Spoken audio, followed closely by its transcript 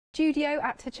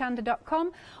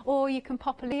studio@hochanda.com, or you can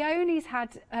pop a Leonie's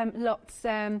had lots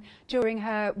during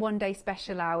her one-day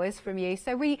special hours from you,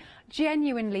 so we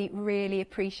genuinely really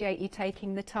appreciate you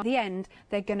taking the time. At the end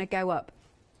they're going to go up,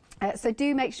 so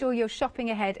do make sure you're shopping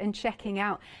ahead and checking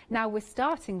out. Now we're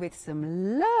starting with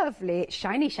some lovely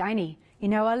shiny, you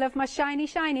know I love my shiny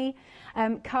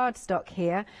cardstock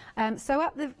here. So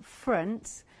at the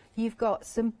front you've got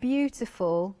some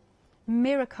beautiful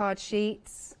mirror card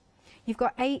sheets. You've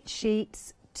got 8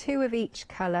 sheets, 2 of each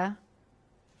colour.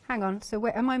 Hang on, so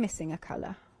where am I missing a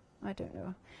colour? I don't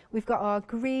know. We've got our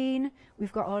green,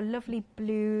 we've got our lovely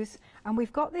blues, and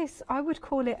we've got this, I would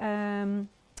call it, how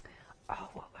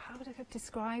would I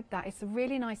describe that? It's a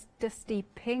really nice dusty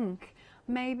pink,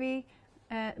 maybe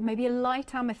a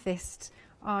light amethyst,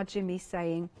 our Jimmy's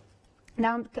saying.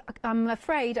 Now, I'm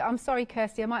afraid, I'm sorry,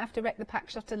 Kirsty, I might have to wreck the pack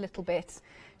shot a little bit.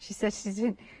 She said she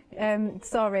didn't,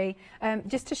 sorry,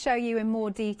 just to show you in more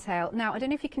detail. Now, I don't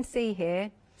know if you can see here,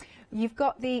 you've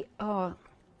got the, oh,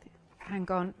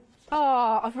 hang on.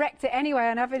 Oh, I've wrecked it anyway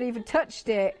and I haven't even touched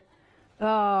it.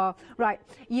 Oh, right.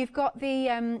 You've got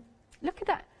the, look at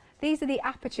that. These are the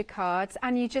aperture cards,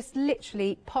 and you just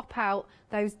literally pop out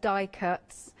those die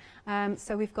cuts.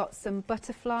 So we've got some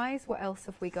butterflies. What else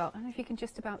have we got? I don't know if you can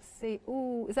just about see.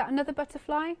 Ooh, is that another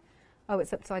butterfly? Oh,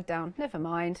 it's upside down. Never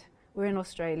mind. We're in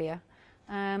Australia.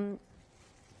 Are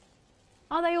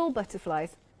they all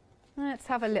butterflies? Let's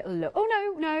have a little look. Oh,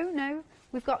 no.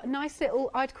 We've got a nice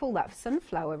little, I'd call that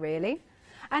sunflower, really.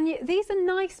 And these are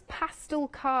nice pastel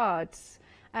cards,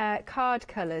 card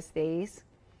colours, these.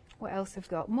 What else have we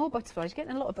got? More butterflies. You're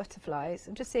getting a lot of butterflies.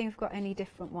 I'm just seeing if we've got any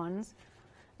different ones.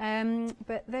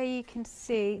 But there you can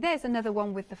see, there's another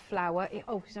one with the flower.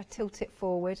 Oh, should I tilt it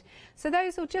forward? So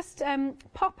those will just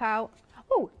pop out.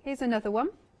 Oh, here's another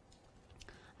one.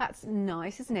 That's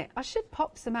nice, isn't it? I should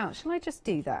pop some out. Shall I just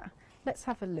do that? Let's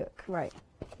have a look. Right,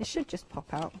 it should just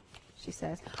pop out, she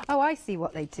says. Oh, I see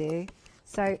what they do.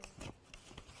 So,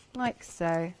 like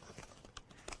so.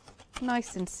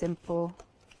 Nice and simple.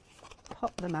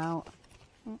 Pop them out.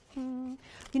 You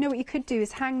know what you could do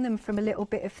is hang them from a little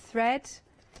bit of thread,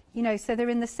 you know, so they're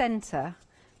in the centre.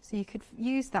 So you could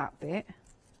use that bit,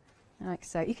 like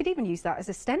so. You could even use that as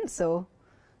a stencil,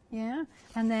 yeah.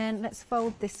 And then let's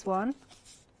fold this one.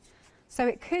 So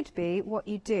it could be what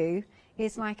you do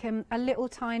is like a little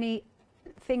tiny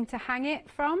thing to hang it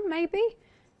from, maybe.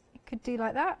 You could do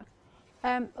like that,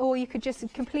 or you could just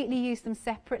completely use them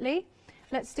separately.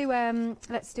 Let's do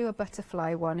a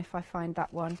butterfly one if I find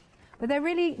that one. But they're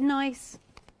really nice.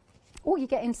 Oh, you're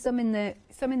getting some in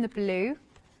the blue.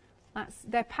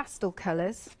 They're pastel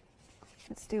colours.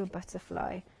 Let's do a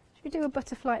butterfly. Should we do a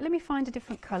butterfly? Let me find a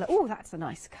different colour. Oh, that's a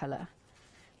nice colour.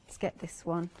 Let's get this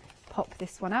one. Pop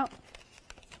this one out.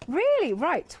 Really,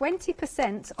 right,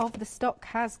 20% of the stock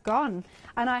has gone,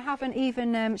 and I haven't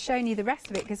even shown you the rest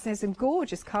of it because there's some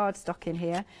gorgeous cardstock in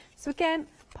here. So again,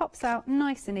 pops out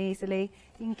nice and easily.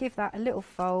 You can give that a little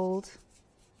fold.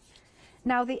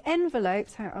 Now the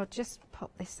envelopes, I'll just pop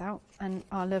this out, and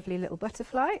our lovely little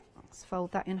butterfly. Let's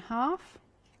fold that in half.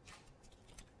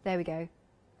 There we go.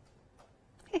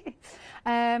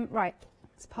 Right,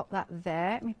 let's pop that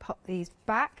there. Let me pop these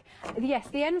back. Yes,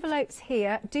 the envelopes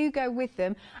here do go with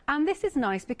them, and this is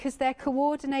nice because they're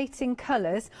coordinating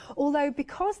colours, although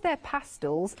because they're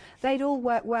pastels they'd all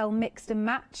work well mixed and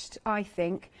matched, I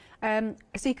think. So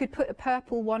you could put a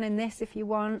purple one in this if you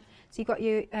want. So you've got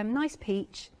your nice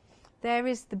peach, there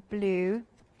is the blue,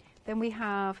 then we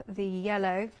have the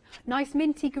yellow, nice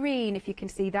minty green if you can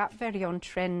see that, very on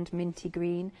trend minty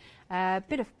green, a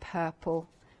bit of purple,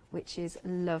 which is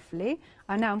lovely.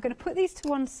 And now I'm going to put these to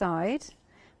one side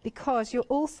because you're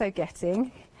also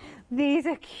getting, these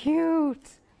are cute.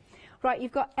 Right,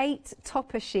 you've got 8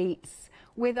 topper sheets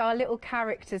with our little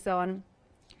characters on.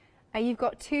 You've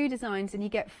got 2 designs and you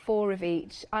get 4 of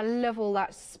each. I love all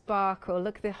that sparkle.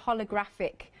 Look at the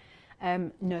holographic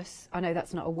ness. I know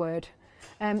that's not a word.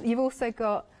 You've also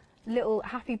got little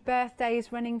happy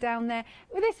birthdays running down there.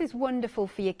 Well, this is wonderful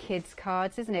for your kids'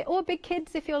 cards, isn't it? Or big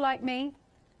kids if you're like me.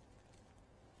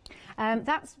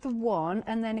 That's the one,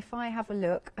 and then if I have a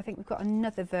look, I think we've got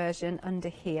another version under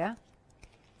here.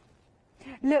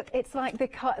 Look, it's like the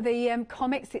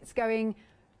comics, it's going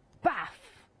baff,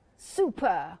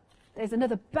 super, there's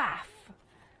another baff,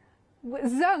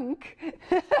 zunk.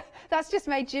 That's just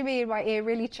made Jimmy in my ear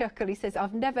really chuckle. He says,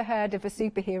 I've never heard of a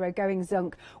superhero going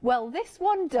zunk. Well, this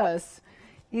one does.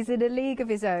 He's in a league of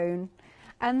his own.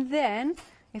 And then,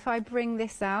 if I bring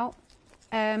this out,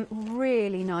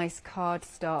 really nice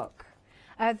cardstock.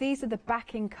 These are the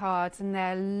backing cards and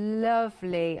they're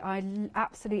lovely. I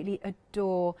absolutely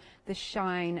adore the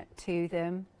shine to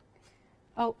them.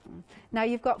 Oh, now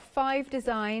you've got 5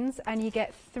 designs and you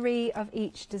get 3 of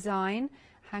each design.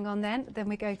 Hang on then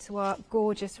we go to our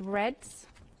gorgeous reds.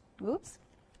 Oops.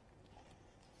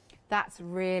 That's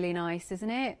really nice, isn't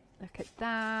it? Look at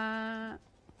that.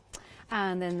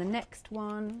 And then the next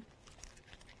one,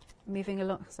 moving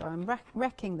along. Sorry, I'm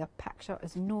wrecking the pack shot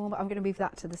as normal. I'm going to move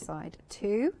that to the side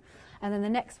too. And then the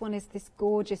next one is this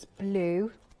gorgeous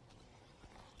blue.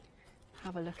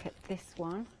 Have a look at this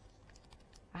one.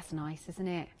 That's nice, isn't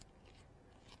it?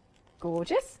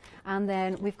 Gorgeous. And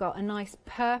then we've got a nice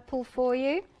purple for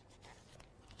you.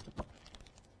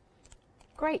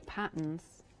 Great patterns.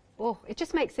 Oh, it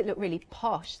just makes it look really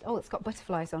posh. Oh, it's got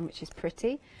butterflies on, which is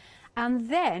pretty. And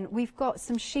then we've got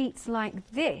some sheets like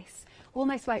this,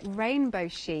 almost like rainbow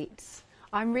sheets.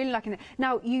 I'm really liking that.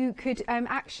 Now, you could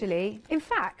actually, in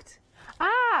fact,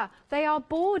 they are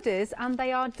borders and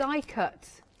they are die cut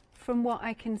from what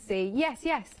I can see. Yes,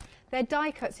 yes. They're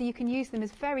die cut, so you can use them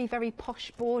as very, very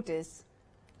posh borders.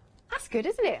 That's good,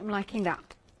 isn't it? I'm liking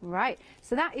that. Right,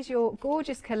 so that is your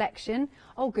gorgeous collection.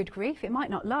 Oh, good grief, it might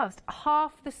not last.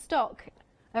 Half the stock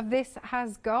of this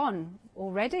has gone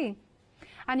already.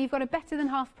 And you've got a better than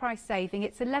half price saving.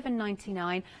 It's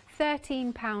 £11.99,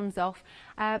 £13 off.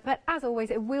 But as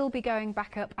always, it will be going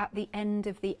back up at the end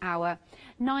of the hour.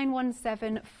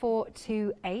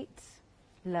 917428.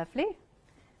 Lovely.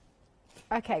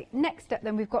 Okay, next up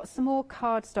then we've got some more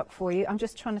cardstock for you. I'm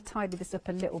just trying to tidy this up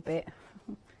a little bit.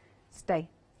 Stay.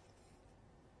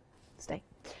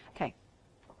 Okay.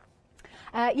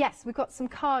 Yes, we've got some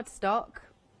cardstock.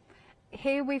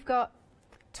 Here we've got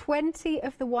 20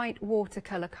 of the white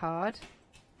watercolour card,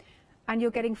 and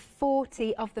you're getting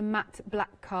 40 of the matte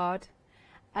black card,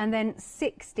 and then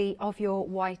 60 of your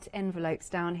white envelopes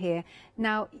down here.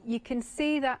 Now you can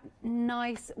see that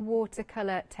nice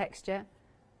watercolour texture.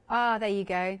 There you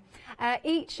go.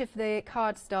 Each of the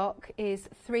cardstock is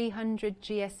 300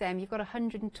 GSM. You've got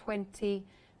 120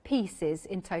 pieces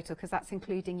in total, because that's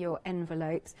including your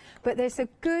envelopes. But there's a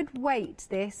good weight,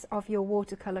 this, of your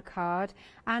watercolour card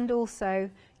and also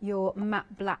your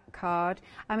matte black card.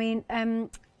 I mean,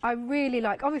 I really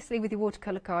like, obviously with your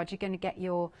watercolour card, you're going to get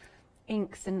your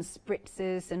inks and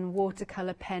spritzers and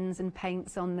watercolour pens and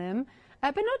paints on them.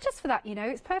 But not just for that, you know,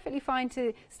 it's perfectly fine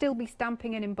to still be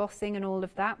stamping and embossing and all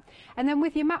of that. And then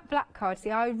with your matte black card,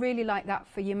 see, I really like that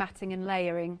for your matting and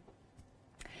layering.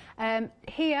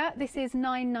 Here, this is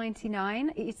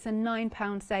 £9.99. It's a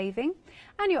 £9 saving.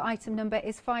 And your item number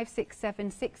is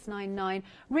 567699.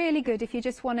 Really good if you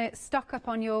just want to stock up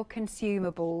on your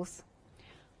consumables.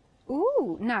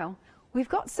 Ooh, now, we've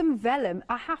got some vellum.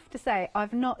 I have to say,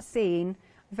 I've not seen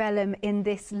vellum in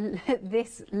this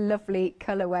lovely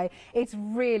colourway. It's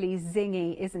really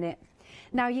zingy, isn't it?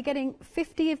 Now you're getting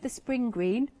 50 of the spring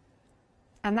green,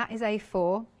 and that is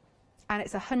A4, and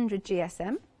it's 100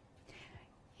 GSM.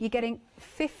 You're getting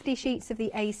 50 sheets of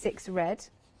the A6 red.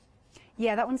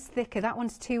 Yeah, that one's thicker. That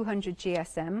one's 200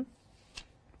 GSM.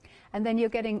 And then you're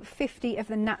getting 50 of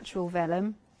the natural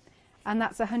vellum, and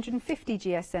that's 150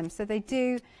 GSM. So they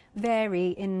do vary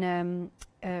in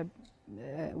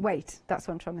weight, that's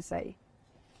what I'm trying to say.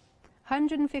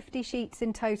 150 sheets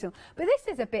in total. But this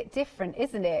is a bit different,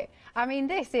 isn't it? I mean,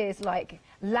 this is like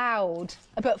loud,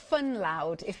 but fun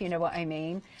loud, if you know what I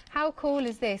mean. How cool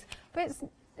is this? But it's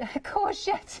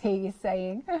courgette, you're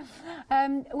saying.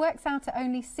 Works out at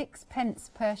only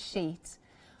 6p per sheet.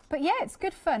 But yeah, it's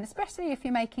good fun, especially if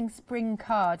you're making spring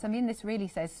cards. I mean, this really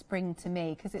says spring to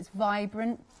me because it's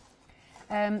vibrant.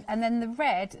 And then the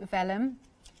red vellum,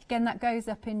 again, that goes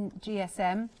up in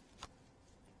GSM.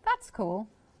 That's cool.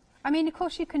 I mean, of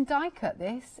course, you can die cut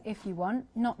this if you want,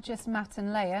 not just matte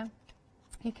and layer.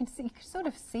 You can see, you can sort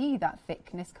of see that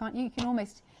thickness, can't you? You can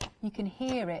almost, you can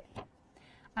hear it.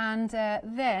 And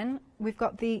then we've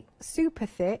got the super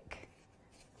thick.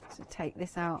 So take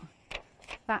this out.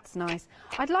 That's nice.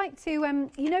 I'd like to,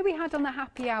 you know, we had on the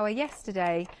happy hour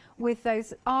yesterday with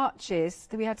those arches,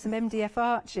 we had some MDF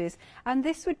arches, and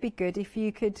this would be good if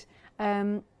you could,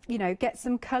 you know, get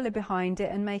some colour behind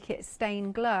it and make it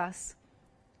stained glass.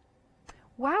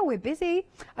 Wow, we're busy.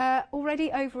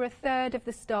 Already over a third of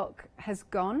the stock has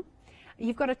gone.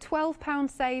 You've got a £12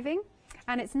 saving,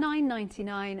 and it's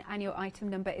 £9.99, and your item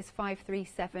number is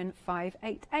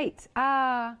 537588.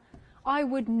 I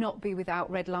would not be without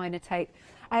red liner tape.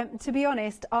 To be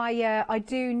honest, I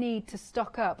do need to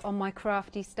stock up on my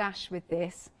crafty stash with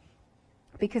this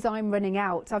because I'm running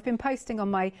out. I've been posting on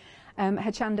my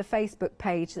Hochanda Facebook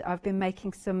page that I've been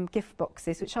making some gift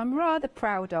boxes, which I'm rather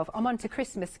proud of. I'm on to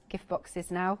Christmas gift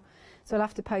boxes now, so I'll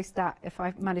have to post that if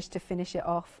I manage to finish it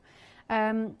off.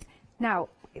 Now,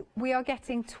 we are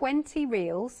getting 20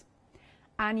 reels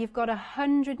and you've got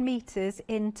 100 meters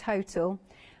in total.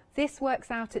 This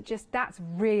works out at just, that's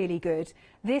really good.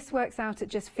 This works out at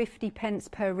just 50 pence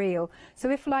per reel. So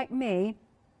if, like me,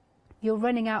 you're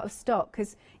running out of stock,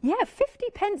 because, yeah, 50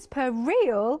 pence per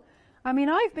reel. I mean,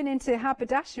 I've been into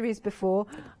haberdasheries before.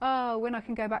 Oh, when I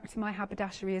can go back to my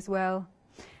haberdashery as well.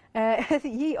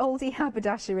 Ye oldie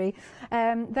haberdashery.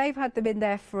 They've had them in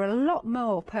there for a lot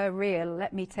more per reel,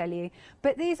 let me tell you.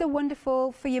 But these are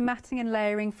wonderful for your matting and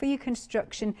layering, for your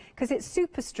construction, because it's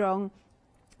super strong.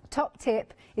 Top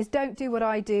tip is don't do what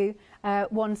I do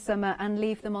one summer and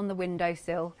leave them on the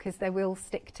windowsill, because they will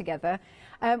stick together.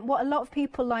 What a lot of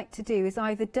people like to do is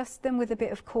either dust them with a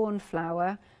bit of corn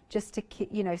flour, just to,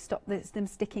 you know, stop them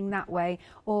sticking that way,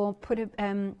 or put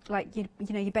like you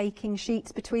know, your baking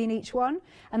sheets between each one,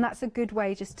 and that's a good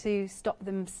way just to stop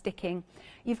them sticking.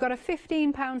 You've got a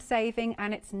 £15 saving,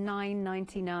 and it's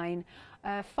 £9.99.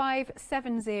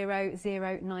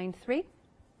 570093.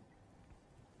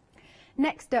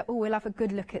 Next up, oh, we'll have a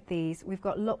good look at these. We've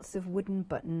got lots of wooden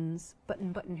buttons.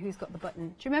 Button, who's got the button?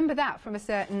 Do you remember that from a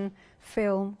certain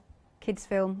film, kids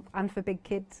film, and for big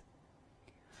kids?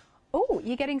 Oh,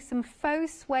 you're getting some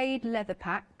faux suede leather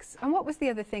packs. And what was the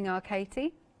other thing,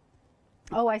 Katie?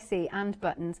 Oh, I see, and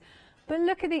buttons. But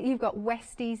look at it, you've got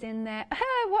Westies in there.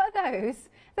 What are those?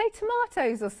 Are they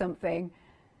tomatoes or something?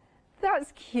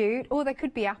 That's cute. Or they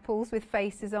could be apples with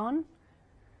faces on.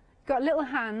 Got little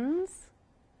hands.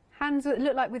 Hands that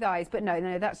look like with eyes, but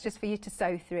no, that's just for you to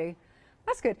sew through.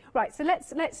 That's good. Right, so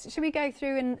should we go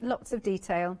through in lots of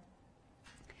detail?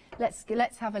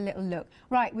 Let's have a little look.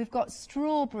 Right, we've got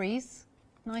strawberries,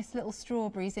 nice little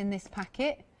strawberries in this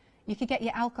packet. You could get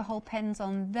your alcohol pens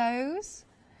on those.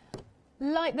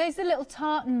 Like, those are little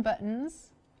tartan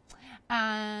buttons.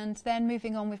 And then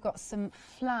moving on, we've got some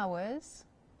flowers.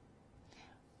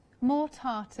 More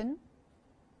tartan.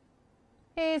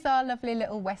 Here's our lovely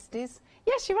little Westies.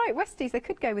 Yes, you're right, Westies, they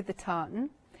could go with the tartan.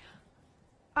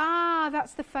 Ah,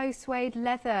 that's the faux suede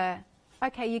leather.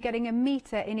 Okay, you're getting a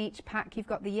metre in each pack. You've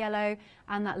got the yellow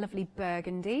and that lovely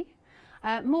burgundy.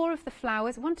 More of the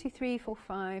flowers. 1, 2, 3, 4,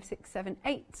 5, 6, 7,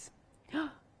 8.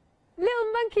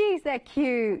 Little monkeys, they're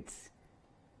cute.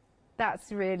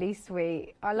 That's really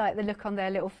sweet. I like the look on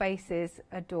their little faces.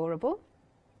 Adorable.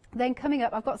 Then coming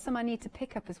up, I've got some I need to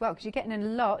pick up as well, because you're getting a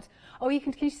lot. Oh,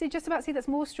 can you see, just about see that's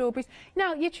more strawberries.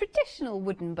 Now, your traditional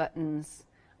wooden buttons.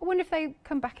 I wonder if they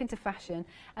come back into fashion.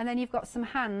 And then you've got some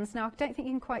hands. Now, I don't think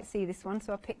you can quite see this one,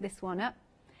 so I'll pick this one up.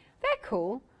 They're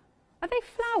cool. Are they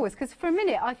flowers? Because for a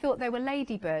minute I thought they were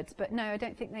ladybirds, but no, I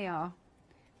don't think they are.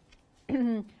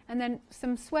 And then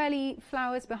some swirly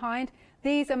flowers behind.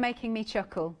 These are making me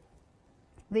chuckle.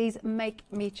 These make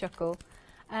me chuckle.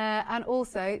 And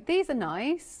also, these are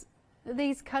nice.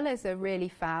 These colours are really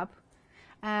fab.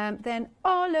 Then,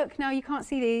 oh look, now you can't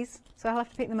see these, so I'll have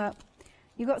to pick them up.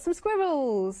 You've got some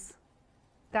squirrels.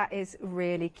 That is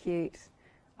really cute.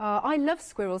 I love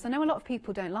squirrels. I know a lot of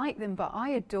people don't like them, but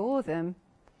I adore them.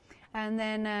 And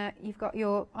then you've got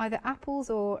your either apples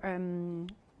or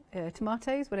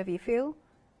tomatoes, whatever you feel.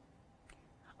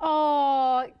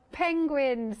 Oh,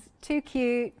 penguins, too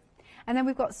cute. And then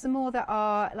we've got some more that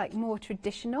are like more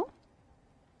traditional.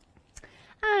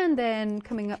 And then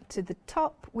coming up to the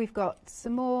top, we've got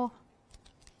some more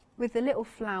with the little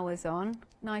flowers on,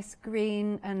 nice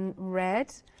green and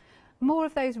red. More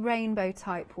of those rainbow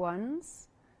type ones.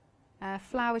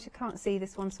 Flowers, you can't see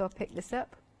this one, so I'll pick this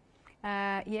up.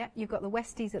 Yeah, you've got the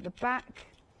Westies at the back.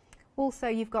 Also,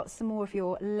 you've got some more of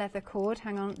your leather cord.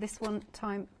 Hang on, this one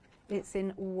time it's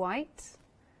in white.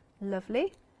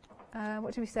 Lovely.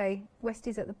 What do we say?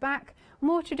 Westies at the back.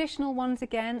 More traditional ones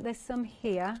again. There's some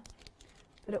here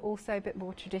that are also a bit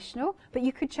more traditional, but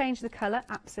you could change the colour,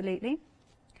 absolutely.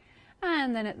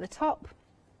 And then at the top,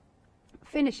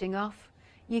 finishing off,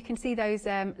 you can see those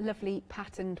lovely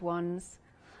patterned ones.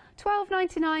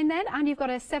 £12.99 then, and you've got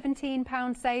a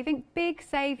 £17 saving. Big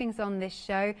savings on this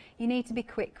show. You need to be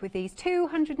quick with these.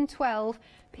 212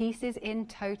 pieces in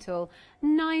total.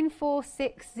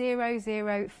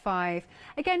 946005.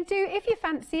 Again, if you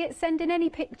fancy it, send in any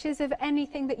pictures of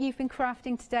anything that you've been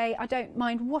crafting today. I don't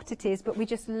mind what it is, but we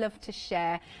just love to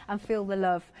share and feel the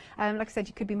love. Like I said,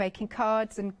 you could be making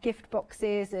cards and gift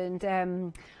boxes and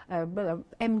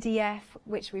MDF,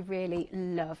 which we really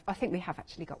love. I think we have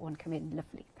actually got one come in.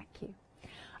 Lovely, thank you.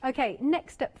 Okay,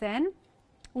 next up then,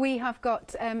 we have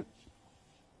got,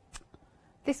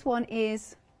 this one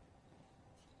is,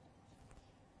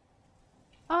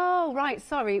 oh, right,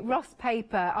 sorry, Ross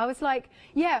paper. I was like,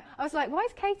 why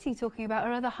is Katie talking about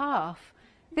her other half?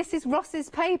 This is Ross's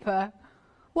paper.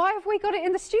 Why have we got it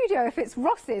in the studio if it's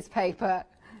Ross's paper?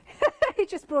 He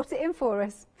just brought it in for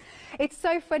us. It's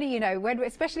so funny, you know,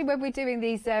 especially when we're doing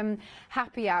these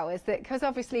happy hours, that because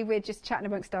obviously we're just chatting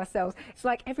amongst ourselves, it's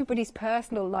like everybody's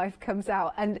personal life comes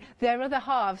out and their other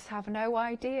halves have no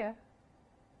idea.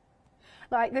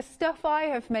 Like the stuff I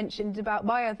have mentioned about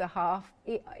my other half,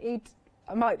 I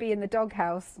might be in the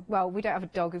doghouse. Well, we don't have a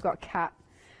dog, we've got a cat.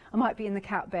 I might be in the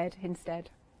cat bed instead.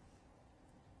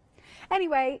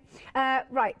 Anyway,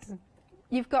 right,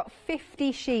 you've got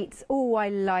 50 sheets. Oh, I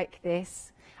like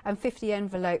this. And 50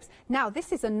 envelopes. Now,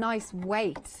 this is a nice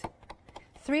weight.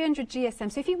 300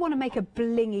 GSM. So if you want to make a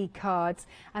blingy cards,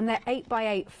 and they're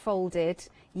 8x8 folded,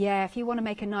 yeah, if you want to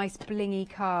make a nice blingy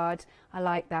card, I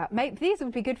like that. These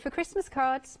would be good for Christmas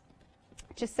cards.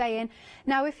 Just saying.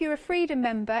 Now, if you're a Freedom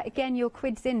member, again, your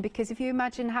quid's in, because if you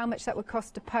imagine how much that would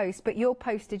cost to post, but your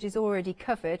postage is already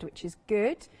covered, which is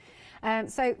good.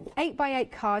 So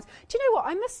 8x8 cards. Do you know what?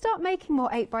 I must start making more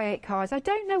 8x8 cards. I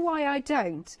don't know why I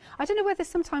don't. I don't know whether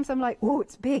sometimes I'm like, oh,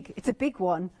 it's big. It's a big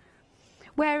one.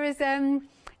 Whereas our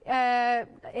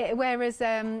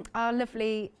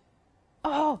lovely,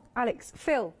 Alex,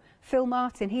 Phil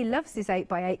Martin, he loves his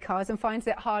 8x8 cards and finds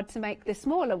it hard to make the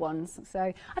smaller ones. So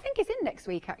I think he's in next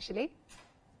week, actually.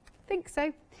 I think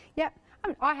so. Yep.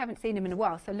 I haven't seen him in a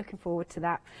while, so looking forward to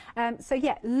that. So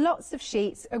yeah, lots of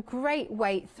sheets, a great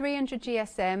weight, 300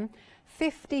 GSM,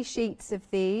 50 sheets of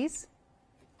these.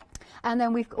 And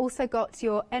then we've also got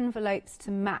your envelopes to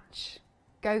match.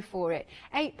 Go for it.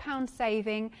 £8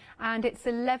 saving, and it's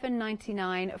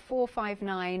 £11.99,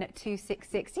 459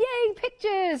 266. Yay,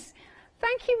 pictures!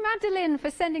 Thank you, Madeline, for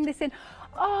sending this in.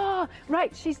 Oh,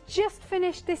 right, she's just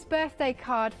finished this birthday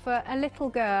card for a little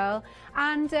girl.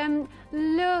 And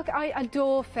look, I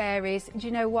adore fairies. Do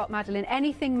you know what, Madeline?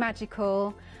 Anything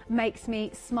magical makes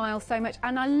me smile so much.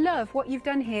 And I love what you've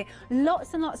done here.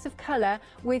 Lots and lots of colour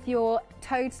with your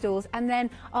toadstools. And then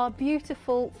our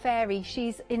beautiful fairy,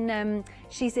 she's in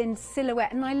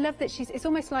silhouette. And I love that it's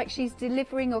almost like she's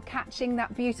delivering or catching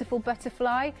that beautiful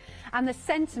butterfly. And the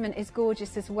sentiment is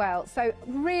gorgeous as well. So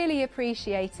really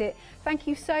appreciate it. Thank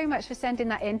you so much for sending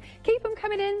that in. Keep them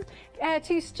coming in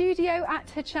to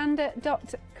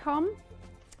studio@hochanda.com.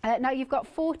 Now you've got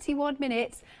 41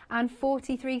 minutes and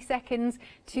 43 seconds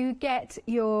to get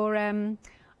your, I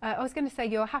was going to say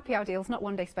your happy hour deals, not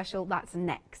one day special, that's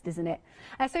next, isn't it?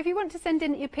 So if you want to send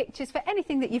in your pictures for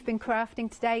anything that you've been crafting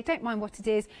today, don't mind what it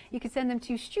is, you can send them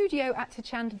to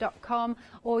studio@hochanda.com,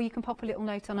 or you can pop a little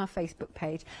note on our Facebook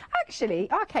page. Actually,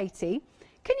 Katie,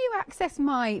 can you access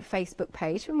my Facebook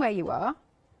page from where you are?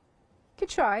 Could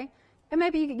try. And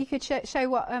maybe you could show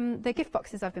what the gift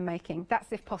boxes I've been making.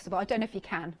 That's if possible. I don't know if you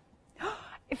can.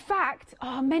 In fact,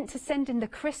 I meant to send in the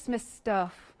Christmas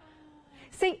stuff.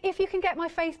 See, if you can get my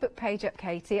Facebook page up,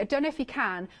 Katie, I don't know if you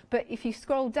can, but if you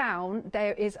scroll down,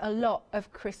 there is a lot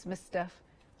of Christmas stuff.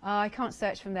 I can't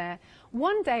search from there.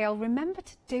 One day I'll remember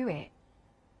to do it.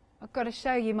 I've got to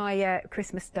show you my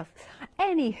Christmas stuff.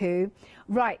 Anywho,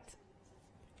 right.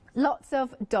 Lots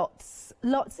of dots,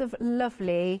 lots of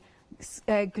lovely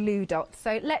glue dots.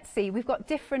 So let's see, we've got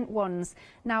different ones.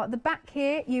 Now at the back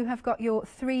here you have got your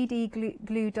 3D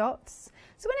glue dots.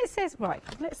 So when it says, right,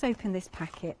 let's open this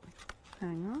packet.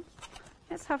 Hang on,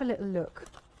 let's have a little look.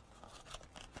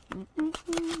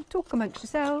 Talk amongst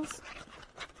yourselves.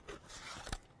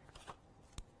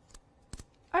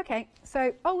 Okay,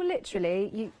 so,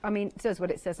 literally, I mean, it does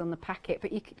what it says on the packet,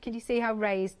 but can you see how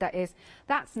raised that is?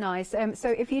 That's nice. So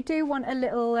if you do want a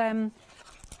little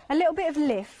bit of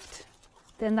lift,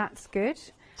 then that's good.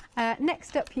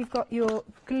 Next up, you've got your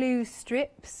glue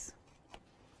strips.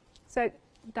 So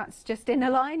that's just in a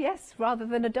line, yes, rather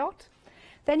than a dot.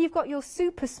 Then you've got your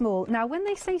super small. Now, when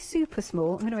they say super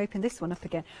small, I'm going to open this one up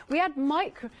again. We had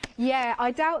micro. Yeah,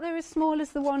 I doubt they're as small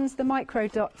as the micro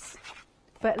dots.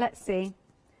 But let's see.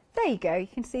 There you go. You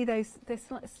can see those.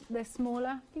 They're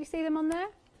smaller. Do you see them on there?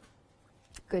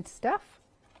 Good stuff.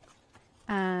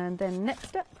 And then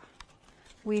next up,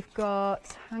 we've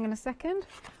got. Hang on a second.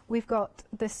 We've got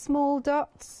the small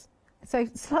dots. So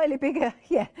slightly bigger,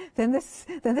 yeah, than the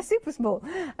super small.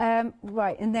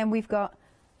 Right, and then we've got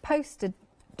poster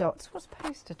dots. What's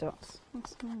poster dots?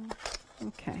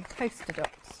 Okay, poster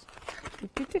dots. I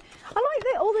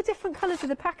like all the different colours of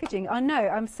the packaging. I know,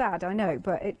 I'm sad, I know,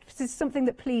 but it's something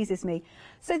that pleases me.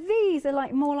 So these are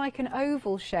like more like an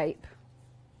oval shape.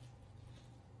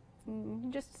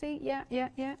 Just see, yeah.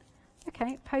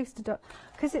 Okay, poster dot.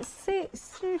 Because it's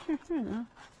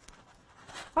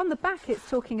On the back, it's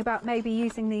talking about maybe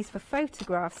using these for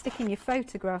photographs, sticking your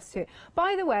photographs to it.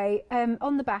 By the way,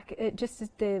 on the back,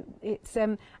 it's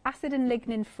acid and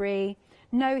lignin free,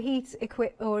 no heat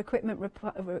or equipment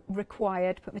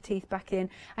required. Put my teeth back in,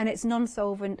 and it's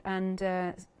non-solvent and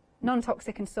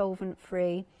non-toxic and solvent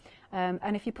free.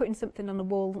 And if you're putting something on the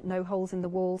wall, no holes in the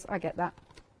walls. I get that.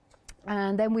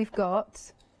 And then we've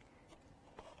got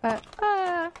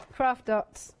craft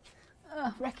dots.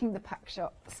 Wrecking the pack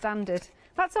shot, standard.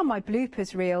 That's on my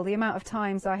bloopers reel, the amount of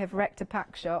times I have wrecked a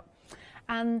pack shot.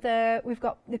 And we've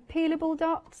got the peelable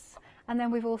dots, and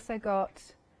then we've also got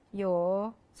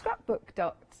your scrapbook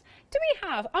dots. Do we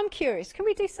have, I'm curious, can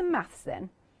we do some maths then?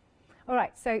 All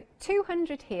right, so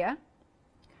 200 here,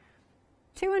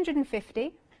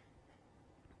 250.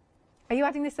 Are you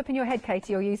adding this up in your head,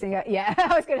 Katie, or using it? Yeah,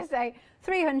 I was going to say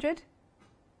 300,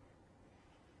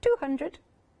 200,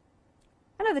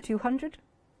 another 200,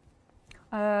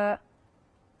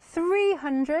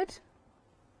 300,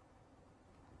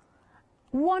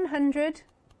 100,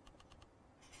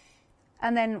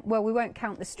 and then, well, we won't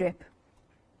count the strip,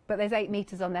 but there's 8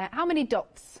 meters on there. How many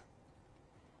dots?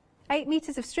 8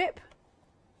 meters of strip?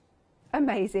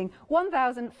 Amazing.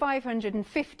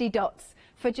 1,550 dots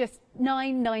for just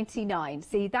 £9.99.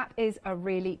 See, that is a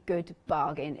really good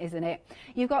bargain, isn't it?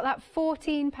 You've got that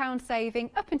 £14 saving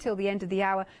up until the end of the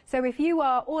hour. So if you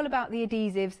are all about the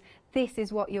adhesives, this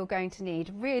is what you're going to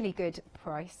need. Really good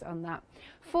price on that.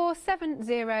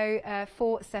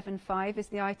 470475 is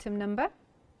the item number.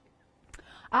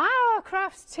 Ah,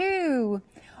 crafts 2.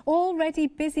 Already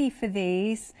busy for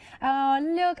these. Oh,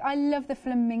 look, I love the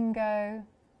flamingo.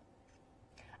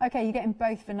 Okay, you're getting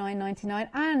both for £9.99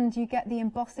 and you get the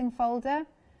embossing folder.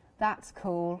 That's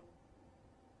cool.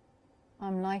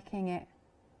 I'm liking it.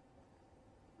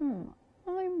 I'm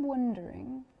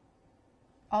wondering.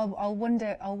 I'll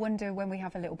wonder when we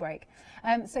have a little break.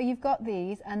 So you've got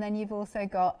these, and then you've also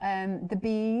got the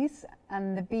bees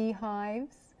and the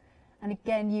beehives. And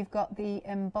again, you've got the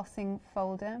embossing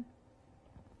folder.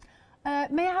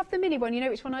 May I have the mini one? You know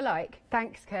which one I like?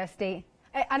 Thanks, Kirsty.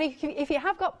 And if you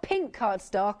have got pink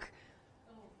cardstock,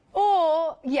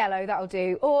 or yellow, that'll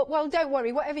do. Or, well, don't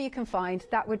worry, whatever you can find,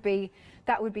 that would be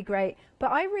great.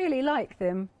 But I really like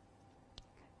them.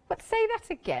 But say that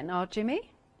again,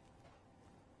 Jimmy.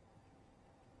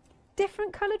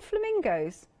 Different coloured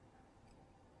flamingos,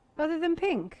 other than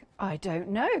pink. I don't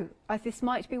know. This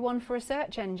might be one for a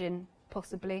search engine,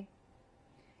 possibly.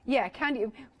 Yeah, can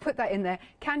you put that in there?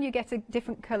 Can you get a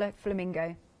different colour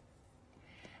flamingo?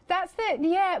 That's it,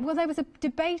 yeah. Well, there was a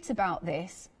debate about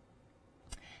this.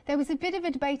 There was a bit of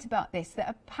a debate about this, that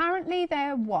apparently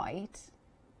they're white.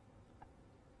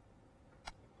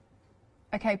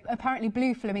 Okay, apparently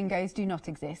blue flamingos do not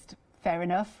exist. Fair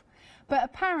enough. But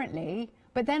apparently,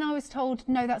 but then I was told,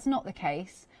 no, that's not the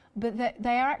case, but that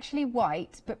they are actually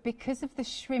white, but because of the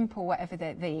shrimp or whatever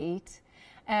they eat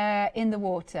in the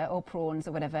water, or prawns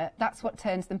or whatever, that's what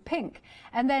turns them pink.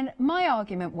 And then my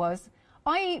argument was,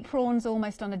 I eat prawns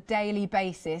almost on a daily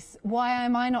basis. Why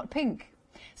am I not pink?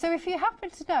 So if you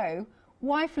happen to know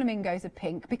why flamingos are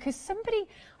pink, because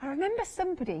I remember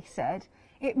somebody said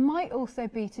it might also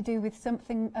be to do with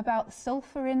something about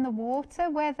sulfur in the water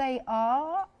where they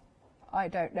are. I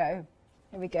don't know.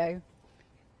 Here we go.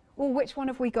 Well, which one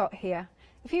have we got here?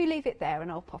 If you leave it there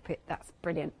and I'll pop it, that's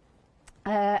brilliant.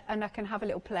 And I can have a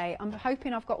little play. I'm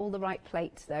hoping I've got all the right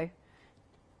plates though.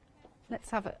 Let's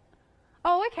have it.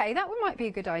 Oh, okay, that might be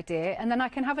a good idea. And then I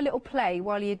can have a little play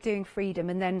while you're doing freedom,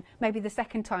 and then maybe the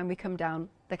second time we come down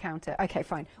the counter. Okay,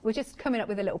 fine. We're just coming up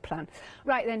with a little plan.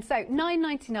 Right then, so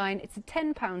 £9.99, it's a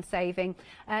 £10 saving.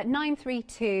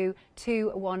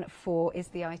 932214 is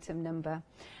the item number.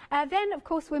 Then, of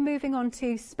course, we're moving on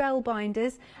to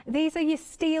spellbinders. These are your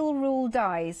steel rule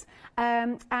dies.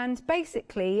 And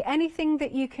basically, anything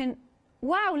that you can...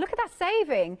 Wow, look at that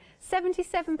saving!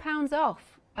 £77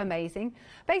 off. Amazing.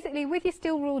 Basically, with your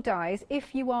steel rule dies,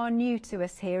 if you are new to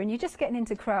us here and you're just getting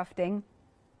into crafting,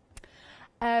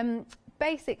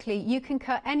 basically you can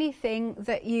cut anything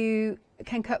that you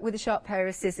can cut with a sharp pair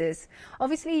of scissors.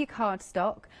 Obviously your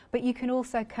cardstock, but you can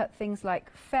also cut things like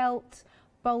felt,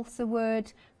 balsa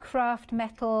wood, craft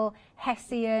metal,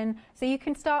 hessian. So you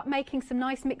can start making some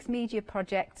nice mixed media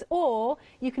projects, or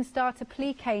you can start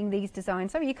appliquing these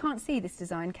designs. So you can't see this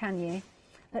design, can you?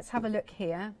 Let's have a look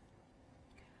here.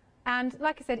 And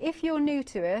like I said, if you're new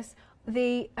to us,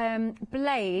 the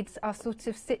blades are sort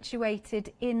of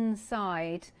situated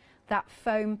inside that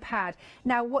foam pad.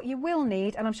 Now what you will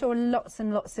need, and I'm sure lots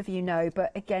and lots of you know,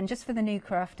 but again, just for the new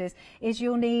crafters, is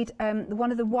you'll need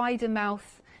one of the wider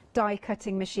mouth die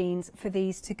cutting machines for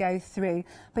these to go through.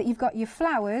 But you've got your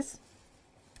flowers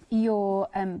your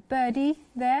birdie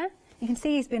there. You can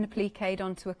see he's been appliqued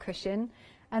onto a cushion.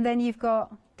 And then you've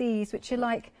got these, which are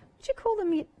like, would you call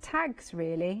them tags,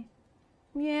 really?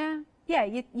 Yeah,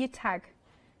 your tag.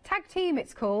 Tag team,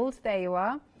 it's called. There you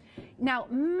are. Now,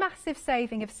 massive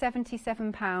saving of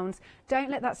 £77. Don't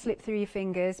let that slip through your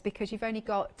fingers because you've only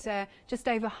got just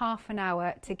over half an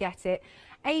hour to get it.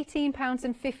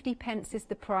 £18.50 is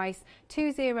the price,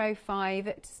 205,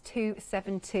 it's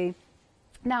 272.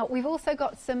 Now, we've also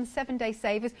got some 7-day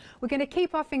savers. We're going to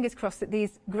keep our fingers crossed that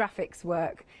these graphics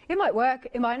work. It might work,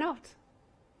 it might not.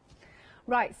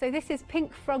 Right, so this is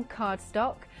Pink Frog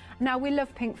cardstock. Now, we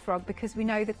love Pink Frog because we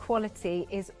know the quality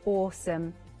is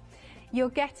awesome. You're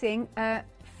getting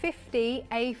 50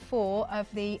 A4 of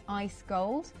the ice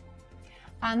gold,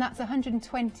 and that's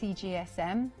 120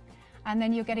 GSM. And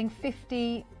then you're getting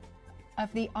 50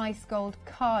 of the ice gold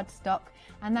cardstock,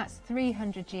 and that's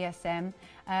 300 GSM,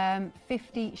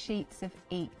 50 sheets of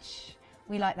each.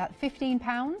 We like that.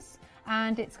 £15,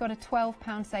 and it's got a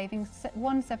 £12 savings,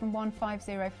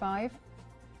 171505.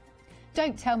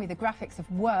 Don't tell me the graphics have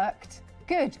worked.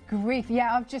 Good grief.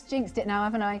 Yeah, I've just jinxed it now,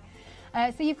 haven't I?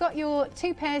 So you've got your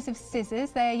 2 pairs of scissors.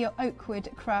 They're your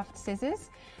Oakwood craft scissors.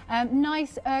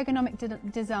 Nice ergonomic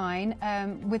design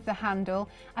with the handle,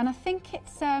 and I think it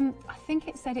said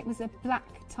it was a black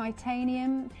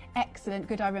titanium. Excellent,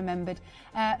 good, I remembered.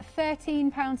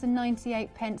 £13.98,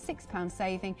 £6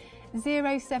 saving,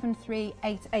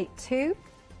 073882.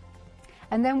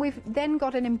 And then we've then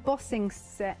got an embossing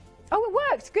set. Oh, it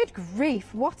worked! Good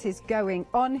grief, what is going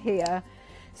on here?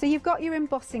 So you've got your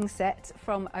embossing set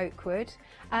from Oakwood.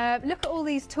 Look at all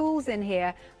these tools in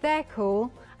here. They're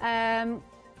cool.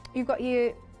 You've got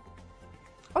your...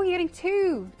 Oh, you're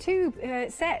getting two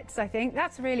sets, I think.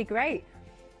 That's really great.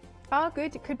 Ah,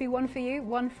 good. It could be one for you,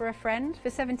 one for a friend. For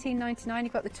 £17.99,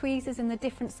 you've got the tweezers and the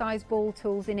different size ball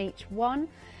tools in each one.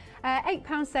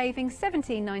 £8 saving,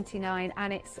 £17.99,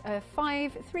 and it's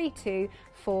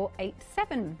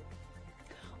 532487.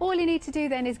 All you need to do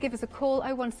then is give us a call,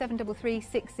 01733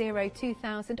 60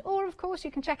 2000, or of course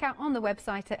you can check out on the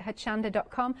website at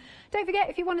hochanda.com. Don't forget,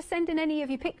 if you want to send in any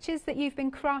of your pictures that you've been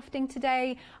crafting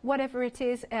today, whatever it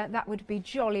is, that would be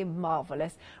jolly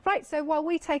marvellous. Right, so while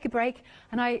we take a break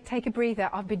and I take a breather,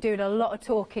 I've been doing a lot of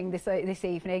talking this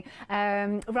evening.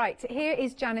 Right, here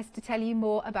is Janice to tell you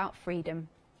more about freedom.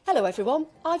 Hello everyone,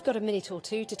 I've got a minute or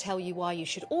two to tell you why you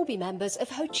should all be members of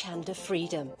Hochanda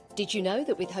Freedom. Did you know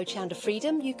that with Hochanda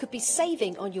Freedom you could be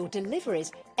saving on your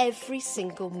deliveries every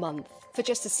single month? For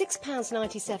just a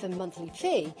 £6.97 monthly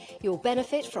fee, you'll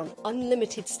benefit from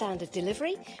unlimited standard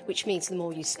delivery, which means the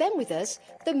more you spend with us,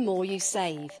 the more you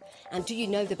save. And do you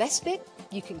know the best bit?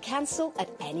 You can cancel at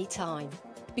any time.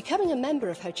 Becoming a member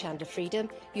of Hochanda Freedom,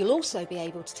 you'll also be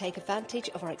able to take advantage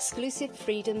of our exclusive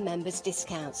Freedom members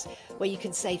discounts, where you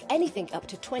can save anything up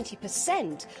to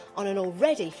 20% on an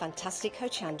already fantastic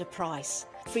Hochanda price.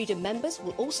 Freedom members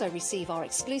will also receive our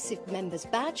exclusive members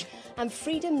badge and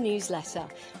Freedom newsletter,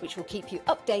 which will keep you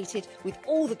updated with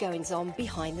all the goings on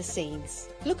behind the scenes.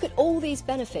 Look at all these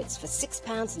benefits for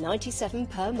 £6.97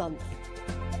 per month.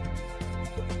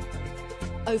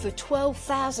 Over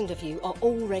 12,000 of you are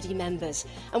already members,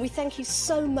 and we thank you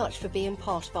so much for being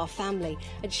part of our family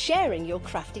and sharing your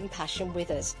crafting passion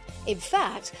with us. In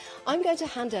fact, I'm going to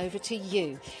hand over to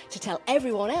you to tell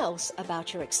everyone else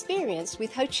about your experience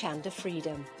with Hochanda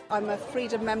Freedom. I'm a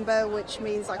Freedom member, which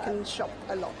means I can shop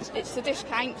a lot. It's the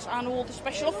discounts and all the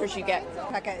special offers you get.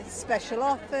 I get special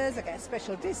offers, I get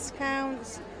special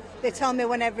discounts. They tell me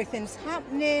when everything's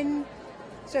happening.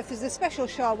 So if there's a special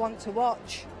show I want to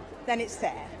watch, then it's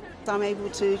there. I'm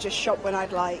able to just shop when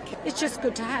I'd like. It's just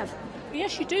good to have.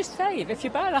 Yes, you do save. If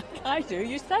you buy like I do,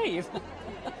 you save.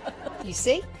 You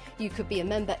see, you could be a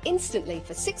member instantly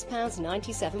for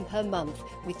 £6.97 per month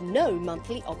with no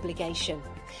monthly obligation.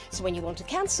 So when you want to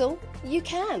cancel, you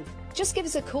can. Just give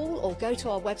us a call or go to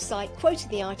our website, quoting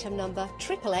the item number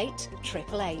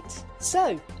 888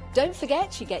 So, don't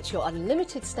forget you get your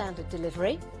unlimited standard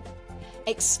delivery,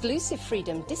 exclusive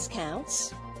Freedom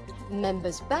discounts,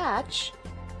 members badge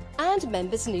and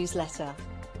members newsletter.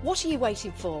 What are you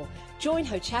waiting for? Join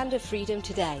Hochanda Freedom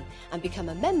today and become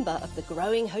a member of the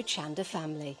growing Hochanda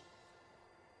family.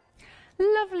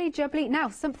 Lovely jubbly. Now,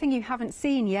 something you haven't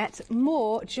seen yet,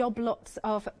 more job lots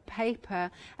of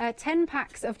paper. 10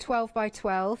 packs of 12 by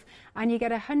 12 and you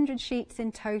get 100 sheets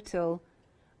in total,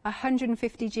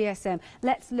 150 GSM.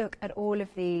 Let's look at all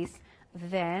of these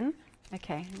then.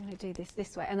 Okay, I'm going to do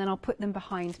this way and then I'll put them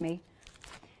behind me.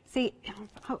 See,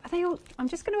 are they all? I'm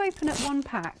just going to open up one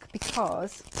pack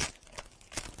because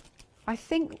I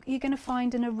think you're going to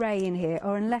find an array in here,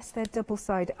 or unless they're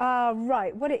double-sided. Ah,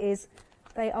 right, what it is,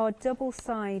 They are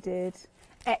double-sided.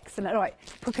 Excellent. All right,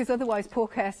 because otherwise poor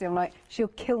Kirsty, I'm like, she'll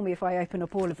kill me if I open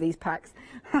up all of these packs.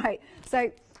 Right,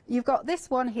 so you've got this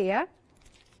one here,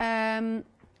 10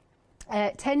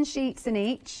 sheets in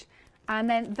each, and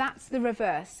then that's the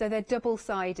reverse, so they're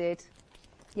double-sided.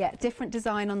 Yeah, different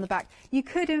design on the back. You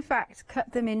could, in fact,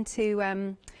 cut them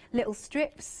into little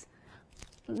strips,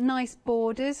 nice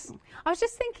borders. I was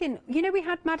just thinking, you know, we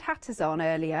had Mad Hatters on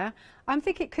earlier. I'm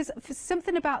thinking, because for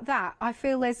something about that, I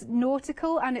feel there's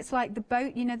nautical, and it's like the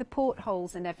boat, you know, the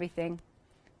portholes and everything.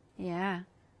 Yeah,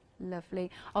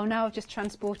 lovely. Oh, now I've just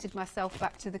transported myself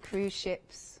back to the cruise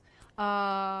ships.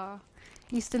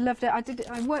 Used to love it.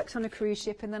 I worked on a cruise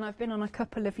ship, and then I've been on a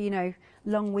couple of, you know,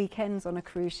 long weekends on a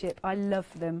cruise ship. I love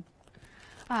them.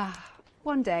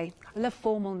 One day. I love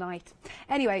formal night.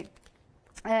 Anyway,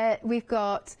 we've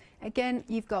got, again,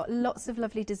 you've got lots of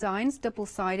lovely designs,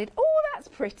 double-sided. Oh, that's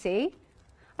pretty.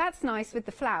 That's nice with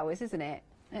the flowers, isn't it?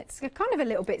 It's kind of a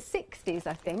little bit 60s,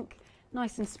 I think.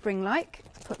 Nice and spring-like.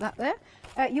 Put that there.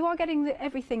 You are getting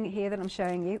everything here that I'm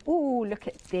showing you. Oh, look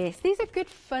at this. These are good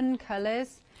fun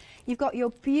colours. You've got your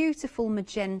beautiful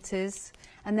magentas,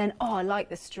 and then, oh, I like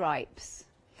the stripes.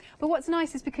 But what's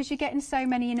nice is because you're getting so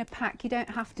many in a pack, you don't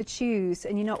have to choose,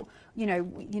 and you're not, you know,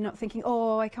 you're not thinking,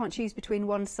 oh, I can't choose between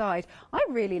one side. I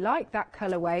really like that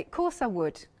colourway. Of course I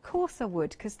would. Of course I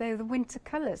would, because they're the winter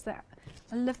colours.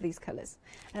 I love these colours.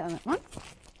 That one.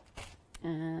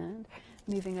 And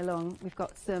moving along, we've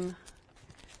got some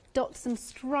dots and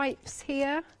stripes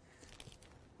here.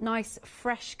 Nice,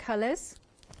 fresh colours.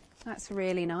 That's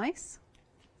really nice.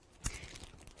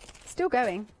 Still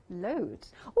going,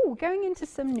 loads. Oh, going into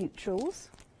some neutrals.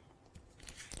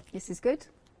 This is good.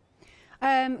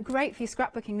 Great for your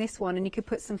scrapbooking, this one, and you could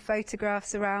put some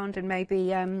photographs around and maybe,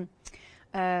 you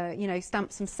know,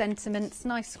 stamp some sentiments.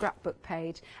 Nice scrapbook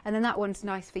page. And then that one's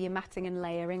nice for your matting and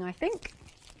layering, I think.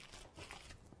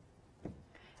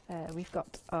 We've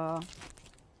got our,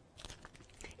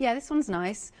 yeah, this one's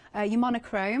nice. Your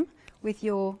monochrome with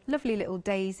your lovely little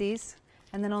daisies,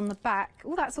 and then on the back,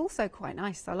 oh, that's also quite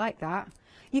nice. I like that.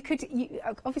 You could,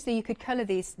 obviously, you could colour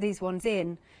these ones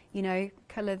in. You know,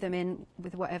 colour them in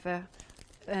with whatever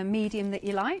medium that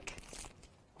you like.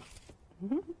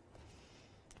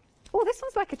 Oh, this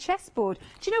one's like a chessboard.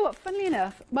 Do you know what? Funnily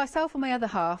enough, myself and my other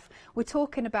half were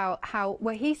talking about how,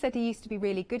 well, he said he used to be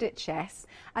really good at chess,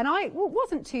 and I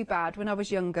wasn't too bad when I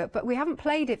was younger, but we haven't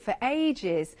played it for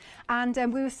ages. And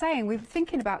we were saying, we were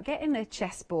thinking about getting a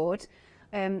chessboard,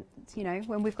 you know,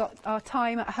 when we've got our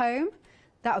time at home.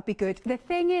 That would be good. The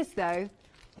thing is, though,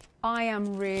 I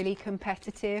am really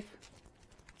competitive.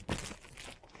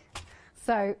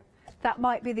 So that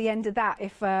might be the end of that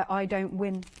if I don't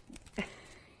win.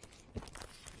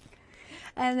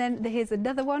 And then here's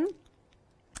another one.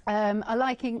 I'm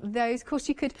liking those. Of course,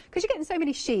 you could, because you're getting so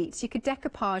many sheets, you could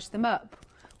decoupage them up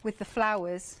with the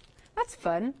flowers. That's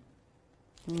fun.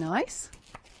 Nice.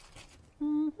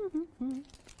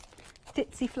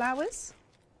 Ditzy flowers.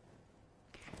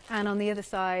 And on the other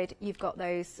side, you've got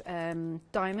those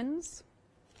diamonds.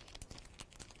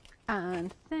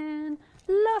 And then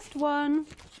last one.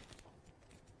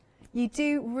 You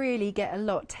do really get a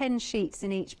lot, 10 sheets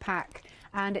in each pack.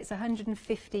 And it's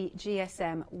 150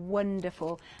 GSM,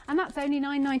 wonderful. And that's only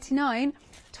 £9.99,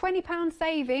 £20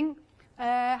 saving.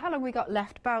 How long have we got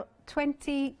left? About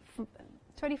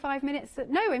 25 minutes?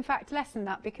 No, in fact, less than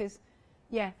that, because,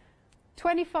 yeah,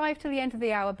 25 till the end of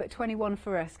the hour, but 21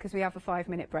 for us, because we have a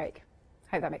 5-minute break.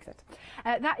 Hope that makes sense.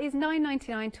 That is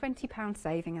 £9.99, £20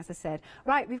 saving, as I said.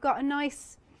 Right, we've got a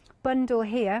nice bundle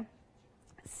here.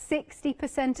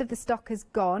 60% of the stock has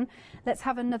gone. Let's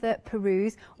have another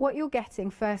peruse. What you're getting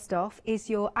first off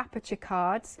is your aperture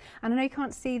cards, and I know you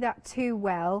can't see that too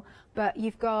well, but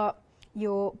you've got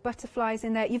your butterflies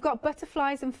in there. You've got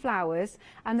butterflies and flowers,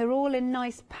 and they're all in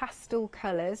nice pastel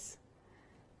colours.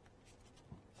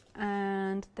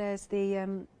 And there's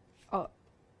the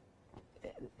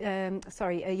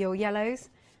your yellows,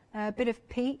 a bit of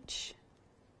peach.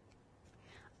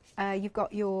 You've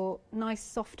got your nice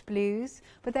soft blues,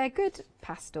 but they're good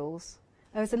pastels.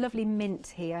 There's a lovely mint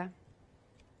here.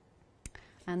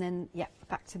 And then, yeah,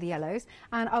 back to the yellows.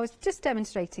 And I was just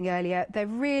demonstrating earlier, they're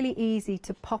really easy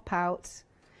to pop out.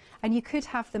 And you could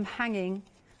have them hanging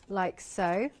like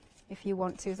so, if you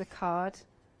want to, as a card.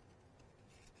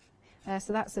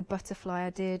 So that's a butterfly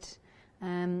I did.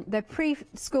 They're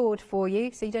pre-scored for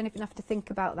you, so you don't even have to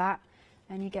think about that.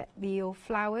 And you get your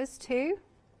flowers too.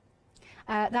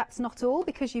 That's not all,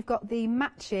 because you've got the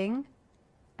matching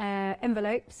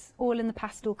envelopes, all in the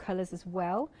pastel colours as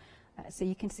well. So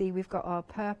you can see we've got our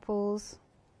purples,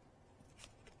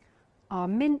 our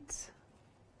mint,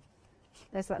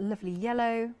 There's that lovely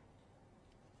yellow.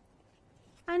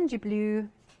 And your blue.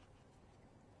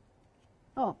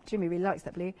 Oh, Jimmy really likes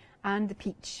that blue. And the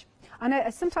peach. I know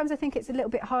sometimes I think it's a little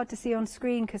bit hard to see on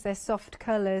screen because they're soft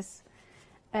colours.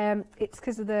 It's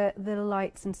because of the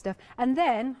lights and stuff. And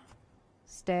then,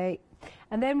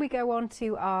 and then we go on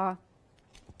to our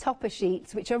topper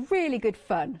sheets, which are really good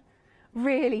fun.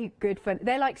 Really good fun.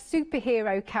 They're like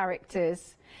superhero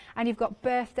characters. And you've got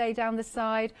birthday down the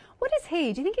side. What is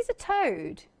he? Do you think he's a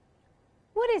toad?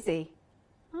 What is he?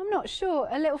 I'm not sure.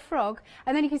 A little frog.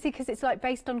 And then you can see, because it's like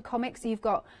based on comics, so you've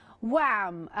got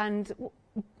Wham and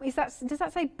does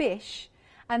that say Bish?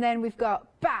 And then we've got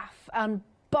Baff and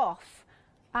Boff.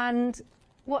 And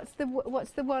what's the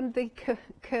one, there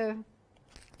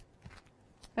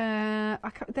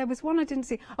was one I didn't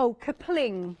see. Oh,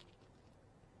 Kapling.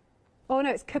 Oh no,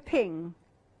 it's Kaping,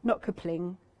 not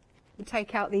Kapling. You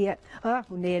take out the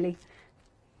nearly.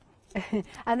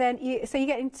 And then you're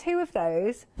getting 2 of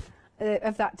those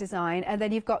of that design, and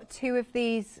then you've got 2 of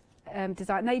these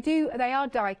design. They are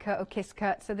die cut or kiss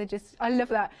cut, so they're just, I love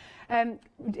that.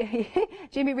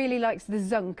 Jimmy really likes the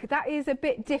zunk. That is a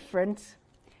bit different.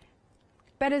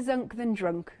 Better zunk than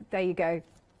drunk. There you go.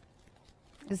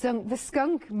 Zunk, the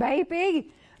skunk,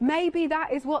 maybe. Maybe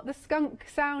that is what the skunk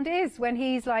sound is when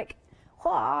he's like,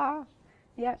 wah.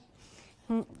 Yeah.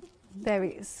 There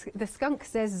he is. The skunk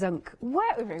says zunk.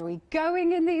 Where are we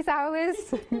going in these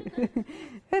hours?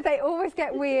 They always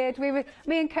get weird. Me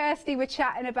and Kirsty were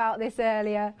chatting about this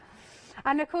earlier.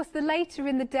 And of course, the later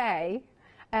in the day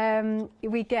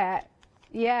we get,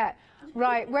 yeah,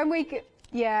 right, when we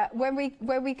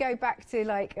go back to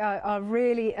like our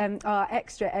really our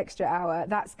extra hour,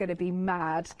 that's going to be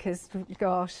mad because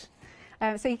gosh.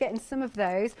 So you're getting some of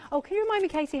those. Oh, can you remind me,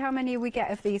 Katie, how many we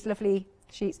get of these lovely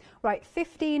sheets? Right,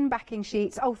 15 backing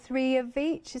sheets. Oh, 3 of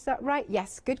each, is that right?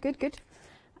 Yes, good.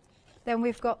 Then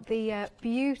we've got the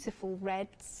beautiful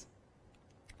reds.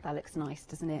 That looks nice,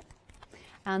 doesn't it?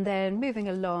 And then moving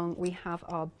along, we have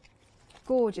our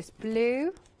gorgeous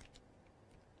blue.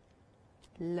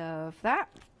 Love that.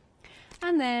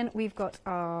 And then we've got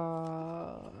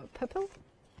our purple.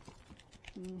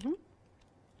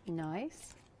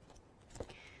 Nice.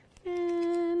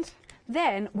 And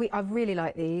then I really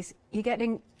like these. You're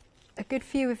getting a good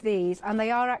few of these, and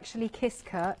they are actually kiss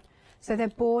cut. So they're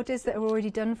borders that are already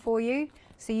done for you.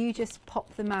 So you just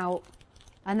pop them out,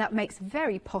 and that makes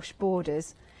very posh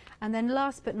borders. And then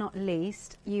last but not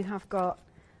least, you have got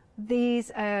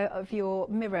these of your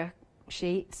mirror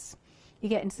sheets. You're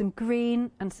getting some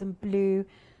green and some blue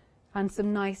and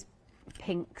some nice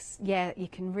pinks. Yeah, you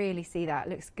can really see that. It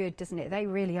looks good, doesn't it? They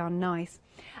really are nice.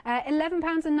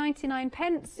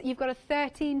 £11.99. You've got a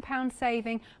 £13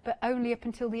 saving, but only up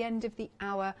until the end of the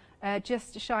hour,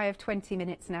 just shy of 20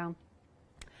 minutes now.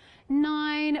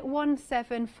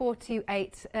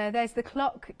 917428. There's the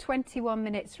clock, 21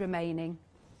 minutes remaining.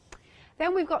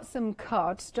 Then we've got some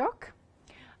cardstock.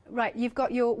 Right, you've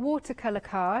got your watercolour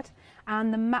card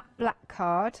and the matte black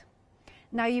card.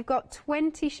 Now you've got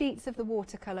 20 sheets of the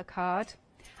watercolour card,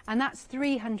 and that's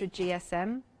 300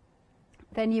 GSM.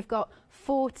 Then you've got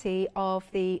 40 of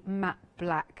the matte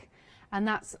black, and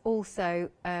that's also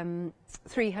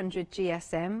 300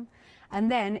 GSM.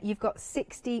 And then you've got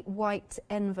 60 white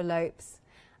envelopes,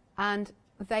 and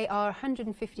they are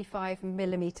 155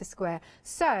 millimetre square.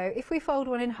 So if we fold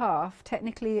one in half,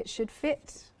 technically it should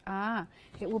fit.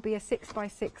 It will be a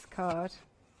 6x6 card.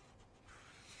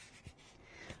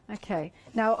 Okay,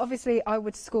 now obviously I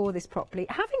would score this properly.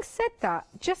 Having said that,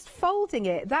 just folding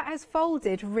it, that has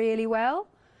folded really well.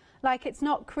 Like, it's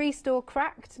not creased or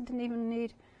cracked. Didn't even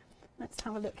need, let's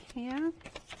have a look here.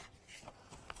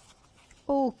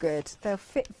 All good. They'll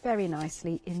fit very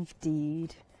nicely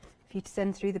indeed for you to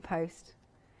send through the post.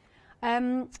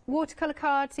 Watercolour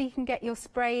card, so you can get your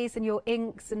sprays and your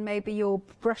inks and maybe your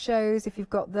brushos if you've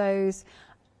got those.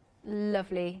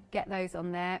 Lovely, get those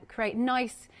on there. Create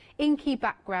nice inky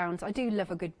backgrounds. I do love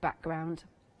a good background.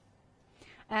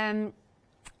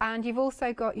 And you've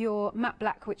also got your matte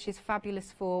black, which is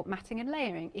fabulous for matting and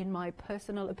layering, in my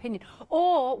personal opinion.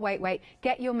 Or, wait,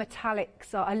 get your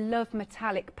metallics. I love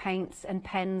metallic paints and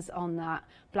pens on that.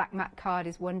 Black matte card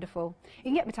is wonderful. You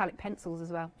can get metallic pencils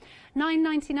as well.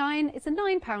 £9.99, it's a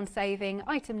 £9 saving.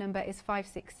 Item number is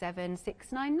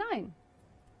 567699.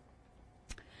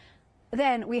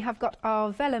 Then we have got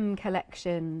our vellum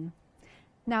collection.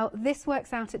 Now, this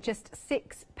works out at just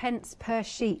 6 pence per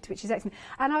sheet, which is excellent.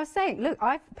 And I was saying, look,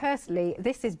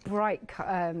 this is bright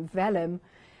vellum.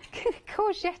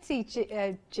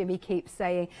 Courgette, Jimmy keeps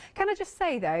saying. Can I just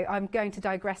say, though, I'm going to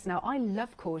digress now. I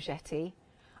love courgette.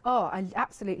 Oh, I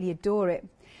absolutely adore it.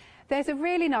 There's a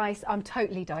really nice, I'm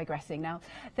totally digressing now.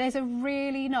 There's a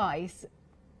really nice,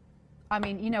 I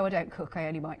mean, you know I don't cook, I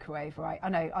only microwave, right? I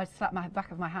know, I slap my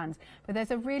back of my hands. But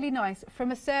there's a really nice,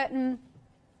 from a certain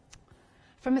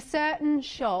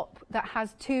shop that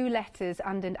has 2 letters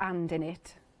and an "and" in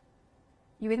it.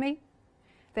 You with me?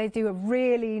 They do a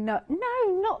really, no,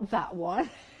 not that one.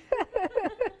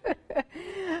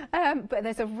 But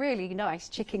there's a really nice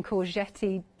chicken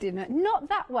courgette dinner. Not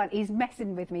that one. He's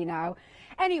messing with me now.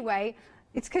 Anyway,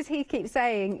 it's because he keeps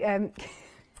saying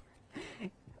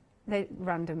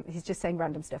he's just saying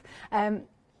random stuff.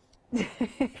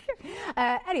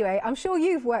 Anyway, I'm sure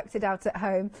you've worked it out at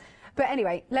home. But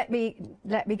anyway, let me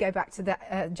go back to the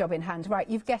job in hand. Right,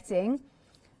 you're getting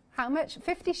how much?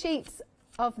 50 sheets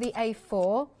of the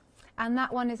A4, and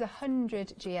that one is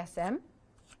 100 GSM.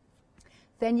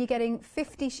 Then you're getting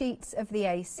 50 sheets of the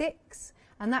A6,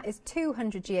 and that is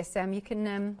 200 GSM. You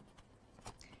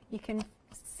can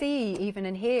see even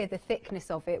and hear the thickness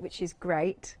of it, which is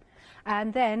great.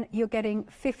 And then you're getting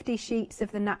 50 sheets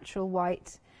of the natural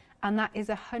white, and that is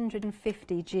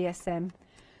 150 GSM.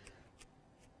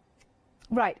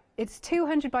 Right, it's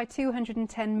 200 by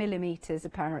 210 millimetres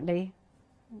apparently.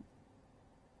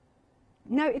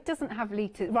 No, it doesn't have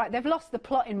litres. Right, they've lost the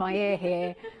plot in my ear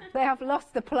here. They have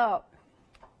lost the plot.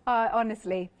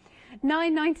 Honestly.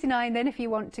 £9.99 then if you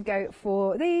want to go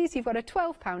for these. You've got a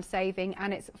 £12 saving,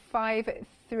 and it's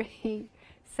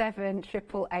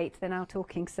 537,888. They're now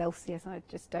talking Celsius. I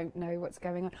just don't know what's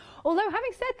going on. Although,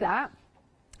 having said that,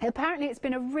 apparently it's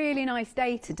been a really nice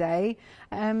day today,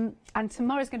 and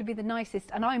tomorrow's going to be the nicest,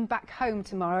 and I'm back home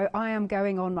tomorrow. I am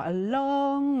going on a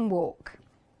long walk.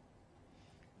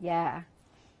 Yeah.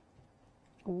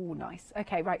 Oh, nice.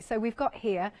 Okay, right, so we've got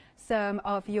here some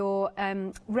of your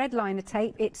red liner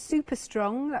tape. It's super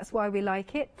strong, that's why we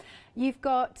like it. You've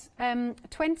got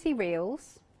 20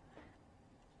 reels,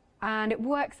 and it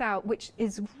works out, which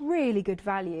is really good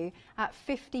value, at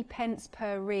 50 pence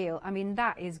per reel. I mean,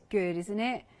 that is good, isn't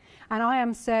it? And I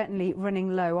am certainly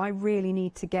running low. I really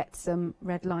need to get some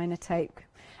red liner tape.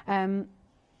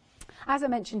 As I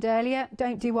mentioned earlier,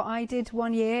 don't do what I did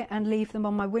one year and leave them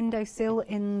on my windowsill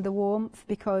in the warmth,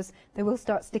 because they will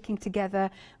start sticking together.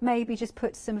 Maybe just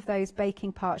put some of those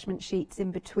baking parchment sheets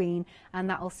in between, and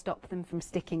that'll stop them from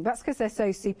sticking. That's because they're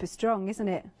so super strong, isn't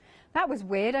it? That was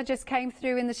weird. I just came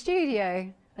through in the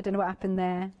studio. I don't know what happened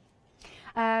there.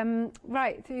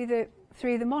 Right,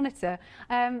 through the monitor.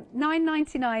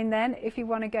 £9.99 then if you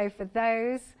want to go for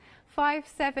those.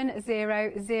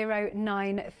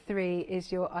 570093 is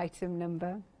your item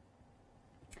number.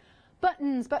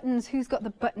 Buttons, who's got the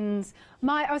buttons?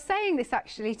 I was saying this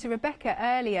actually to Rebecca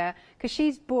earlier, because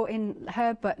she's brought in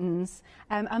her buttons,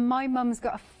 and my mum's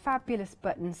got a fabulous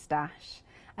button stash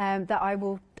that I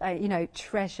will, you know,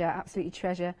 treasure, absolutely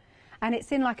treasure. And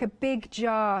it's in like a big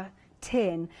jar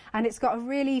tin, and it's got a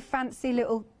really fancy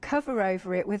little cover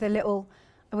over it with a little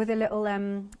what do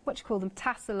you call them,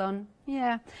 tassel on.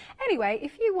 Yeah. Anyway,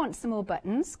 if you want some more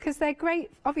buttons, because they're great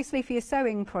obviously for your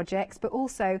sewing projects, but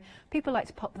also people like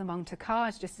to pop them onto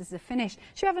cards just as a finish.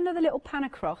 Should we have another little pan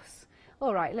across?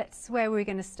 All right, where are we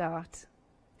going to start?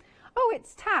 Oh,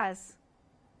 it's Taz.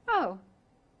 Oh,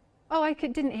 I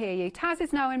didn't hear you. Taz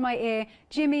is now in my ear.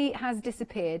 Jimmy has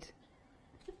disappeared.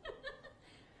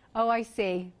 Oh, I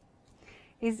see.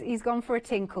 He's gone for a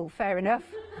tinkle. Fair enough.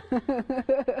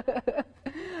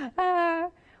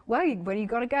 Well, when you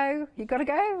got to go, you got to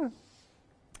go.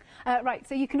 Right,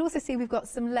 so you can also see we've got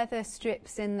some leather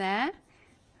strips in there.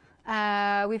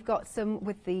 We've got some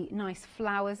with the nice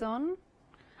flowers on.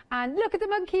 And look at the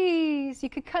monkeys. You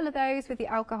could colour those with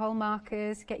your alcohol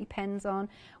markers, get your pens on.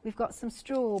 We've got some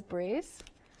strawberries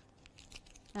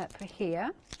for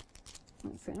here.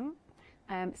 So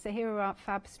here are our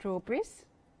fab strawberries.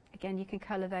 Again, you can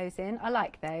colour those in. I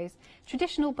like those.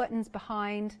 Traditional buttons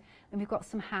behind, and we've got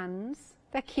some hands.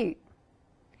 They're cute.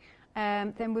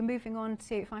 Then we're moving on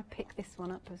to, if I pick this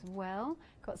one up as well,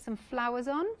 got some flowers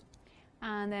on,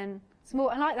 and then some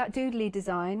more. I like that doodly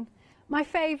design. My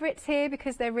favourites here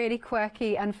because they're really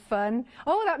quirky and fun.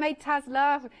 Oh, that made Taz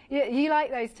laugh. You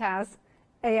like those, Taz?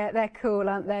 Yeah, they're cool,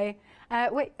 aren't they?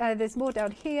 Wait, there's more down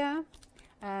here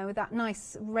with that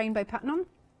nice rainbow pattern on.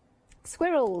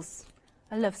 Squirrels.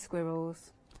 I love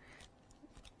squirrels.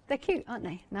 They're cute, aren't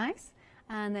they? Nice.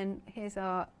 And then here's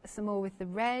some more with the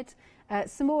red.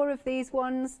 Some more of these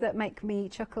ones that make me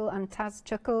chuckle and Taz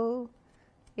chuckle.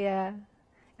 Yeah,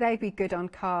 they'd be good on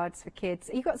cards for kids.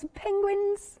 You've got some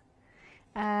penguins.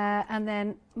 And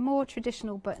then more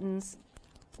traditional buttons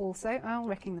also. Oh,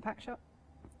 wrecking the pack shop.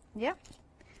 Yeah.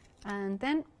 And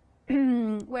then,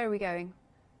 where are we going?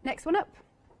 Next one up.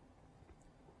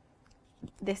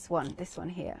 This one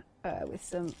here. with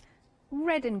some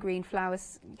red and green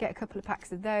flowers. Get a couple of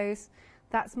packs of those.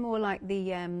 That's more like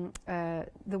the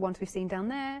ones we've seen down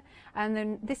there. And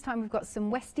then this time we've got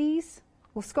some Westies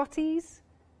or Scotties.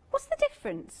 What's the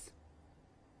difference?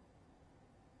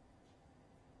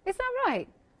 Is that right?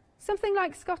 Something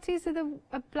like Scotties are the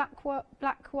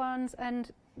black ones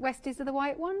and Westies are the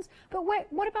white ones. But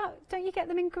what about, don't you get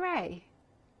them in grey?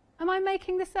 Am I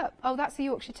making this up? Oh, that's a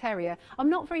Yorkshire Terrier. I'm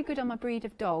not very good on my breed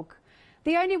of dog.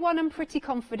 The only one I'm pretty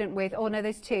confident with, oh no,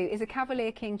 there's two, is a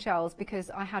Cavalier King Charles because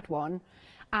I had one.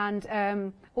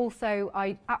 And also,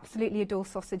 I absolutely adore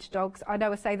sausage dogs. I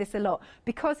know I say this a lot.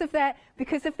 Because of their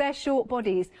short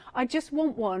bodies, I just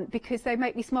want one because they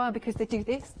make me smile because they do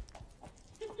this.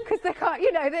 Because they can't,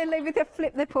 you know, they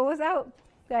flip their paws out.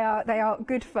 They are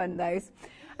good fun, those.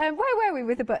 Where were we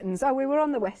with the buttons? Oh, we were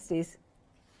on the Westies.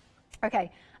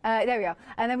 Okay, there we are.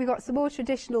 And then we've got some more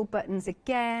traditional buttons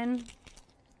again.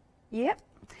 Yep.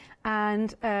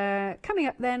 And coming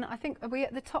up then, I think, are we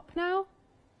at the top now?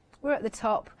 We're at the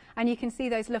top, and you can see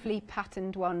those lovely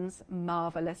patterned ones.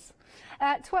 Marvellous.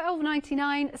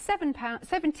 £12.99,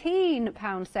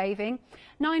 £17 saving,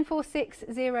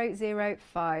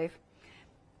 946005.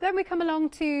 Then we come along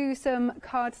to some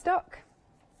cardstock.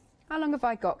 How long have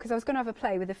I got? Because I was going to have a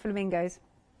play with the flamingos.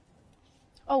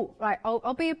 Oh, right,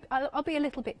 I'll be a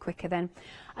little bit quicker then.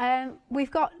 We've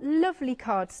got lovely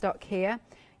cardstock here.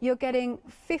 You're getting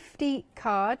 50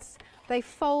 cards. They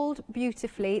fold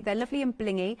beautifully. They're lovely and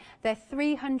blingy. They're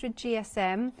 300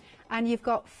 GSM, and you've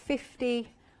got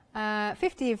 50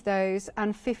 of those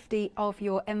and 50 of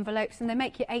your envelopes, and they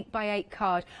make your 8x8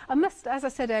 card. I must, as I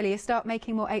said earlier, start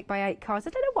making more 8x8 cards.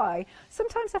 I don't know why.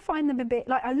 Sometimes I find them a bit,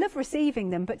 like, I love receiving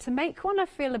them, but to make one I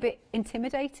feel a bit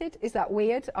intimidated. Is that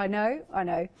weird? I know.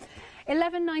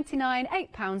 £11.99,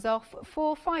 £8 off,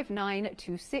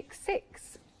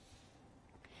 459266.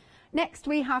 Next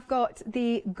we have got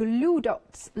the glue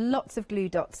dots, lots of glue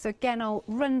dots. So again, I'll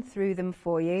run through them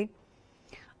for you.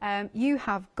 You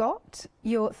have got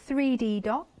your 3D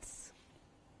dots.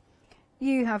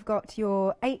 You have got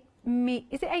your is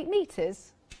it 8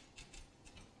 metres?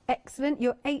 Excellent,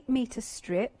 your 8-metre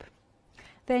strip.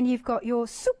 Then you've got your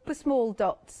super small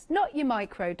dots, not your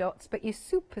micro dots, but your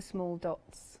super small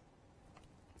dots.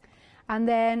 And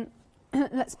then,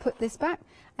 let's put this back.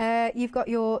 You've got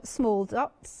your small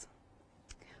dots.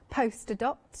 Poster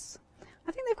dots.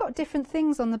 I think they've got different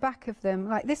things on the back of them.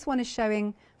 Like this one is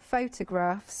showing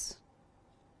photographs.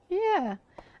 Yeah.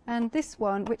 And this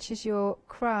one, which is your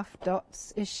craft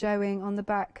dots, is showing on the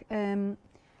back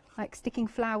like sticking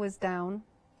flowers down.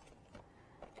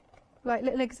 Like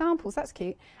little examples. That's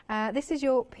cute. This is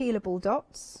your peelable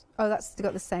dots. Oh, that's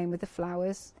got the same with the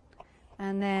flowers.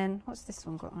 And then, what's this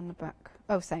one got on the back?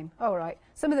 Oh, same. All right.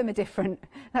 Some of them are different.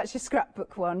 That's your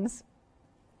scrapbook ones.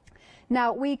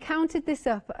 Now, we counted this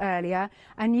up earlier,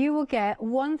 and you will get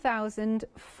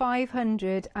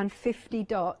 1,550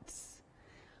 dots,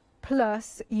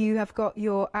 plus you have got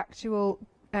your actual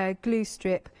glue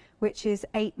strip, which is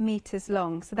 8 metres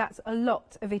long. So that's a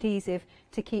lot of adhesive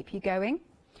to keep you going.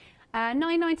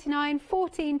 £9.99,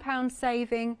 £14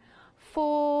 saving,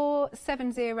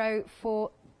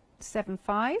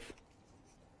 470475.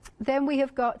 Then we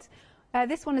have got...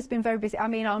 this one has been very busy. I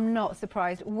mean, I'm not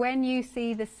surprised. When you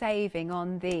see the saving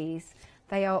on these,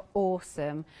 they are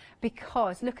awesome.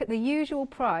 Because look at the usual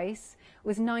price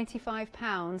was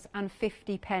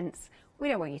 £95.50. We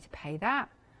don't want you to pay that.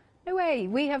 No way.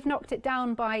 We have knocked it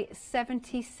down by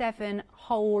 77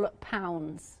 whole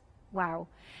pounds. Wow.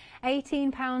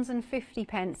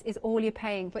 £18.50 is all you're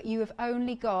paying, but you have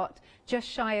only got just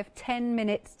shy of 10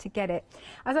 minutes to get it.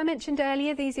 As I mentioned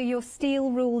earlier, these are your steel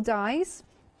rule dies.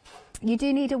 You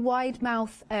do need a wide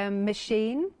mouth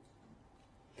machine,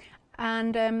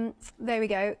 and there we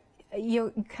go.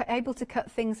 You're able to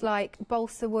cut things like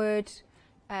balsa wood,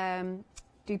 balsa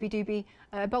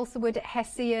wood,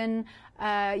 Hessian,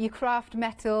 your craft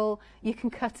metal. You can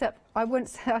cut up. I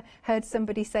once heard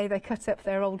somebody say they cut up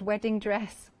their old wedding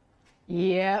dress.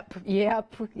 Yep, yeah,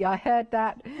 I heard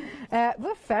that.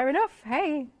 Well, fair enough.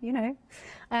 Hey, you know.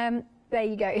 There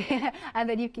you go. And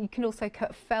then you can also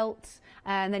cut felt,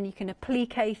 and then you can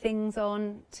applique things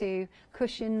on to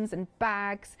cushions and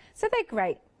bags. So they're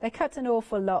great. They cut an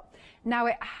awful lot. Now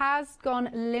it has gone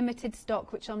limited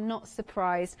stock, which I'm not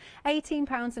surprised.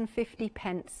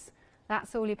 £18.50.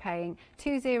 That's all you're paying.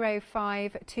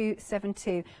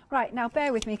 205272. Right, now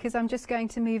bear with me because I'm just going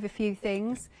to move a few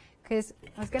things because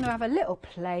I was going to have a little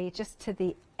play just to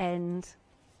the end.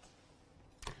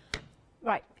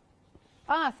 Right.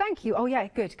 Ah, thank you. Oh, yeah,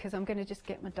 good, because I'm going to just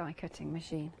get my die cutting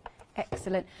machine.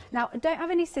 Excellent. Now, I don't have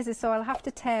any scissors, so I'll have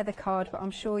to tear the card, but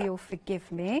I'm sure you'll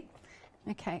forgive me.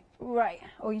 Okay, right.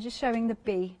 Oh, you're just showing the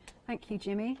bee. Thank you,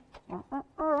 Jimmy.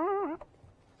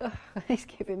 Ugh, he's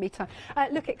giving me time.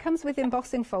 Look, it comes with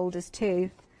embossing folders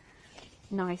too.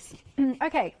 Nice.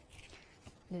 Okay.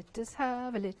 Let us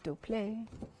have a little play.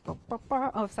 Oh,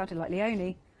 I've sounded like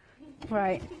Leonie.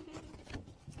 Right.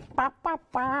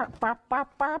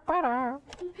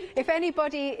 If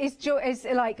anybody is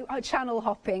like channel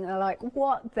hopping, they're like,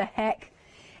 what the heck?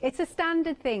 It's a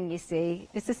standard thing, you see.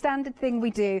 It's a standard thing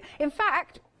we do. In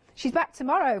fact, she's back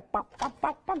tomorrow.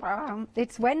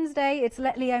 It's Wednesday. It's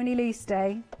Let Leonie Loose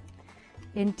Day.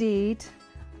 Indeed.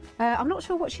 I'm not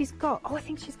sure what she's got. Oh, I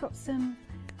think she's got some...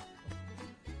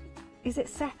 Is it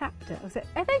Seth Apter?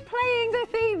 Are they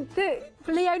playing the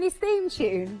Leonie's theme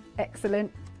tune?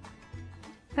 Excellent.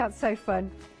 That's so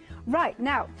fun. Right,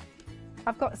 now,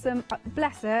 I've got some,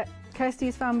 bless her, Kirsty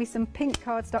has found me some pink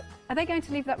cardstock. Are they going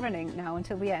to leave that running now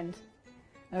until the end?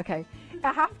 Okay.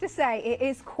 I have to say, it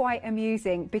is quite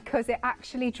amusing because it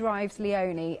actually drives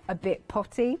Leonie a bit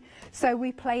potty. So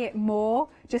we play it more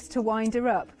just to wind her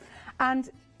up. And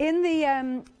in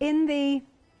the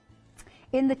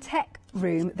tech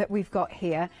room that we've got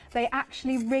here, they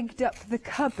actually rigged up the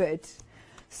cupboard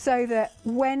so that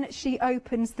when she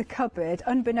opens the cupboard,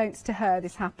 unbeknownst to her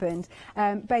this happened,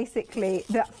 basically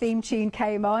that theme tune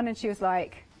came on and she was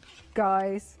like,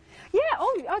 guys, yeah,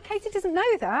 oh, Katie doesn't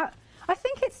know that. I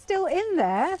think it's still in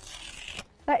there.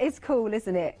 That is cool,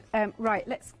 isn't it? Right,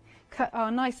 let's cut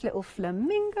our nice little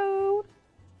flamingo.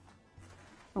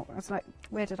 Oh, I was like,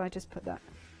 where did I just put that?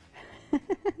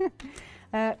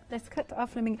 Let's cut our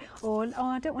flamingo. Oh,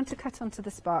 I don't want to cut onto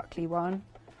the sparkly one.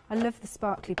 I love the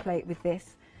sparkly plate with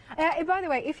this. By the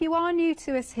way, if you are new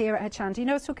to us here at Hochanda, you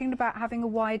know I was talking about having a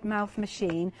wide mouth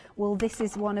machine. Well, this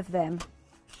is one of them.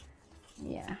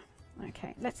 Yeah.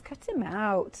 Okay, let's cut him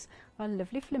out. Our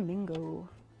lovely flamingo.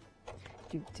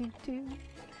 Do, do, do.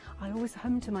 I always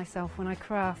hum to myself when I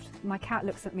craft. My cat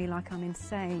looks at me like I'm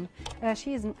insane.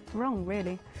 She isn't wrong,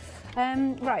 really.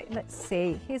 Right, let's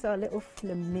see. Here's our little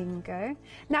flamingo.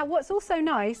 Now, what's also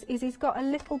nice is he's got a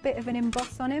little bit of an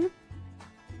emboss on him.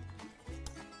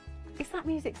 Is that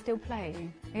music still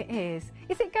playing? It is.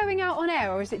 Is it going out on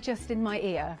air or is it just in my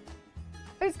ear?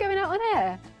 Oh, it's going out on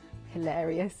air.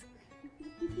 Hilarious.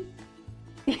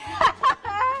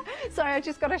 Sorry, I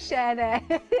just got to share there.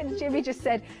 Jimmy just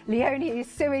said, Leonie is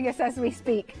suing us as we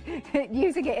speak,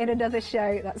 using it in another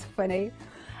show. That's funny.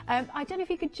 I don't know if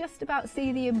you could just about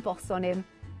see the emboss on him.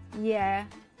 Yeah.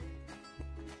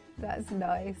 That's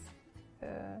nice.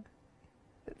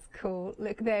 That's cool.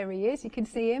 Look, there he is. You can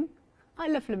see him. I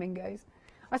love flamingos.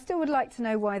 I still would like to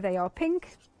know why they are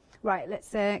pink. Right,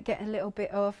 let's get a little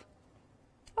bit of...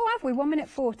 Oh, have we? 1 minute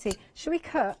 40. Shall we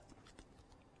cut?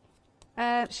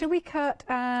 Shall we cut?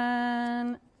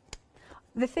 The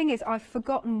thing is, I've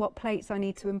forgotten what plates I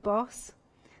need to emboss.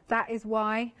 That is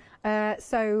why.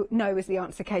 So no is the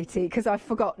answer, Katie, because I've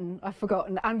forgotten.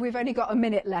 And we've only got a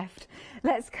minute left.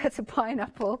 Let's cut a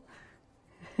pineapple.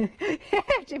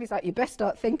 Jimmy's like, you best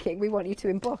start thinking. We want you to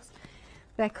emboss.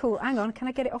 They're cool. Hang on, can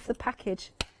I get it off the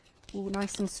package? Oh,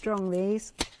 nice and strong,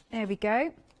 these. There we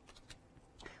go.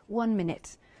 1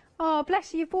 minute. Oh,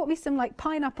 bless you. You've bought me some like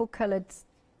pineapple coloured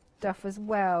stuff as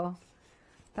well.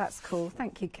 That's cool.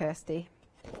 Thank you, Kirsty.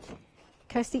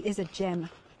 Kirsty is a gem.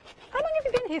 How long have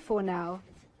you been here for now?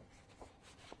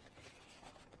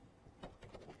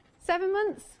 7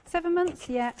 months? 7 months,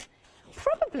 yeah.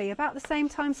 Probably about the same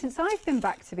time since I've been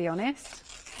back, to be honest.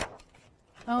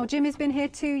 Oh, Jimmy's been here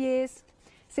 2 years.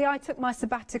 See, I took my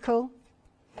sabbatical.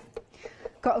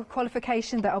 Got a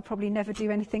qualification that I'll probably never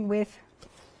do anything with.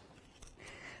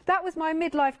 That was my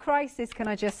midlife crisis, can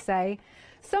I just say.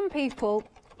 Some people,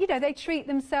 you know, they treat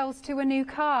themselves to a new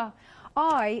car.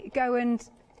 I go and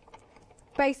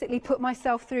basically put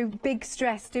myself through big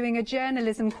stress doing a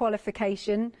journalism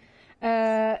qualification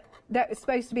that was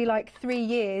supposed to be like 3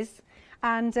 years.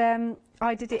 And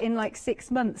I did it in like 6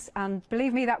 months. And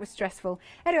believe me, that was stressful.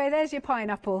 Anyway, there's your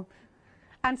pineapple.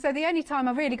 And so the only time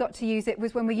I really got to use it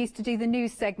was when we used to do the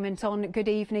news segment on Good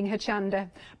Evening Hochanda.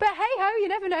 But hey-ho, you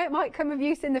never know, it might come of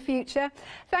use in the future.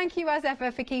 Thank you as ever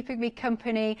for keeping me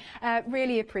company.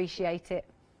 Really appreciate it.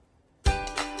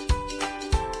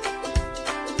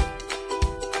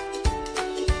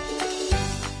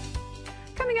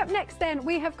 Coming up next then,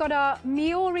 we have got our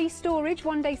Miori Storage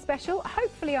one-day special.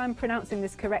 Hopefully I'm pronouncing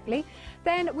this correctly.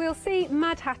 Then we'll see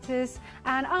Mad Hatters,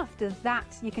 and after that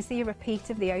you can see a repeat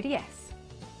of the ODS.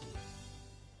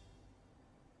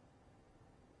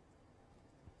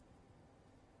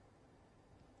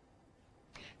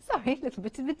 Sorry, a little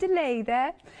bit of a delay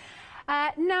there.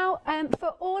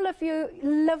 For all of you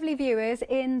lovely viewers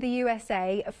in the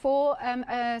USA, for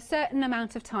a certain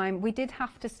amount of time, we did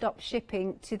have to stop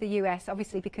shipping to the US,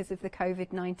 obviously because of the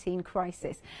COVID-19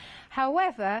 crisis.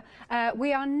 However,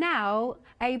 we are now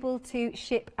able to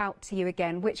ship out to you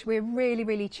again, which we're really,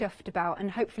 really chuffed about,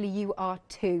 and hopefully you are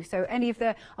too. So any of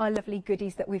our lovely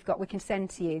goodies that we've got, we can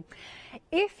send to you.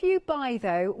 If you buy,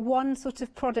 though, one sort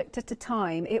of product at a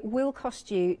time, it will cost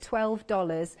you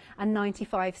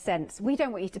 $12.95. We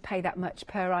don't want you to pay that much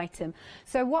per item.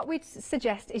 So what we'd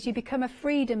suggest is you become a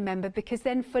Freedom member, because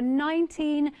then for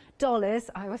 $19,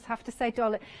 I always have to say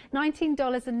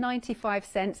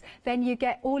 $19.95, then you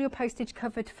get all your postage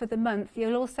covered for the month.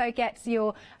 You'll also get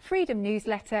your Freedom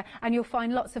newsletter, and you'll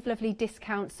find lots of lovely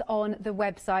discounts on the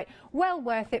website. Well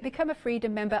worth it. Become a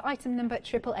Freedom member. Item number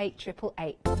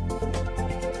 88888.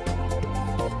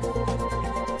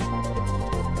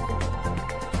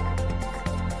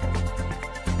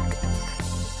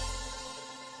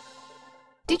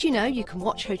 Did you know you can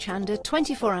watch Hochanda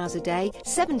 24 hours a day,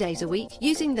 7 days a week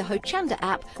using the Hochanda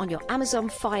app on your Amazon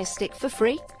Fire Stick for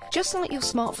free? Just like your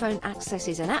smartphone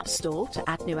accesses an app store to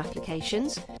add new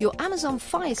applications, your Amazon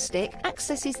Fire Stick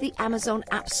accesses the Amazon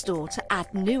App Store to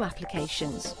add new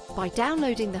applications. By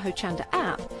downloading the Hochanda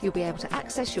app, you'll be able to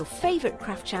access your favourite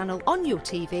craft channel on your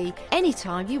TV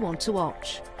anytime you want to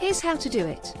watch. Here's how to do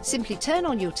it. Simply turn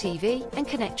on your TV and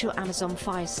connect your Amazon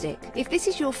Fire Stick. If this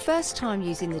is your first time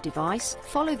using the device,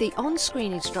 follow the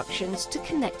on-screen instructions to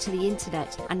connect to the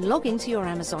internet and log into your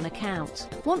Amazon account.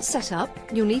 Once set up,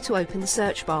 you'll need to open the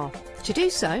search bar. To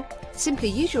do so, simply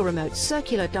use your remote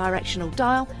circular directional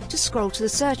dial to scroll to the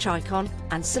search icon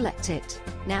and select it.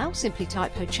 Now simply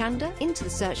type Hochanda into the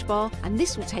search bar, and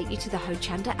this will take you to the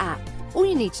Hochanda app. All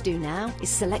you need to do now is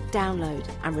select download,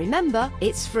 and remember,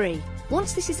 it's free.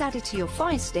 Once this is added to your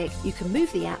Fire Stick, you can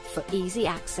move the app for easy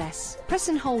access. Press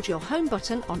and hold your home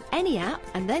button on any app,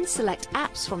 and then select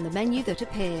apps from the menu that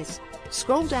appears.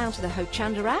 Scroll down to the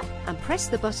Hochanda app and press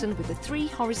the button with the 3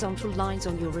 horizontal lines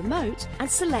on your remote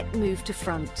and select Move to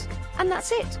Front. And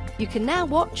that's it! You can now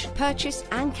watch, purchase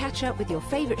and catch up with your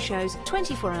favourite shows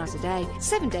 24 hours a day,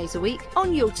 7 days a week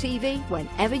on your TV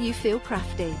whenever you feel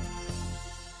crafty.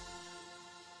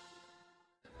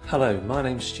 Hello, my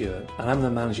name's Stuart and I'm the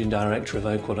Managing Director of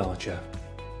Oakwood Archer.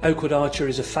 Oakwood Archer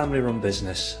is a family-run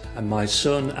business, and my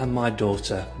son and my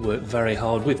daughter work very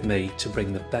hard with me to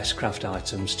bring the best craft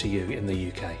items to you in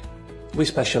the UK. We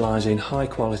specialise in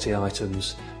high-quality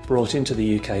items brought into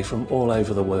the UK from all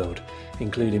over the world,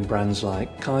 including brands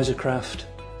like Kaisercraft,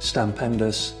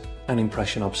 Stampendous and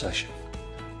Impression Obsession.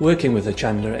 Working with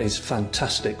Hochanda is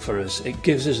fantastic for us. It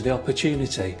gives us the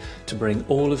opportunity to bring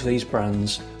all of these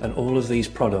brands and all of these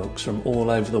products from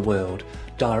all over the world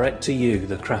direct to you,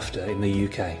 the crafter in the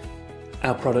UK.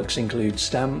 Our products include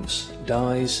stamps,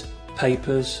 dies,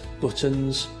 papers,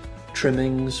 buttons,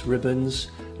 trimmings, ribbons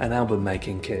and album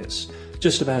making kits.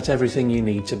 Just about everything you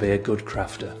need to be a good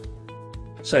crafter.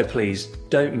 So please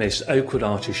don't miss Oakwood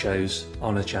Archer shows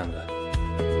on Hochanda.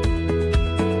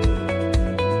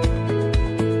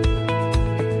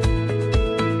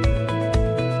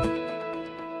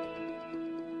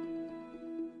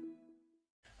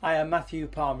 I am Matthew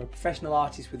Palmer, a professional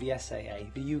artist with the SAA,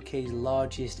 the UK's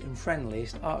largest and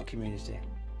friendliest art community.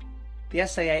 The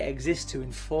SAA exists to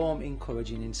inform,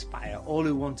 encourage and inspire all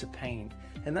who want to paint,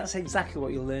 and that's exactly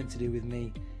what you'll learn to do with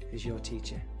me as your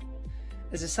teacher.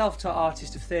 As a self-taught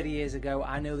artist of 30 years ago,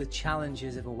 I know the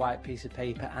challenges of a white piece of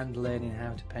paper and learning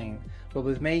how to paint. But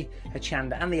with me,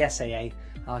 Hochanda and the SAA,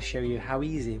 I'll show you how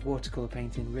easy watercolour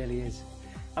painting really is.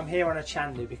 I'm here on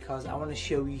Hochanda because I want to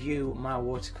show you my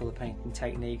watercolour painting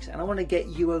techniques, and I want to get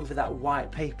you over that white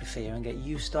paper fear and get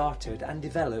you started and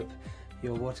develop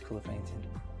your watercolour painting.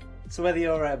 So whether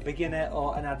you're a beginner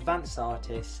or an advanced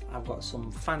artist, I've got some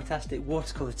fantastic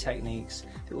watercolour techniques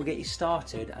that will get you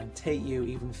started and take you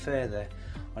even further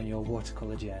on your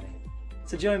watercolour journey.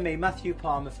 So join me, Matthew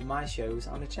Palmer, for my shows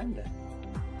on Hochanda.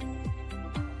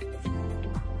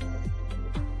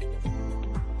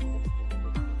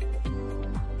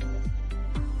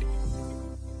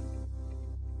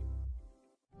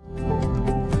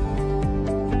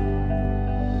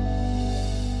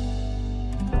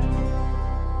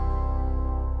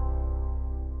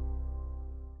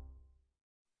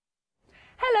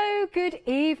 Good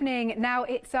evening. Now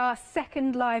it's our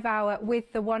second live hour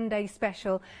with the One Day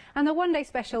Special, and the One Day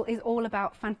Special is all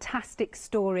about fantastic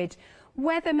storage.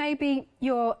 Whether maybe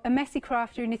you're a messy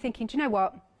crafter and you're thinking, do you know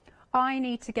what, I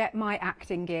need to get my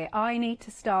acting gear, I need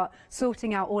to start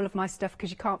sorting out all of my stuff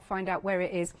because you can't find out where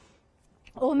it is.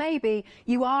 Or maybe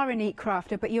you are a neat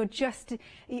crafter, but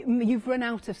you've run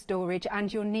out of storage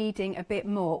and you're needing a bit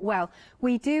more. Well,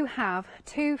 we do have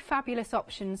two fabulous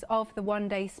options of the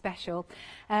one-day special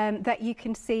that you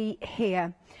can see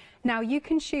here. Now, you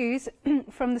can choose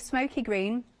from the smoky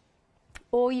green,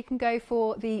 or you can go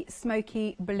for the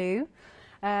smoky blue,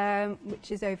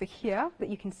 which is over here that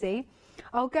you can see.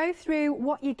 I'll go through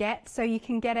what you get so you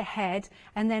can get ahead,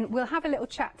 and then we'll have a little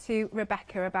chat to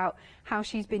Rebecca about how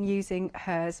she's been using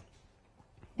hers.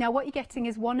 Now, what you're getting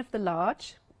is one of the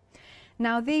large.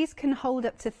 Now, these can hold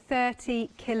up to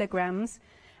 30 kilograms,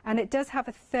 and it does have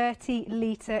a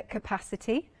 30-litre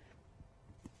capacity.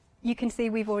 You can see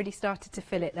we've already started to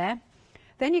fill it there.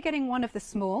 Then you're getting one of the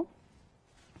small.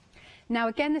 Now,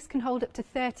 again, this can hold up to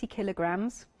 30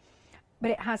 kilograms. But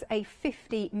it has a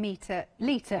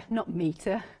 50-litre, not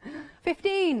metre,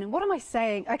 15, what am I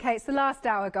saying? Okay, it's the last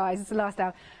hour, guys, it's the last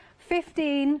hour.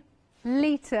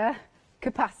 15-litre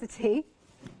capacity.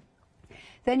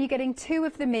 Then you're getting two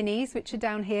of the minis, which are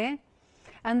down here,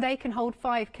 and they can hold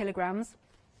 5 kilograms,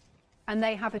 and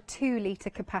they have a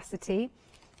 2-litre capacity.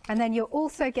 And then you're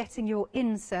also getting your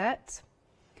insert,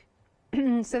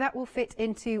 so that will fit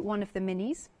into one of the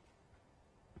minis.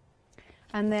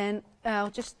 And then I'll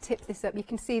just tip this up. You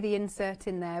can see the insert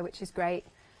in there, which is great.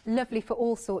 Lovely for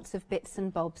all sorts of bits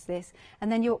and bobs, this. And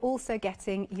then you're also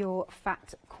getting your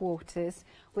fat quarters,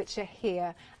 which are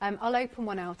here. I'll open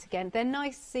one out again. They're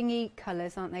nice singy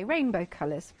colours, aren't they? Rainbow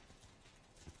colours.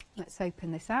 Let's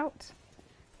open this out.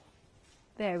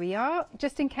 There we are.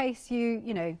 Just in case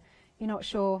you're not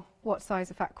sure what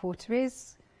size a fat quarter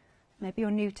is. Maybe you're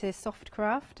new to soft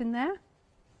craft in there.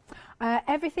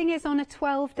 Everything is on a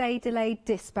 12-day delayed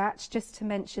dispatch, just to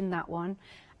mention that one.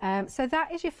 So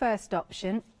that is your first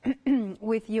option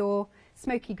with your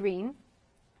smoky green.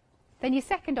 Then your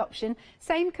second option,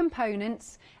 same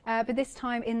components, but this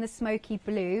time in the smoky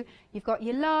blue. You've got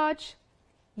your large,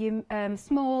 your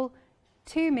small,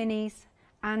 two minis,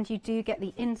 and you do get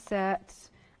the inserts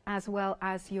as well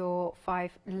as your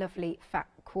 5 lovely fat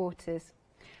quarters.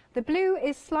 The blue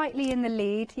is slightly in the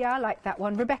lead. Yeah, I like that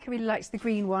one. Rebecca really likes the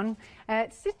green one.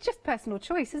 It's just personal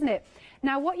choice, isn't it?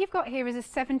 Now, what you've got here is a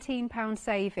 £17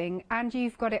 saving, and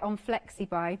you've got it on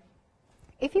FlexiBuy.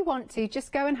 If you want to,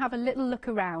 just go and have a little look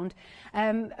around,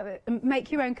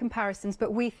 make your own comparisons,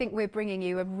 but we think we're bringing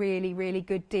you a really, really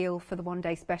good deal for the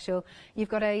one-day special. You've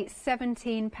got a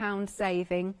 £17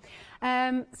 saving.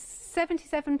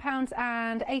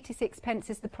 £77.86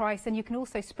 is the price, and you can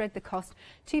also spread the cost.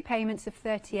 2 payments of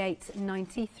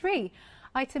 £38.93.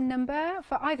 Item number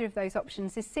for either of those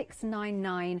options is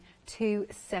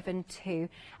 699272.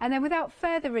 And then without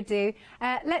further ado,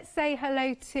 let's say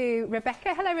hello to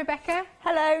Rebecca. Hello, Rebecca.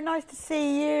 Hello, nice to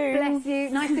see you. Bless you.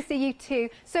 Nice to see you too.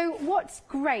 So what's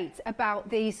great about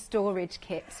these storage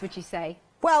kits, would you say?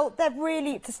 Well, they're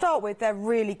really, to start with, they're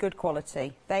really good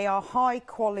quality. They are high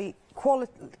quality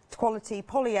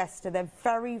polyester. They're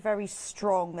very, very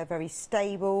strong. They're very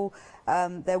stable.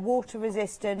 They're water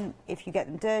resistant. If you get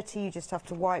them dirty, you just have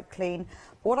to wipe clean.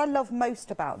 What I love most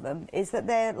about them is that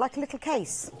they're like a little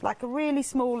case, like a really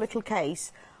small little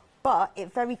case, but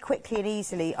it very quickly and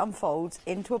easily unfolds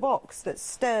into a box that's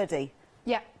sturdy.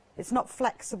 Yeah. It's not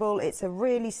flexible. It's a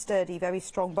really sturdy, very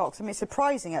strong box. I mean, it's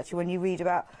surprising actually when you read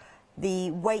about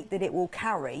the weight that it will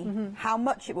carry, how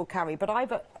much it will carry. But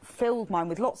I've filled mine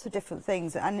with lots of different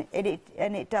things, and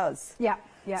it does. Yeah,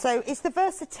 yeah. So it's the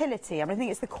versatility. I mean, I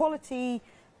think it's the quality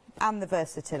and the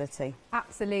versatility.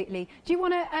 Absolutely. Do you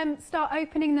want to start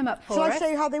opening them up for us? Shall I show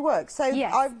you how they work? So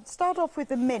yes. I start off with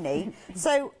the mini.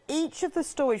 So each of the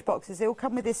storage boxes, they all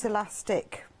come with this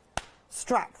elastic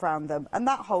strap around them, and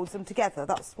that holds them together.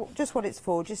 That's just what it's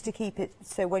for, just to keep it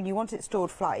so when you want it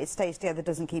stored flat, it stays together,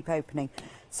 doesn't keep opening.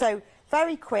 So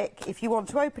very quick, if you want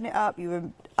to open it up,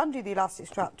 you undo the elastic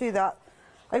strap, do that,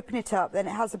 open it up, then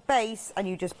it has a base and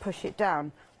you just push it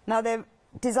down. Now they're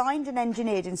designed and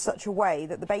engineered in such a way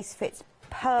that the base fits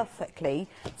perfectly,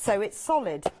 so it's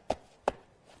solid.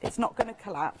 It's not going to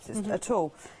collapse at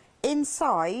all.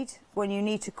 Inside, when you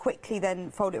need to quickly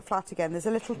then fold it flat again, there's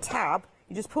a little tab.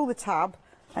 You just pull the tab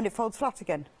and it folds flat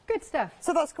again. Good stuff.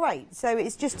 So that's great. So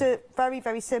it's just a very,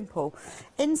 very simple.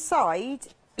 Inside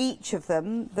each of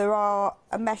them, there are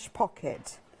a mesh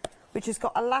pocket, which has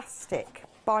got elastic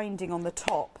binding on the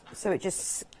top, so it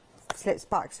just slips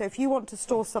back. So if you want to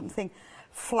store something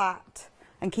flat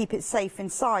and keep it safe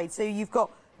inside, so you've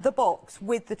got the box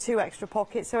with the 2 extra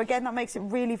pockets. So again, that makes it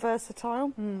really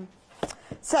versatile.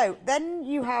 So then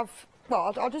you have,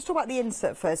 well, I'll just talk about the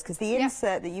insert first, because the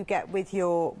insert that you get with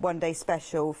your one-day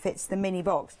special fits the mini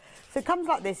box. So it comes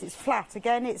like this, it's flat.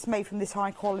 Again, it's made from this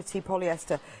high-quality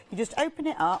polyester. You just open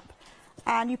it up,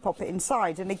 and you pop it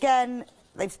inside. And again,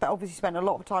 they've obviously spent a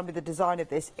lot of time with the design of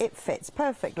this. It fits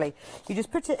perfectly. You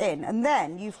just put it in, and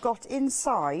then you've got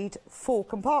inside 4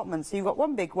 compartments. So you've got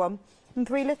 1 big one and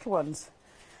 3 little ones.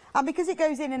 And because it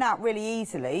goes in and out really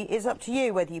easily, it's up to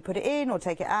you whether you put it in or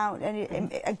take it out.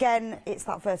 And again, it's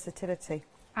that versatility.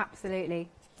 Absolutely.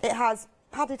 It has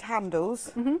padded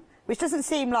handles, which doesn't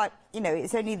seem like, you know,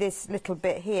 it's only this little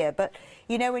bit here. But,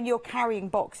 you know, when you're carrying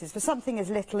boxes, for something as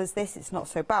little as this, it's not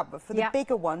so bad. But for the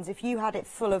bigger ones, if you had it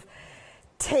full of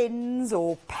tins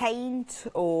or paint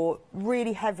or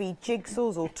really heavy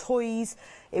jigsaws or toys,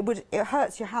 it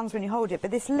hurts your hands when you hold it. But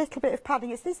this little bit of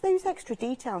padding, it's those extra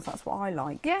details, that's what I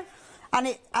like. Yeah.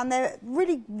 And they're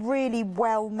really, really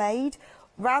well made.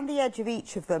 Round the edge of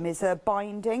each of them is a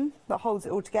binding that holds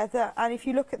it all together, and if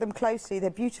you look at them closely, they're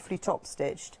beautifully top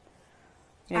stitched.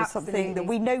 You know, something that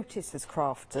we notice as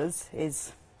crafters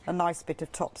is a nice bit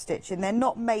of top stitching. They're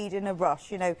not made in a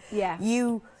rush, you know. Yeah.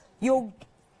 You'll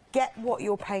get what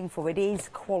you're paying for. It is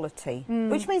quality,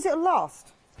 which means it'll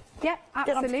last. Yeah, absolutely. You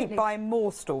don't have to keep buying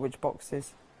more storage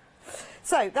boxes.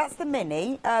 So that's the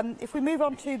mini. If we move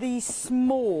on to the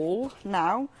small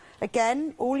now,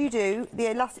 again, all you do,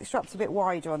 the elastic strap's a bit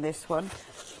wider on this one.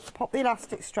 Pop the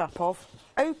elastic strap off,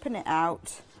 open it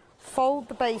out, fold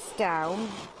the base down,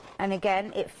 and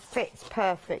again, it fits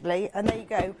perfectly. And there you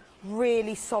go,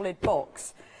 really solid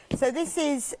box. So this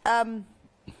is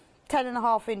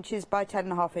 10.5 inches by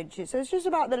 10.5 inches, so it's just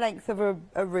about the length of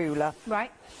a ruler.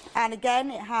 Right. And again,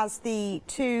 it has the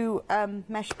 2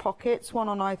 mesh pockets, one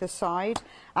on either side,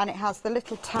 and it has the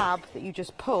little tab that you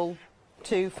just pull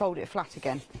to fold it flat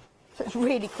again. So it's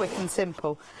really quick and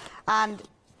simple. And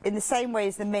in the same way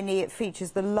as the mini, it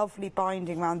features the lovely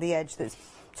binding around the edge that's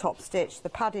top stitched, the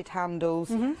padded handles,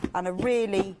 and a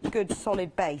really good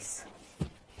solid base.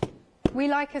 We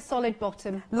like a solid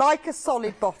bottom. Like a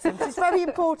solid bottom. It's very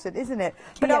important, isn't it?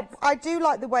 But yes. I do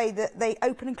like the way that they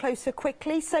open and close so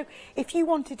quickly. So if you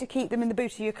wanted to keep them in the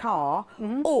boot of your car,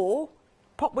 or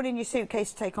pop one in your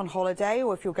suitcase to take on holiday,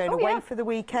 or if you're going away for the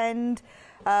weekend,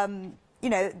 you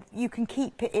know, you can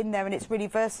keep it in there, and it's really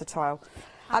versatile.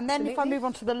 Absolutely. And then if I move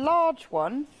on to the large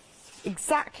one,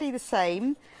 exactly the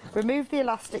same. Remove the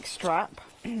elastic strap,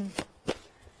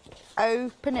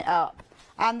 open it up,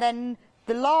 and then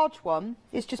the large one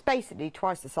is just basically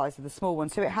twice the size of the small one.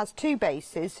 So it has 2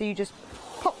 bases, so you just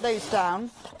pop those down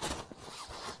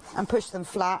and push them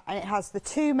flat, and it has the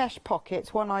 2 mesh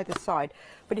pockets, one either side.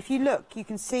 But if you look, you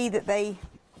can see that they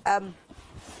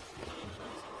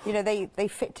you know, they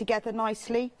fit together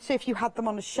nicely. So if you had them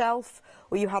on a shelf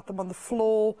or you had them on the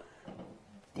floor,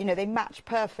 you know, they match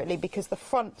perfectly because the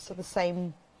fronts are the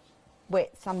same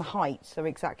width and the heights are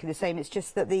exactly the same. It's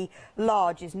just that the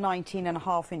large is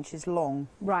 19.5 inches long.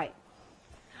 Right.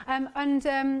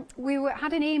 We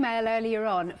had an email earlier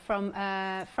on from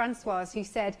Francoise, who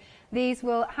said these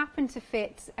will happen to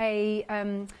fit a,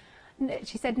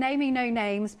 she said, naming no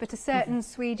names, but a certain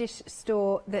Swedish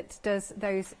store that does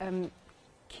those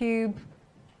cube,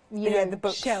 you know, the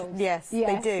books. Shelves. Yes,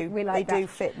 they do. We like they do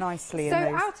fit nicely so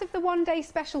in those. Out of the one-day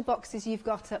special boxes you've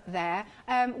got up there,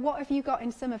 what have you got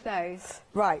in some of those?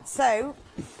 Right, so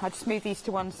I just move these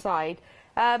to one side.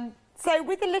 So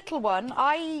with the little one,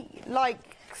 I like,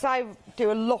 because I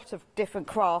do a lot of different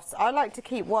crafts, I like to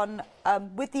keep one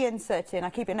with the insert in. I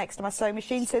keep it next to my sewing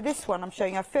machine. So this one I'm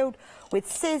showing you, I've filled with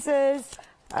scissors,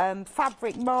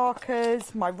 fabric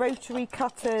markers, my rotary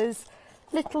cutters.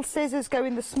 Little scissors go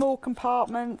in the small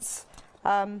compartments,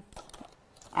 and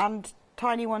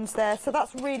tiny ones there. So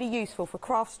that's really useful for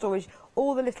craft storage,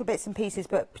 all the little bits and pieces,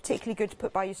 but particularly good to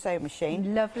put by your sewing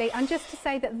machine. Lovely. And just to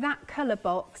say that that colour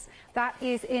box, that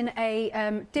is in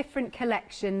a different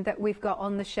collection that we've got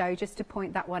on the show, just to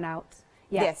point that one out.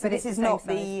 Yeah, yes, but this is not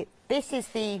the, this is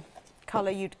the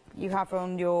colour you have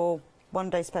on your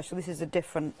one-day special. This is a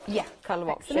different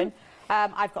colour option.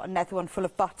 I've got another one full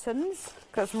of buttons.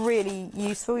 That's really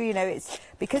useful. You know, it's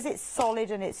because it's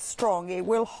solid and it's strong, it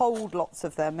will hold lots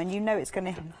of them, and you know it's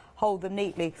going to hold them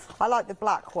neatly. I like the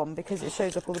black one because it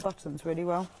shows up all the buttons really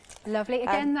well. Lovely.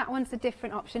 Again, that one's a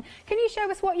different option. Can you show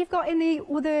us what you've got in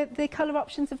the colour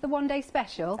options of the one-day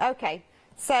special? Okay,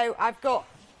 so I've got,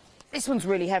 this one's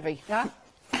really heavy. Yeah.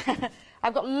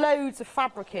 I've got loads of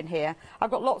fabric in here. I've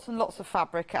got lots and lots of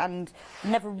fabric and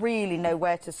never really know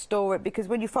where to store it, because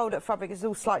when you fold up fabric, it's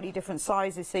all slightly different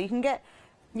sizes, so you can get...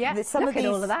 Yeah, some look of these,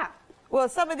 at all of that. Well,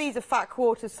 some of these are fat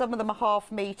quarters, some of them are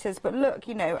half metres, but look,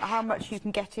 you know, how much you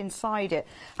can get inside it.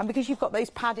 And because you've got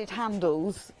those padded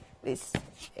handles,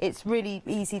 it's really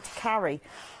easy to carry.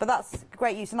 But that's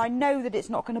great use, and I know that it's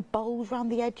not going to bulge around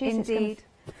the edges. Indeed. It's going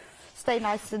to stay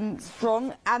nice and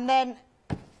strong. And then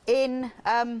in...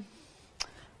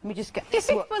 Let me just get this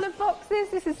one. Full of boxes.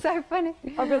 This is so funny.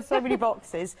 I've got so many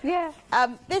boxes. Yeah.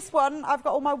 This one, I've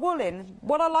got all my wool in.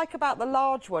 What I like about the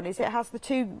large one is it has the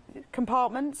 2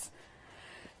 compartments.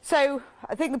 So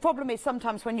I think the problem is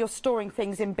sometimes when you're storing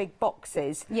things in big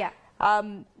boxes,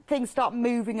 things start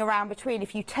moving around between.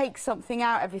 If you take something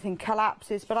out, everything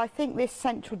collapses. But I think this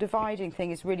central dividing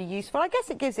thing is really useful. I guess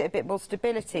it gives it a bit more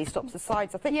stability, stops the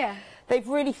sides. I think they've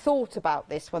really thought about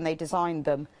this when they designed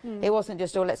them. It wasn't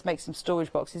just, oh, let's make some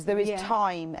storage boxes. There is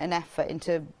time and effort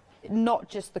into not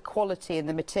just the quality and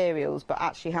the materials, but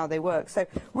actually how they work. So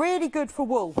really good for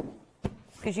wool,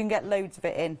 because you can get loads of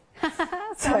it in.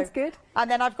 Sounds good. And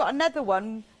then I've got another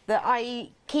one that I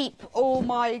keep all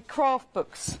my craft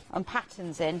books and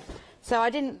patterns in. So I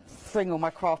didn't bring all my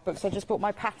craft books, I just bought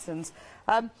my patterns.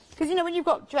 Because, you know, when you've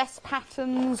got dress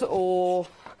patterns or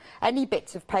any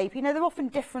bits of paper, you know, they're often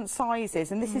different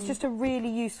sizes, and this is just a really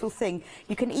useful thing.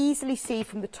 You can easily see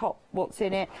from the top what's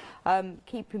in it,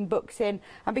 keeping books in.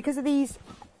 And because of these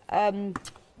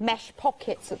mesh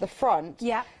pockets at the front,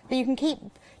 that you can keep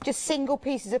just single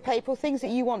pieces of paper, things that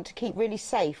you want to keep really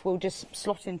safe, will just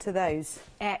slot into those.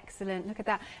 Excellent, look at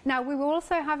that. Now, we were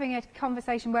also having a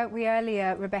conversation, weren't we,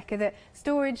 earlier, Rebecca, that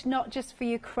storage, not just for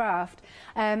your craft,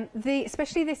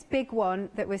 especially this big one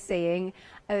that we're seeing,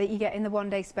 that you get in the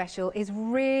one-day special, is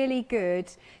really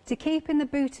good to keep in the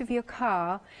boot of your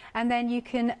car, and then you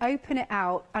can open it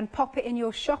out and pop it in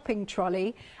your shopping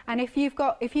trolley. And if you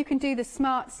can do the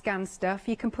smart scan stuff,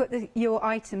 you can put your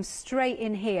items straight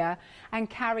in here and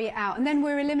carry it out. And then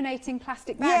we're eliminating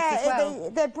plastic bags as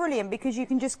well. They're brilliant, because you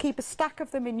can just keep a stack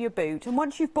of them in your boot, and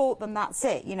once you've bought them, that's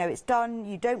it. You know, it's done.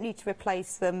 You don't need to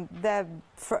replace them. They're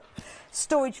for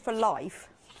storage for life.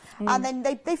 And then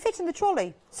they fit in the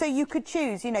trolley. So you could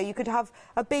choose, you know, you could have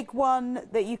a big one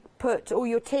that you put all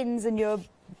your tins and your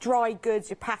dry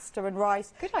goods, your pasta and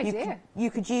rice. Good idea.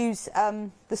 You could use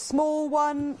the small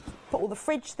one, put all the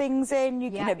fridge things in,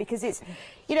 you know, because it's,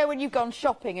 you know, when you've gone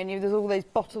shopping and there's all those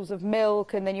bottles of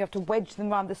milk, and then you have to wedge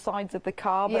them around the sides of the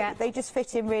car, but they just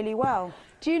fit in really well.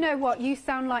 Do you know what? You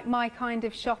sound like my kind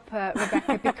of shopper,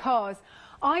 Rebecca, because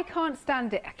I can't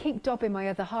stand it. I keep dobbing my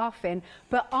other half in,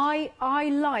 but I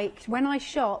like, when I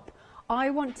shop,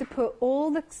 I want to put all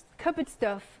the cupboard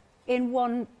stuff in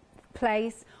one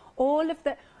place, all of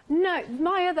the... No,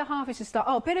 my other half is just like,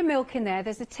 oh, a bit of milk in there,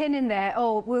 there's a tin in there,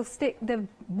 oh, we'll stick the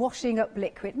washing up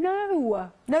liquid.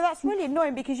 No! No, that's really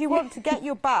annoying, because you want to get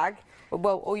your bag,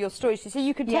 well, or your storage, so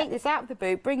you can take this out of the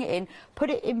boot, bring it in,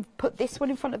 put this one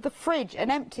in front of the fridge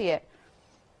and empty it.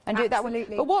 And do it that way.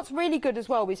 But what's really good as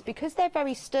well is, because they're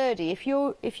very sturdy, if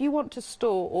you want to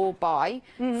store or buy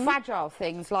fragile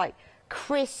things like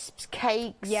crisps,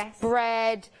 cakes,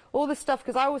 bread, all the stuff,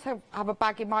 because I always have a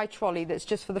bag in my trolley that's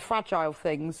just for the fragile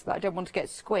things that I don't want to get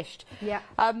squished.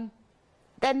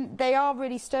 Then they are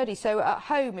really sturdy. So at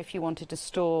home, if you wanted to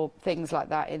store things like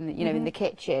that in, you know, in the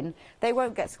kitchen, they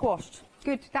won't get squashed.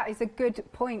 Good, that is a good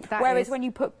point. Whereas when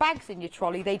you put bags in your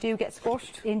trolley, they do get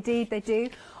squashed. Indeed, they do.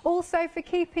 Also for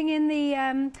keeping in the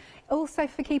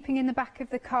back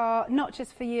of the car, not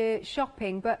just for your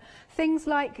shopping, but things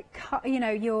like, you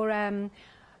know, your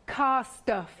car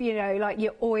stuff, you know, like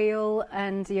your oil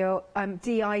and your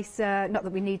de-icer. Not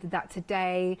that we needed that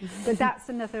today, but that's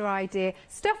another idea.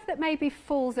 Stuff that maybe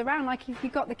falls around, like if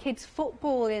you've got the kids'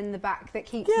 football in the back that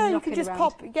keeps knocking around. Yeah, you could just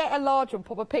get a large one,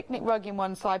 pop a picnic rug in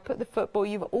one side, put the football,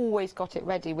 you've always got it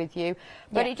ready with you.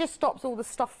 But it just stops all the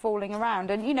stuff falling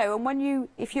around. And, you know, and when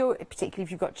particularly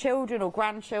if you've got children or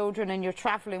grandchildren and you're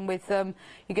travelling with them,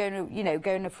 you're going to, you know,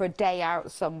 going for a day out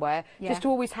somewhere, just to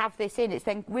always have this in, it's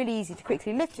then really easy to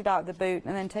quickly lift it out of the boot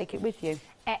and then take it with you.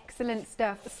 Excellent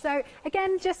stuff. So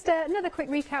again, just another quick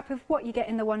recap of what you get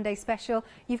in the one-day special.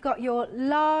 You've got your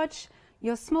large,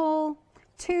 your small,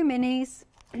 2 minis,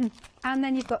 and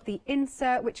then you've got the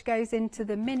insert which goes into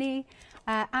the mini,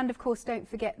 and of course don't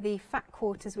forget the fat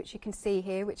quarters, which you can see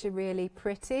here, which are really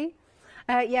pretty.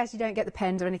 Yes, you don't get the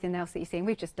pens or anything else that you're seeing.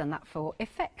 We've just done that for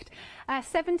effect.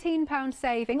 £17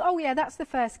 saving. Oh, yeah, that's the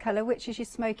first colour, which is your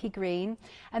smoky green.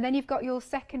 And then you've got your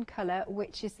second colour,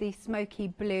 which is the smoky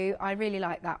blue. I really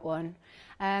like that one.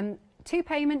 2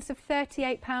 payments of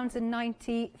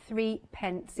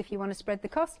 £38.93 if you want to spread the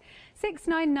cost.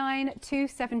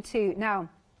 699,272. Now,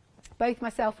 both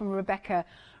myself and Rebecca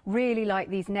really like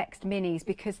these next minis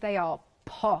because they are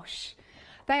posh.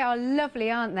 They are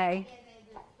lovely, aren't they?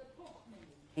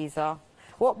 These are.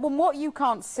 What you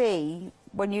can't see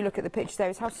when you look at the picture there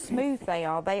is how smooth they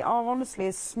are. They are honestly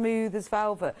as smooth as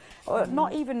velvet. Or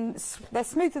not even, they're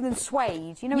smoother than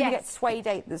suede. You know when you get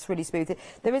suede that's really smooth?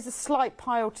 There is a slight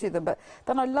pile to them, but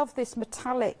then I love this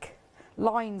metallic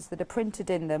lines that are printed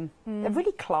in them. They're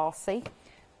really classy.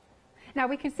 Now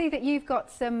we can see that you've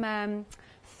got some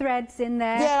threads in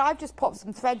there. Yeah, I've just popped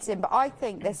some threads in, but I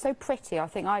think they're so pretty. I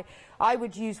think I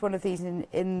would use one of these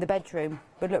in the bedroom.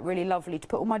 Would look really lovely to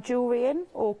put all my jewellery in,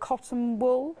 or cotton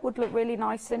wool would look really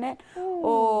nice in it. Ooh.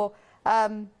 Or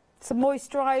some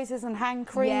moisturisers and hand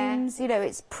creams. Yeah. You know,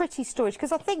 it's pretty storage,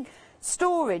 because I think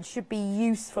storage should be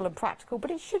useful and practical, but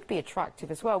it should be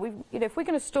attractive as well. You know, if we're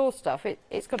going to store stuff,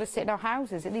 it's got to sit in our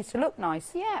houses. It needs to look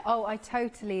nice. Yeah. Oh, I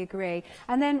totally agree.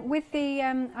 And then with the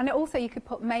and also you could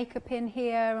put makeup in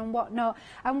here and whatnot.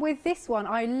 And with this one,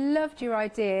 I loved your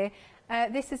idea.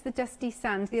 This is the Dusty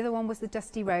Sand, the other one was the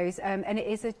Dusty Rose, and it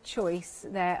is a choice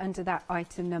there under that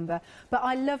item number. But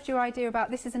I loved your idea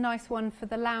about this is a nice one for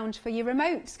the lounge for your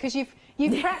remotes, because you've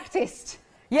practiced.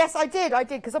 Yes, I did,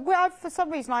 because for some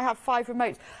reason I have 5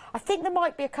 remotes. I think there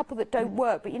might be a couple that don't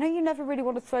work, but you know, you never really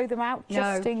want to throw them out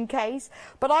just in case.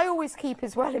 But I always keep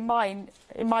as well in my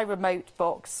remote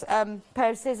box, a pair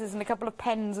of scissors and a couple of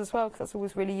pens as well, because that's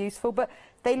always really useful. But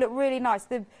they look really nice.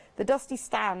 The Dusty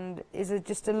Stand is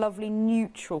just a lovely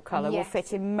neutral colour, will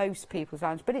fit in most people's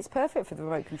lounge, but it's perfect for the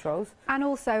remote controls. And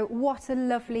also, what a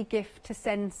lovely gift to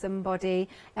send somebody.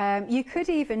 You could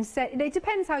even send, it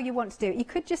depends how you want to do it. You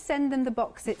could just send them the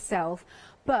box itself,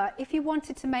 but if you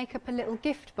wanted to make up a little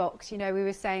gift box, you know, we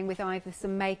were saying with either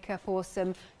some makeup or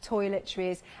some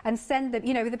toiletries, and send them,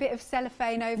 you know, with a bit of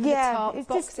cellophane over the top,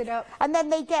 box it up. And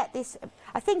then they get this,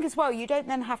 I think as well, you don't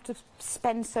then have to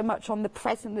spend so much on the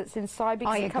present that's inside,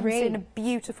 because it comes in a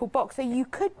beautiful box. So you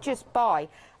could just buy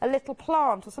a little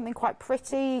plant or something quite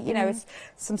pretty, you know,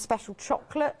 some special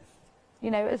chocolate, you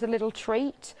know, as a little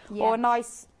treat, or a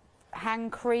nice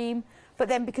hand cream. But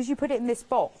then because you put it in this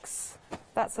box,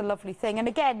 that's a lovely thing. And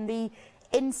again, the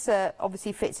insert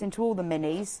obviously fits into all the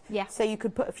minis. Yeah. So you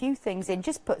could put a few things in,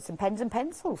 just put some pens and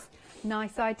pencils.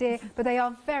 Nice idea, but they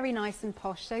are very nice and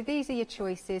posh. So these are your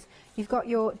choices. You've got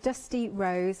your Dusty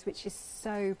Rose, which is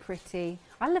so pretty.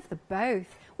 I love the both.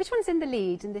 Which one's in the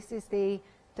lead? And this is the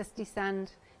Dusty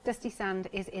Sand. Dusty Sand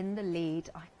is in the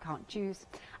lead. I can't choose,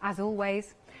 as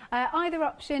always. Either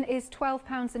option is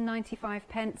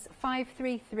 £12.95,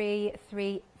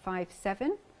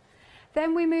 533357.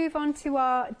 Then we move on to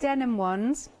our denim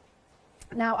ones.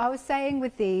 Now, I was saying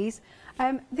with these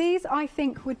I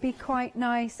think would be quite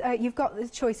nice. You've got the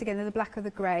choice again of the black or the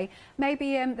grey.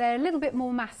 Maybe they're a little bit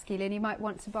more masculine. You might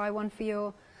want to buy one for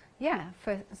your,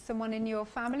 for someone in your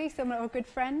family, someone or a good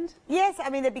friend. Yes,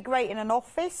 I mean, they'd be great in an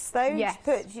office, though. Yes.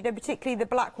 Put, you know, particularly the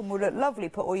black one would look lovely.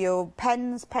 Put all your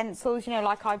pens, pencils, you know,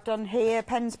 like I've done here,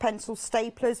 pens, pencils,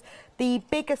 staplers. The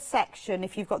bigger section,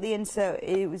 if you've got the insert,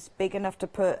 it was big enough to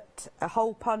put a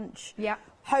hole punch. Yeah.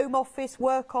 Home office,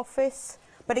 work office.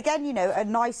 But again, you know, a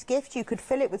nice gift, you could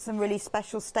fill it with some really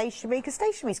special stationery, because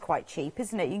stationery's quite cheap,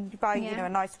 isn't it? You can buy, you know, a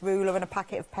nice ruler and a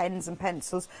packet of pens and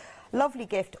pencils. Lovely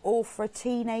gift, or for a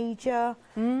teenager.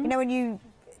 You know, when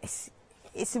it's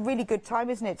a really good time,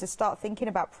 isn't it, to start thinking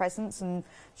about presents and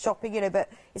shopping, you know,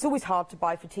 but it's always hard to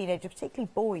buy for teenagers, particularly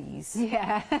boys.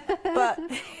 Yeah. But,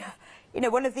 you know,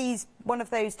 one of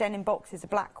those denim boxes, a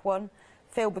black one,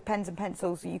 filled with pens and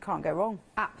pencils, you can't go wrong.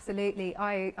 Absolutely,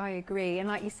 I agree. And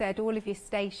like you said, all of your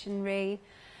stationery.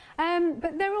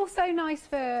 But they're also nice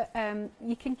for,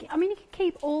 you can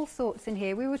keep all sorts in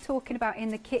here. We were talking about in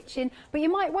the kitchen, but you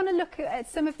might want to look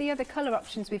at some of the other colour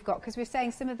options we've got, because we're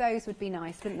saying some of those would be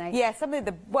nice, wouldn't they? Yeah,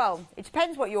 well, it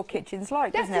depends what your kitchen's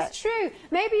like, doesn't it? That's true.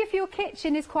 Maybe if your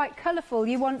kitchen is quite colourful,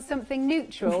 you want something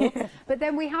neutral, but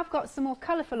then we have got some more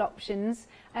colourful options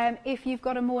if you've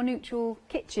got a more neutral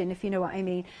kitchen, if you know what I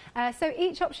mean. So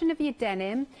each option of your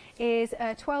denim is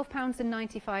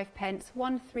 £12.95,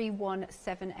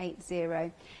 131780.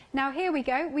 Now here we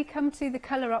go, we come to the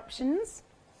colour options.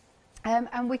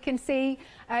 And we can see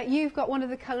you've got one of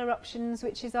the colour options,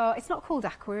 which is it's not called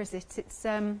aqua, is it? It's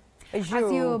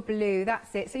azure blue,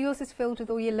 that's it. So yours is filled with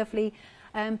all your lovely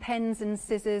pens and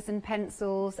scissors and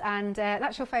pencils, and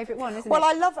that's your favourite one, isn't it? Well,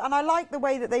 I like the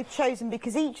way that they've chosen,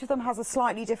 because each of them has a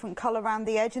slightly different colour around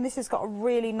the edge, and this has got a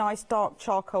really nice dark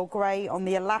charcoal grey on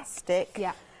the elastic,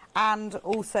 and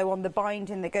also on the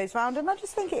binding that goes round, and I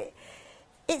just think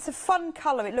it's a fun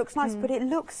colour. It looks nice, but it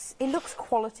looks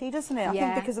quality, doesn't it? I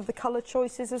think because of the colour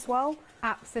choices as well.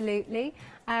 Absolutely.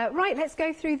 Right, let's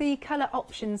go through the colour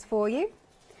options for you.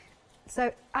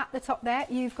 So at the top there,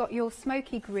 you've got your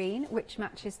smoky green, which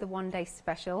matches the one-day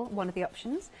special, one of the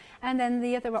options. And then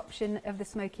the other option of the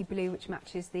smoky blue, which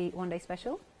matches the one-day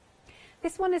special.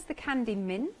 This one is the candy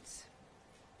mint.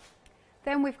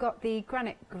 Then we've got the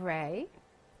granite grey.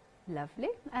 Lovely.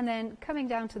 And then coming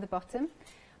down to the bottom,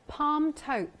 palm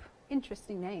taupe.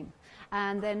 Interesting name.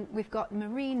 And then we've got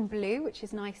marine blue, which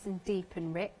is nice and deep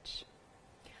and rich.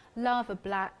 Lava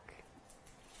black.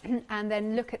 and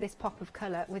then look at this pop of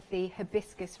colour with the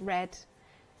hibiscus red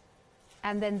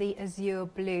and then the azure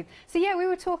blue. So yeah, we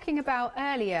were talking about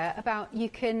earlier about you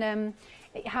can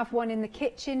have one in the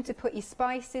kitchen to put your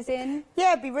spices in.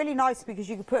 Yeah, it'd be really nice because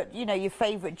you could put, you know, your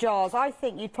favourite jars. I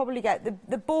think you'd probably get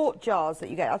the bought jars that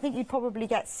you get. I think you'd probably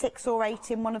get 6 or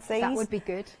 8 in one of these. That would be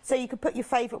good. So you could put your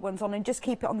favourite ones on and just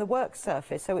keep it on the work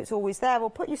surface so it's always there. Or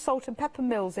put your salt and pepper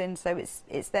mills in so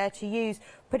it's there to use.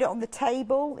 Put it on the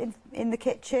table in the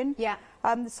kitchen. Yeah.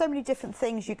 There's so many different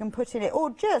things you can put in it, or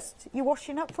just your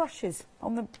washing up brushes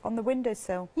on the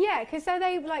windowsill. Yeah, because are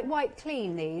they like wipe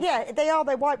clean, these? Yeah, they are.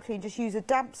 They wipe clean. Just use a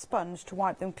damp sponge to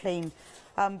wipe them clean,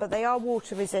 but they are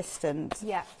water resistant.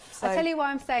 Yeah. So I'll tell you why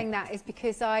I'm saying that is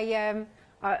because I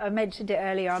mentioned it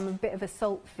earlier. I'm a bit of a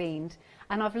salt fiend,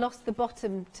 and I've lost the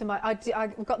bottom to my. I've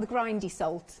got the grindy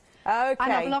salt. Okay.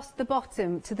 And I've lost the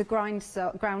bottom to the ground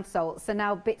salt, so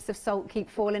now bits of salt keep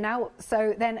falling out.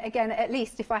 So then again, at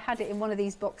least if I had it in one of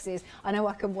these boxes, I know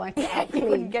I can wipe it out clean. You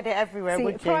wouldn't get it everywhere, See,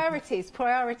 would you? Priorities.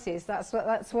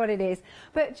 That's what it is.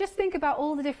 But just think about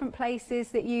all the different places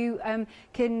that you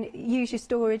can use your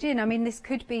storage in. I mean, this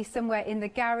could be somewhere in the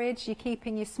garage. You're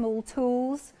keeping your small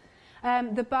tools.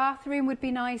 The bathroom would be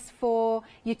nice for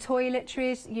your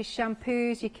toiletries, your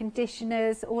shampoos, your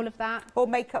conditioners, all of that. Or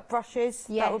makeup brushes.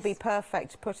 Yes. That would be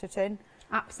perfect to put it in.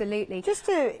 Absolutely.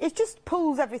 It just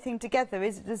pulls everything together,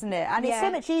 doesn't it? And it's Yeah. so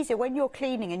much easier when you're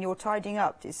cleaning and you're tidying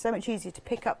up. It's so much easier to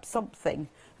pick up something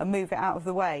and move it out of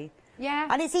the way. Yeah.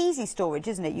 And it's easy storage,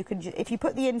 isn't it? You can if you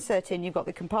put the insert in, you've got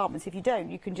the compartments. If you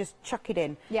don't, you can just chuck it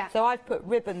in. Yeah. So I've put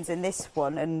ribbons in this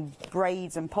one and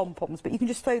braids and pom-poms, but you can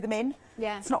just throw them in.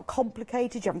 Yeah. It's not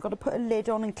complicated. You haven't got to put a lid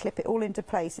on and clip it all into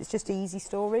place. It's just easy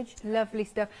storage. Lovely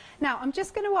stuff. Now, I'm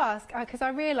just going to ask, because I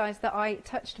realised that I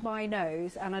touched my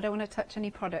nose and I don't want to touch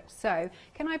any products. So,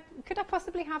 could I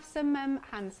possibly have some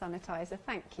hand sanitizer?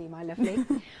 Thank you, my lovely.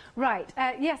 Right.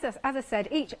 Yes, as I said,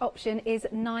 each option is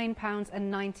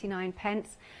 £9.99.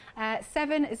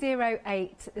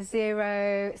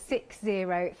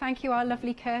 708060. Thank you, our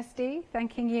lovely Kirsty.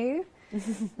 Thanking you.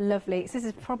 Lovely. This is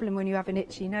a problem when you have an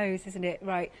itchy nose, isn't it?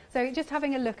 Right. So just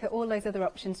having a look at all those other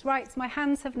options. Right. So my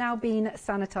hands have now been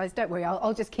sanitised. Don't worry.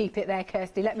 I'll just keep it there,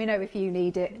 Kirsty. Let me know if you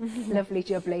need it. Lovely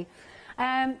jubbly.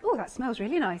 Oh, that smells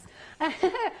really nice.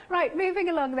 Right. Moving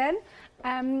along then.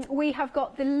 We have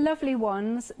got the lovely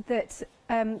ones that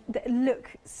look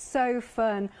so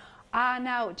fun.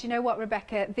 Now, do you know what,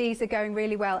 Rebecca? These are going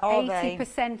really well.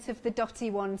 80% of the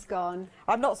dotty ones gone.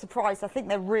 I'm not surprised. I think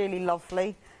they're really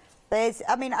lovely.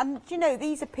 And you know,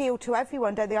 these appeal to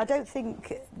everyone, don't they? I don't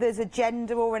think there's a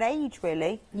gender or an age,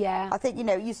 really. Yeah. I think, you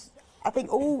know,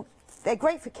 they're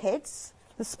great for kids,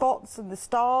 the spots and the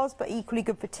stars, but equally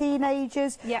good for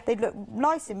teenagers. Yeah. They'd look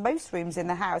nice in most rooms in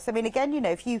the house. I mean, again, you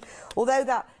know, although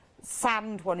that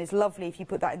sand one is lovely if you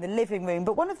put that in the living room,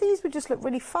 but one of these would just look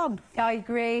really fun. I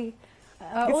agree. You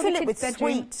could fill it with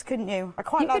sweets, couldn't you? I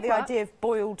quite like the idea of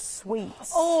boiled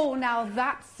sweets. Oh, now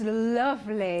that's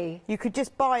lovely. You could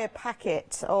just buy a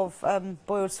packet of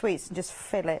boiled sweets and just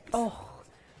fill it. Oh.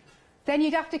 Then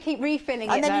you'd have to keep refilling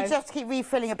it, and then though. you'd have to keep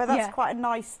refilling it, but that's quite a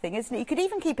nice thing, isn't it? You could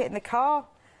even keep it in the car.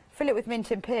 Fill it with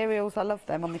mint imperials. I love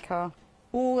them on the car.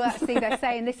 Oh, see, they're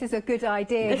saying this is a good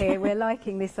idea here. We're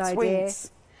liking this idea. Sweets.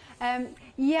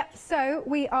 Yep, so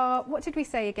we are, what did we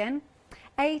say again?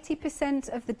 80%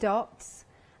 of the dots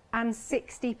and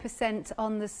 60%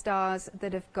 on the stars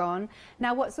that have gone.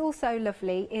 Now, what's also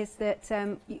lovely is that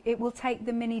it will take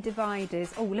the mini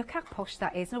dividers. Oh, look how posh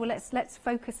that is. No, let's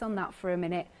focus on that for a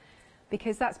minute,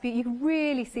 because that's you can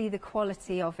really see the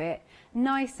quality of it.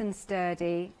 Nice and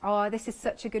sturdy. Oh, this is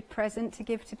such a good present to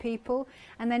give to people.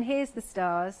 And then here's the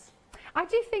stars. I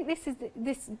do think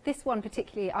this one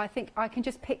particularly, I think I can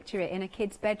just picture it in a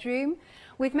kid's bedroom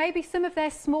with maybe some of their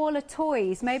smaller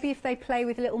toys, maybe if they play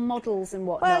with little models and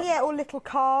whatnot. Well, yeah, or little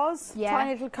cars, yeah.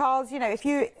 Tiny little cars, you know,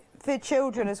 for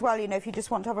children as well, you know, if you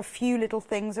just want to have a few little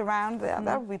things around,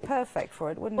 that would be perfect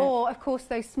for it, wouldn't it? Or, of course,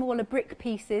 those smaller brick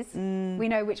pieces. We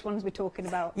know which ones we're talking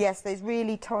about. Yes, those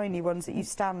really tiny ones that you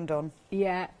stand on.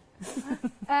 Yeah.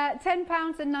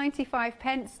 £10.95,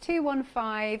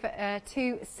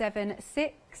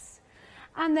 215-276.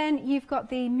 And then you've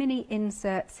got the mini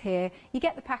inserts here. You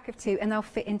get the pack of 2 and they'll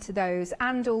fit into those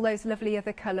and all those lovely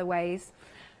other colourways.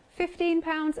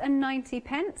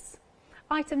 £15.90.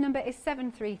 Item number is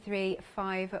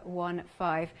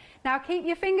 733515. Now keep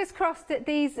your fingers crossed that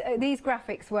these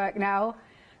graphics work now,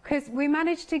 because we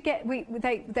managed to get,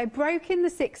 they broke in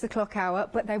the 6 o'clock hour,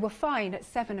 but they were fine at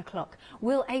 7 o'clock.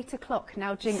 Will 8 o'clock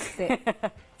now jinx it?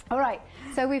 All right,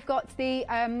 so we've got the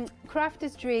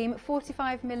Crafter's Dream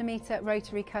 45mm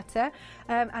rotary cutter,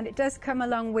 and it does come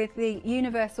along with the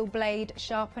universal blade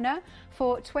sharpener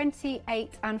for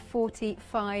 28 and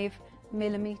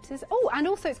 45mm. Oh, and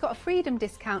also it's got a Freedom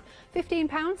discount,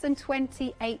 £15 and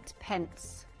 28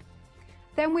 pence.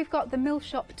 Then we've got the Mill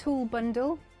Shop tool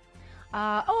bundle.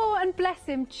 Oh, and bless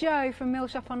him, Joe from Mill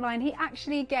Shop Online, he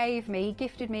actually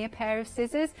gifted me a pair of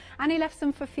scissors, and he left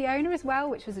some for Fiona as well,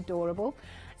 which was adorable.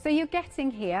 So you're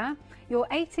getting here your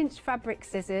 8-inch fabric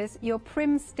scissors, your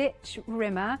prim stitch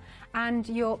rimmer, and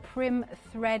your prim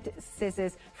thread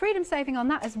scissors. Freedom saving on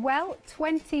that as well,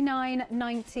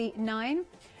 £29.99.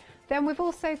 Then we've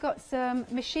also got some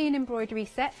machine embroidery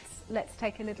sets. Let's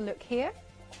take a little look here.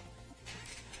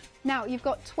 Now you've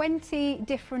got 20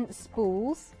 different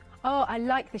spools. Oh, I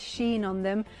like the sheen on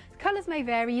them. Colours may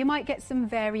vary. You might get some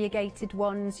variegated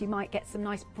ones. You might get some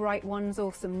nice bright ones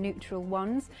or some neutral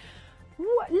ones.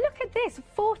 Look at this,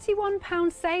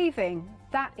 £41 saving.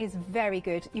 That is very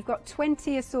good. You've got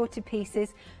 20 assorted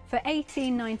pieces for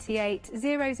 £18.98,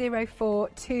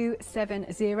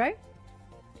 004270.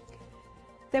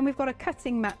 Then we've got a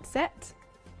cutting mat set,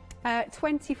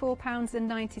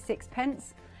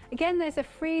 £24.96. Again, there's a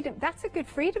Freedom, that's a good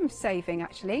Freedom saving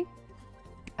actually.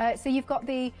 So you've got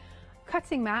the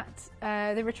cutting mat,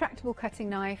 the retractable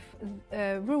cutting knife,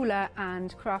 ruler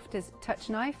and crafter's touch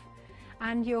knife.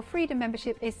 And your Freedom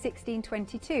membership is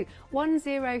 £16.22,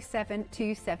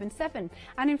 107277.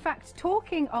 And in fact,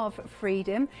 talking of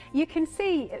Freedom, you can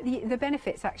see the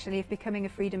benefits actually of becoming a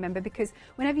Freedom member, because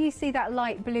whenever you see that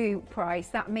light blue price,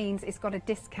 that means it's got a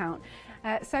discount.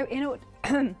 So in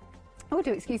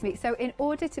order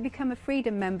to become a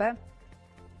Freedom member,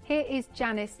 here is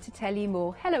Janice to tell you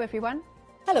more. Hello everyone.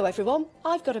 Hello everyone,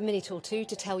 I've got a minute or two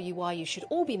to tell you why you should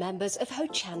all be members of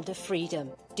Hochanda Freedom.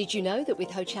 Did you know that with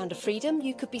Hochanda Freedom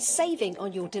you could be saving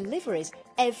on your deliveries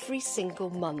every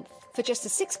single month? For just a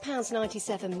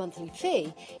 £6.97 monthly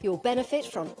fee, you'll benefit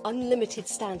from unlimited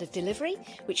standard delivery,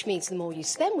 which means the more you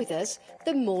spend with us,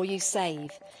 the more you save.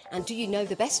 And do you know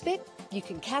the best bit? You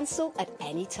can cancel at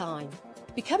any time.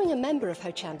 Becoming a member of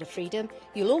Hochanda Freedom,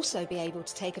 you'll also be able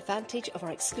to take advantage of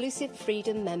our exclusive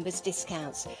Freedom members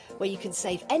discounts, where you can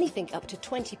save anything up to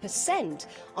 20%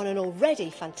 on an already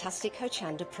fantastic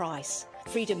Hochanda price.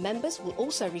 Freedom members will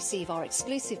also receive our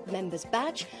exclusive members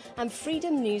badge and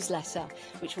Freedom newsletter,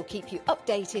 which will keep you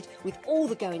updated with all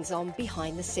the goings on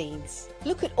behind the scenes.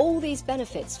 Look at all these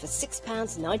benefits for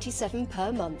 £6.97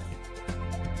 per month.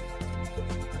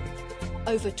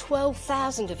 Over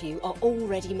 12,000 of you are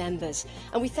already members,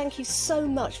 and we thank you so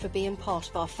much for being part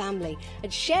of our family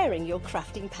and sharing your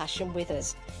crafting passion with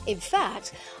us. In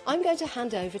fact, I'm going to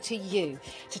hand over to you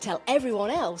to tell everyone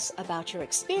else about your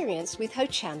experience with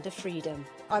Hochanda Freedom.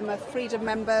 I'm a Freedom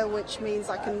member, which means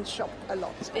I can shop a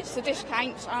lot. It's the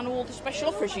discounts and all the special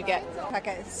offers you get. I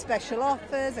get special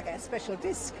offers, I get special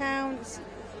discounts.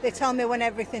 They tell me when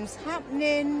everything's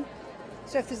happening.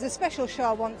 So if there's a special show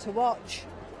I want to watch,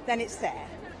 then it's there.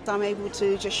 I'm able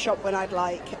to just shop when I'd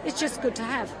like. It's just good to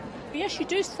have. Yes, you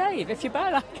do save. If you buy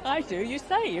like I do, you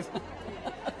save.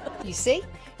 You see,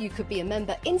 you could be a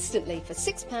member instantly for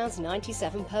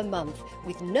 £6.97 per month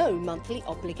with no monthly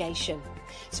obligation.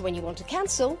 So when you want to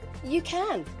cancel, you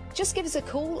can. Just give us a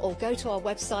call or go to our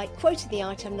website, quoting the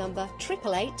item number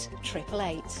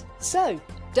 88888. So,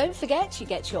 don't forget you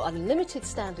get your unlimited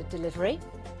standard delivery,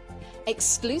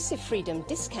 exclusive Freedom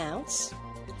discounts,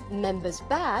 members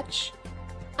badge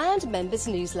and members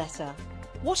newsletter.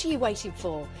 What are you waiting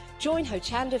for? Join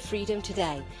Hochanda Freedom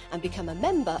today and become a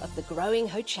member of the growing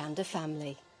Hochanda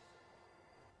family.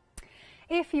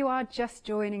 If you are just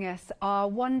joining us, our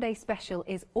one-day special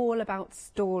is all about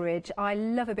storage. I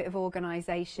love a bit of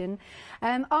organisation.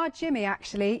 Our Jimmy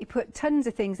actually put tons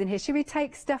of things in here. Should we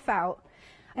take stuff out?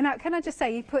 And now, can I just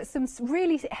say, you put some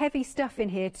really heavy stuff in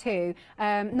here too,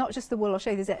 not just the wool. I'll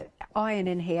show you there's iron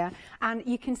in here, and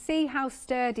you can see how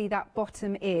sturdy that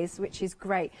bottom is, which is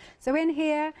great. So in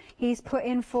here, he's put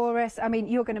in for us, I mean,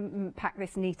 you're going to pack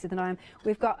this neater than I am.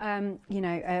 We've got, you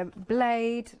know, a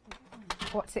blade,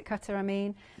 what's it cutter, I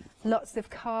mean, lots of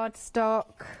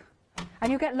cardstock, and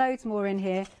you'll get loads more in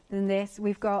here than this.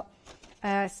 We've got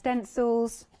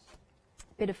stencils,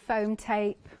 bit of foam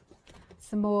tape,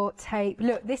 some more tape.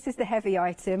 Look, this is the heavy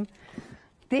item.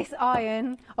 This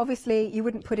iron, obviously you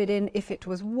wouldn't put it in if it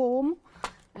was warm.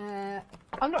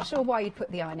 I'm not sure why you'd put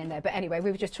the iron in there, but anyway,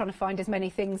 we were just trying to find as many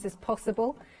things as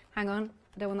possible. Hang on,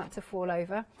 I don't want that to fall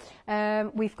over.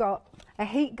 We've got a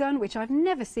heat gun, which I've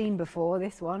never seen before,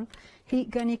 this one.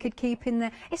 Heat gun you could keep in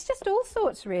there. It's just all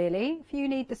sorts really, if you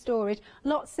need the storage.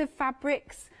 Lots of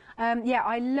fabrics. Yeah,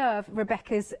 I love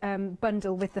Rebecca's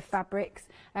bundle with the fabrics.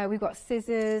 We've got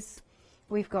scissors,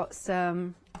 we've got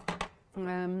some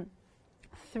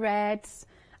threads,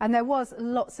 and there was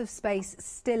lots of space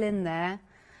still in there.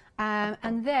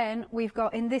 And then we've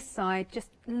got in this side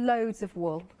just loads of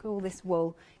wool. Look at all this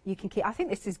wool you can keep. I think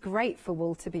this is great for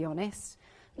wool, to be honest.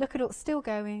 Look at all, still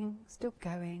going, still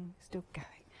going, still going.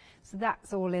 So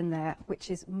that's all in there,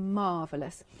 which is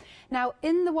marvellous. Now,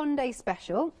 in the one-day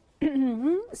special,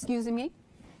 excuse me,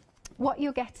 what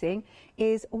you're getting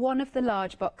is one of the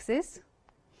large boxes,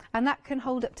 and that can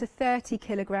hold up to 30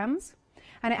 kilograms,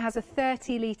 and it has a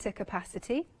 30-litre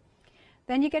capacity.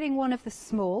 Then you're getting one of the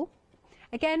small,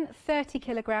 again 30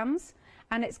 kilograms,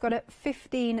 and it's got a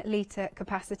 15-litre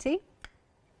capacity.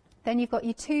 Then you've got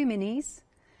your 2 minis,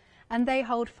 and they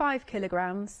hold 5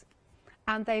 kilograms,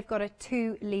 and they've got a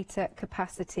 2-litre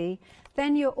capacity.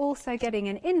 Then you're also getting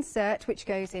an insert which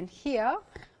goes in here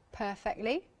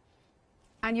perfectly,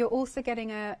 and you're also getting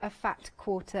a fat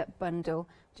quarter bundle,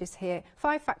 which is here.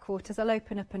 5 fat quarters. I'll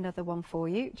open up another one for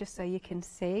you just so you can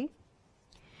see.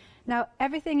 Now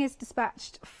everything is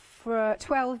dispatched for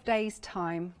 12 days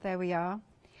time. There we are.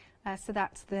 So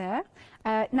that's there.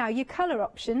 Now your colour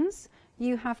options,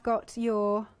 you have got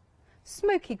your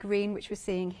smoky green, which we're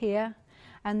seeing here,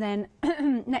 and then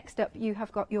next up you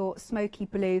have got your smoky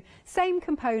blue. Same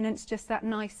components, just that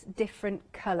nice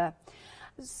different colour.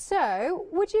 So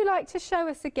would you like to show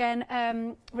us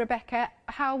again, Rebecca,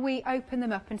 how we open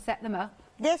them up and set them up?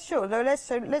 Yes, sure.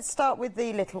 Let's start with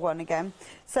the little one again.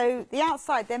 So the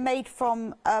outside, they're made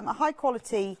from a high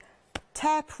quality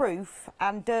tear-proof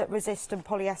and dirt-resistant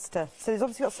polyester. So there's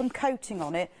obviously got some coating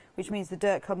on it, which means the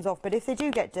dirt comes off. But if they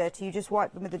do get dirty, you just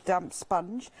wipe them with a damp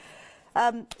sponge.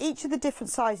 Each of the different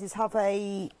sizes have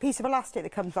a piece of elastic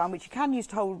that comes around, which you can use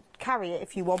to carry it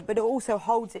if you want, but it also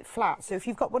holds it flat. So if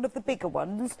you've got one of the bigger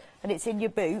ones and it's in your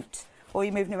boot or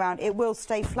you're moving around, it will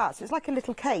stay flat. So it's like a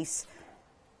little case,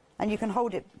 and you can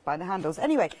hold it by the handles.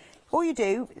 Anyway, all you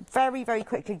do very, very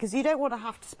quickly, because you don't want to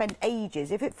have to spend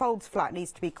ages. If it folds flat, it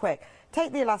needs to be quick.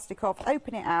 Take the elastic off,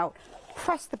 open it out,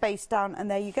 press the base down, and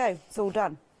there you go. It's all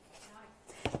done.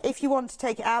 If you want to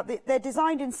take it out, they're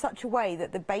designed in such a way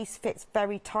that the base fits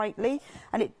very tightly,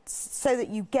 and it's so that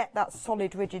you get that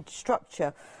solid, rigid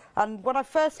structure. And when I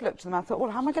first looked at them, I thought,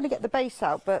 well, how am I going to get the base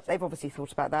out? But they've obviously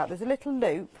thought about that. There's a little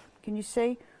loop, can you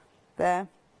see? There.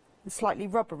 It's slightly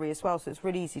rubbery as well, so it's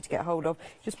really easy to get hold of.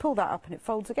 Just pull that up and it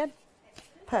folds again.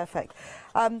 Perfect.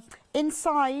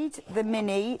 Inside the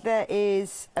mini, there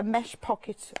is a mesh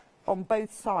pocket on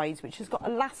both sides, which has got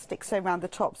elastics around the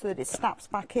top so that it snaps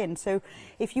back in. So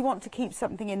if you want to keep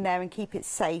something in there and keep it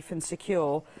safe and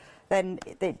secure, then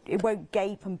it won't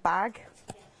gape and bag.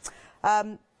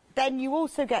 Then you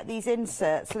also get these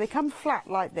inserts, so they come flat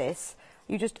like this.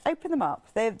 You just open them up.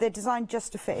 They're designed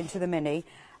just to fit into the mini,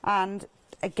 and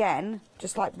again,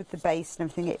 just like with the base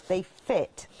and everything, they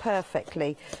fit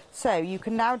perfectly. So you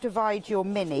can now divide your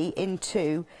mini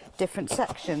into different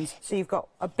sections. So you've got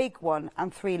a big one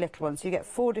and 3 little ones. So you get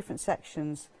 4 different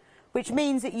sections, which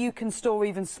means that you can store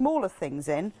even smaller things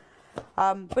in,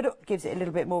 but it gives it a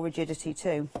little bit more rigidity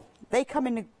too. They come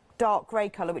in a dark grey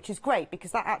colour, which is great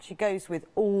because that actually goes with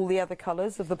all the other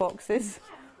colours of the boxes.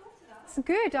 It's a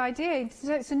good idea.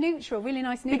 So it's a neutral, really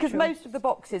nice neutral. Because most of the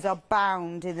boxes are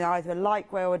bound in either a light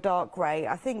grey or a dark grey.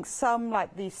 I think some,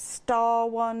 like the star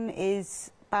one,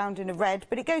 is bound in a red,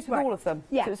 but it goes with all of them.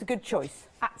 Yeah. So it's a good choice.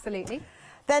 Absolutely.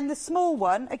 Then the small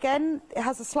one, again, it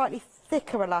has a slightly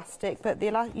thicker elastic, but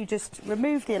you just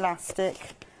remove the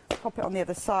elastic, pop it on the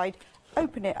other side,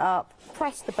 open it up,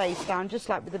 press the base down, just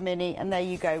like with the mini, and there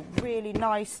you go. Really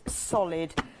nice,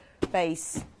 solid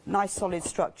base, nice, solid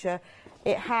structure.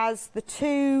 It has the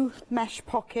 2 mesh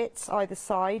pockets either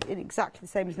side, exactly the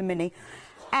same as the mini,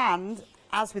 and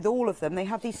as with all of them, they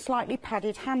have these slightly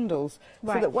padded handles,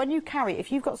 so that when you carry it,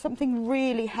 if you've got something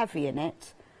really heavy in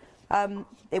it,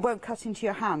 it won't cut into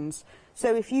your hands.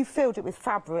 So if you filled it with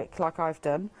fabric, like I've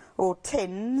done, or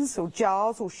tins, or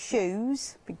jars, or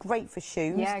shoes, it'd be great for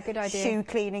shoes. Yeah, good idea. Shoe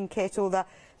cleaning kit, all that,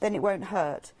 then it won't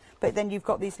hurt. But then you've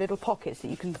got these little pockets that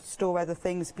you can store other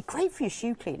things. It'd be great for your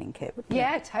shoe cleaning kit, wouldn't it?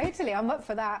 Yeah, totally. I'm up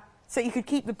for that. So you could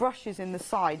keep the brushes in the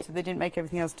side so they didn't make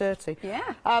everything else dirty.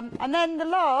 Yeah. And then the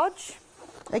large,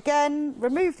 again,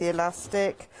 remove the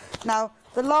elastic. Now,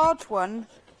 the large one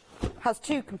has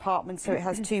 2 compartments, so it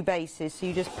has 2 bases. So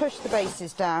you just push the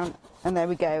bases down, and there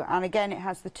we go. And again, it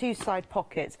has the 2 side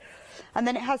pockets. And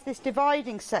then it has this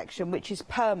dividing section, which is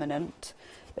permanent.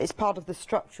 It's part of the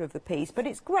structure of the piece, but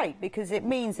it's great because it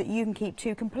means that you can keep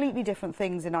 2 completely different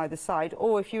things in either side,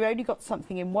 or if you've only got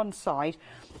something in one side,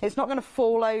 it's not going to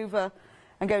fall over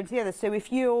and go into the other. So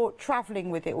if you're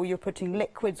travelling with it or you're putting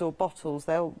liquids or bottles,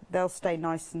 they'll stay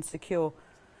nice and secure.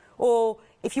 Or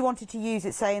if you wanted to use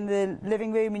it, say, in the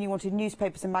living room and you wanted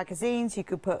newspapers and magazines, you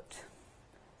could put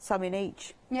some in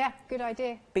each. Yeah, good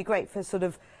idea. Be great for sort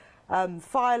of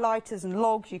firelighters and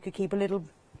logs. You could keep a little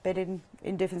bit in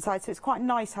different sides. So it's quite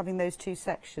nice having those two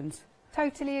sections.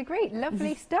 Totally agree.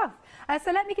 Lovely stuff.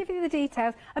 So let me give you the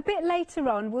details. A bit later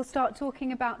on, we'll start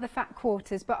talking about the fat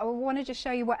quarters, but I want to just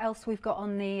show you what else we've got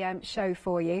on the show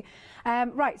for you.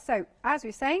 Right, so as we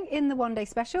were saying, in the one-day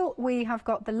special, we have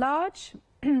got the large,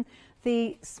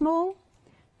 the small,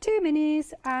 2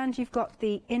 minis, and you've got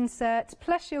the insert,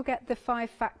 plus you'll get the 5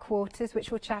 fat quarters,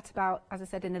 which we'll chat about, as I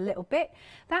said, in a little bit.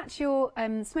 That's your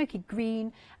smoky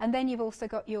green, and then you've also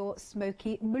got your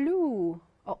smoky blue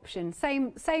option.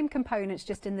 Same components,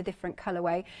 just in the different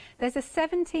colourway. There's a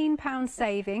 £17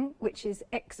 saving, which is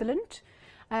excellent.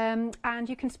 And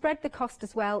you can spread the cost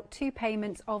as well. 2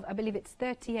 payments of, I believe it's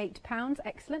 £38,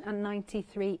 excellent, and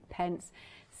 93 pence.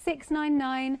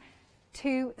 699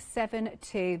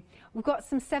 272. We've got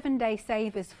some 7-day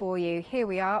savers for you. Here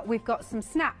we are. We've got some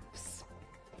snaps.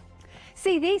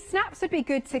 See, these snaps would be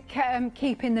good to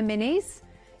keep in the minis.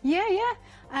 Yeah.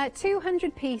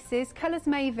 200 pieces. Colours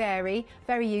may vary.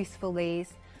 Very useful,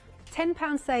 these.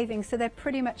 £10 savings, so they're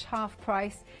pretty much half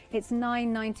price. It's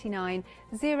 £9.99.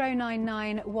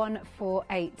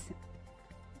 099148.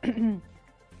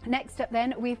 Next up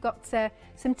then, we've got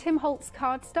some Tim Holtz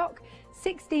cardstock.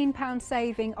 £16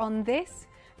 saving on this.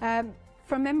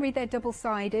 From memory, they're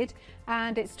double-sided,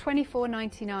 and it's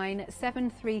 £24.99,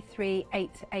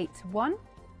 733881.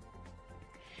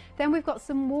 Then we've got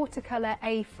some watercolour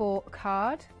A4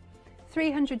 card,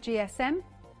 300 GSM.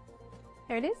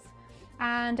 There it is.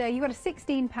 And you've got a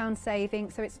 £16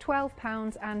 saving, so it's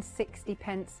 £12 and 60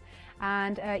 pence,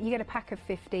 and you get a pack of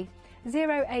 50.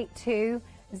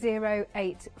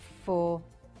 082084.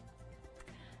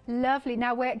 Lovely.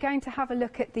 Now we're going to have a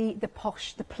look at the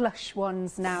plush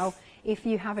ones now, if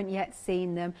you haven't yet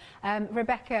seen them.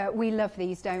 Rebecca, we love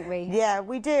these, don't we? Yeah,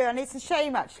 we do, and it's a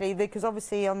shame actually, because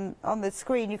obviously on the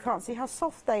screen you can't see how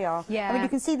soft they are. Yeah. I mean, you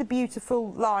can see the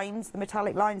beautiful lines, the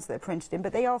metallic lines that are printed in,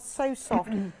 but they are so soft.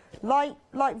 like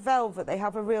velvet, they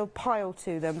have a real pile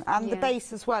to them, and the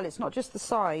base as well. It's not just the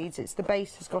sides, it's the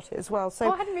base has got it as well.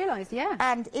 So, I hadn't realised, yeah.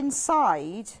 And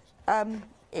inside,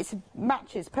 it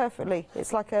matches perfectly.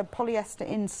 It's like a polyester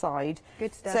inside.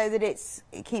 Good stuff. So that it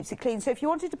keeps it clean. So if you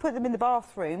wanted to put them in the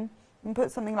bathroom and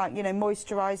put something like, you know,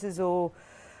 moisturisers or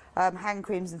hand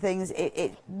creams and things,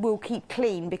 it will keep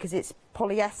clean because it's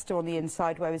polyester on the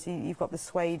inside, whereas you've got the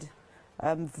suede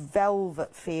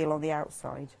velvet feel on the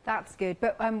outside. That's good.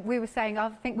 But we were saying,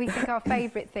 we think our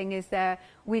favourite thing is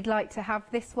we'd like to have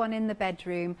this one in the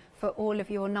bedroom for all of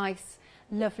your nice,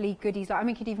 lovely goodies. I mean,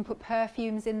 you could even put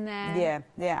perfumes in there.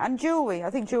 Yeah, and jewellery. I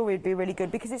think jewellery would be really good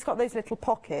because it's got those little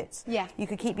pockets. Yeah. You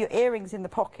could keep your earrings in the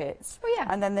pockets. Oh, yeah.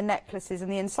 And then the necklaces in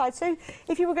the inside. So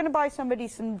if you were going to buy somebody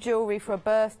some jewellery for a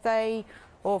birthday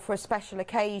or for a special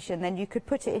occasion, then you could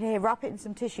put it in here, wrap it in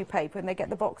some tissue paper, and they get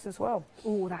the box as well.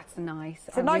 Oh, that's nice.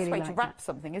 It's a nice way to wrap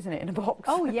something, isn't it, in a box?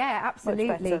 Oh, yeah,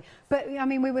 absolutely. But, I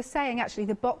mean, we were saying, actually,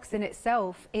 the box in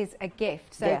itself is a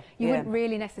gift. So you wouldn't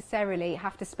really necessarily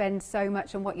have to spend so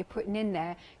much on what you're putting in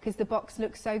there because the box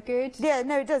looks so good. Yeah,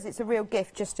 no, it does. It's a real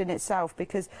gift just in itself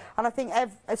because, and I think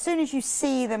as soon as you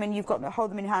see them and you've got to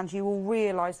hold them in hand, you will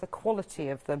realise the quality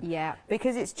of them. Yeah.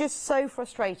 Because it's just so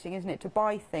frustrating, isn't it, to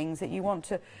buy things that you want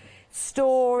to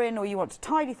store in or you want to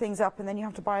tidy things up and then you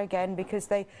have to buy again because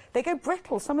they go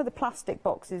brittle. Some of the plastic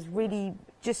boxes really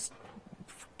just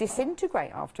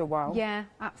disintegrate after a while. Yeah,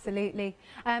 absolutely.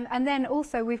 And then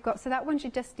also we've got, so that one's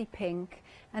your dusty pink,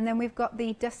 and then we've got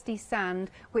the dusty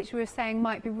sand, which we were saying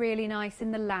might be really nice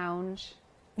in the lounge.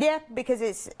 Yeah, because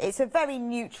it's a very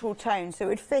neutral tone, so it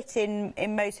would fit in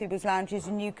most people's lounges,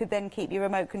 and you could then keep your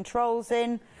remote controls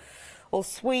in. Or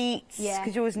sweets,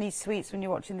 because you always need sweets when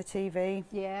you're watching the TV.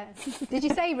 Yeah. Did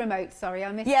you say remote? Sorry,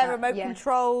 I missed that. Yeah, remote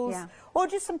controls. Yeah. Or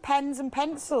just some pens and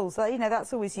pencils. You know,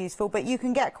 that's always useful. But you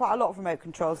can get quite a lot of remote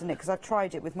controls in it, because I've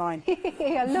tried it with mine.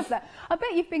 I love that. I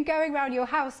bet you've been going around your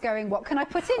house going, what can I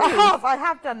put in I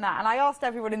have done that. And I asked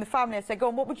everyone in the family, I said, go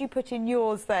on, what would you put in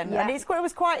yours then? Yeah. And it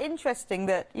was quite interesting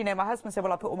that, you know, my husband said,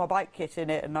 well, I put all my bike kit in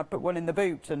it and I put one in the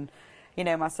boot, and you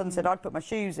know, my son said I'd put my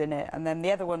shoes in it, and then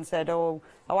the other one said, oh,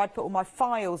 I'd put all my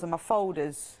files and my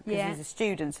folders, because he's a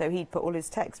student, so he'd put all his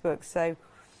textbooks. So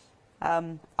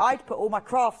I'd put all my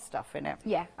craft stuff in it.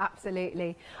 Yeah,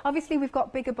 absolutely. Obviously, we've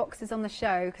got bigger boxes on the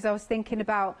show, because I was thinking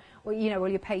about, well, you know, all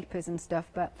your papers and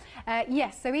stuff. But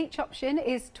yes, so each option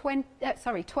is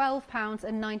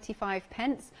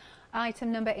 £12.95.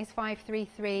 Item number is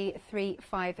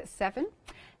 533357.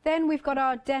 Then we've got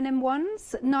our denim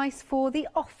ones, nice for the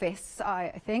office,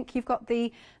 I think. You've got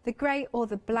the grey or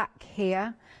the black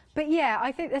here. But yeah,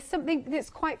 I think there's something that's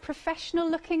quite professional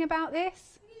looking about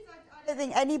this. I don't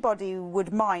think anybody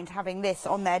would mind having this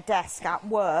on their desk at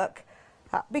work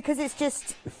because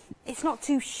it's not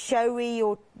too showy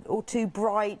or too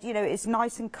bright, you know, it's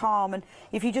nice and calm, and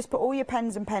if you just put all your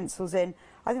pens and pencils in,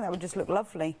 I think that would just look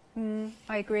lovely.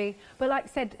 I agree. But like I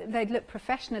said, they'd look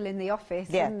professional in the office,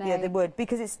 yeah, wouldn't they? Yeah, they would,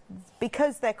 because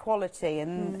they're quality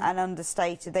and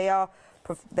understated. They are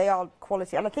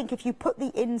quality, and I think if you put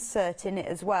the insert in it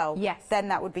as well, yes, then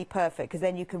that would be perfect, because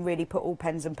then you can really put all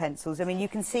pens and pencils. I mean, you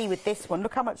can see with this one,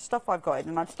 look how much stuff I've got in,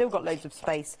 and I've still got loads of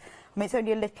space. I mean, it's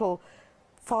only a little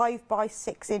 5 by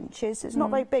 6 inches. It's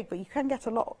not very big, but you can get a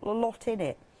lot in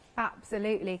it.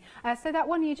 Absolutely. So that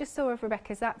one you just saw of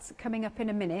Rebecca's, that's coming up in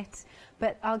a minute,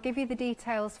 but I'll give you the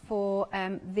details for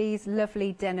these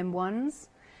lovely denim ones.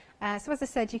 So as I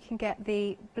said, you can get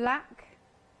the black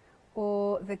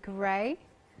or the grey.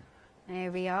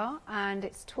 There we are, and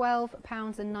it's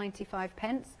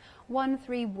 £12.95,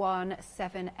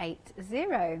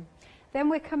 131780. Then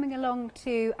we're coming along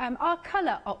to our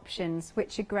colour options,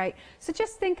 which are great. So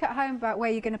just think at home about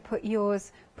where you're going to put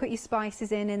yours, put your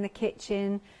spices in the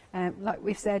kitchen, like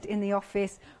we've said, in the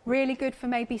office. Really good for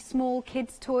maybe small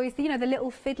kids' toys, you know, the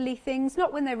little fiddly things,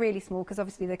 not when they're really small, because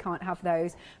obviously they can't have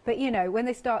those, but you know, when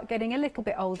they start getting a little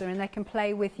bit older and they can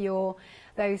play with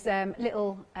those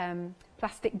little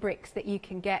plastic bricks that you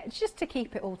can get, just to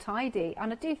keep it all tidy,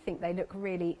 and I do think they look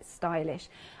really stylish.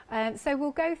 So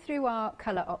we'll go through our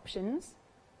colour options.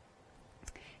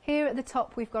 Here at the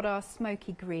top we've got our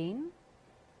smoky green.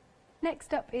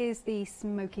 Next up is the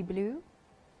smoky blue.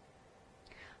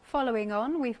 Following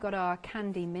on, we've got our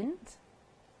candy mint.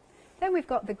 Then we've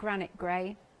got the granite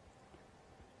grey.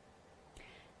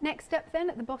 Next up then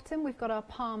at the bottom we've got our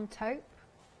palm taupe,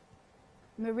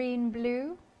 marine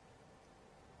blue,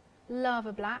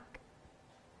 lava black,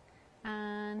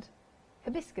 and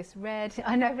hibiscus red.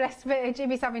 I know, bless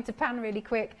Jimmy's having to pan really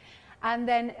quick. And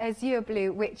then azure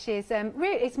blue, which is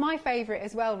really, it's my favourite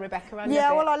as well, Rebecca. I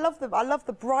love it. I love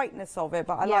the brightness of it,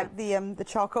 but I like the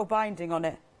charcoal binding on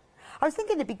it. I was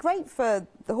thinking it'd be great for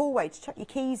the hallway to chuck your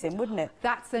keys in, wouldn't it?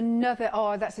 That's another,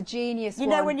 that's a genius one.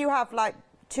 You know, when you have like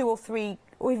 2 or 3,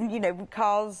 or even, you know,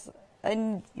 cars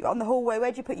and on the hallway,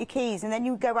 where do you put your keys? And then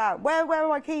you go out, where are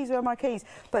my keys, where are my keys?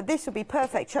 But this would be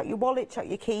perfect. Chuck your wallet, chuck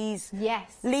your keys.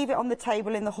 Yes. Leave it on the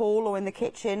table in the hall or in the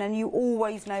kitchen, and you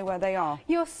always know where they are.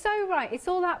 You're so right. It's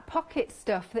all that pocket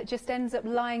stuff that just ends up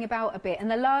lying about a bit, and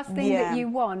the last thing that you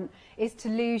want is to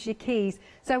lose your keys.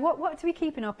 So what do we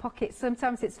keep in our pockets?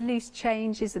 Sometimes it's loose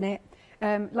change, isn't it?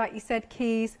 Like you said,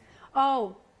 keys.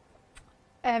 Oh,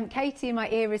 Katie in my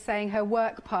ear is saying her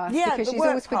work pass, because she's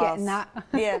always forgetting that.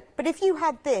 Yeah, but if you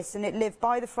had this and it lived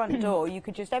by the front door, you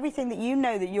could just, everything that you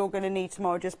know that you're going to need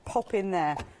tomorrow, just pop in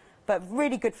there. But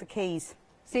really good for keys.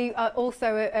 See,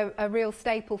 also a real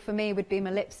staple for me would be my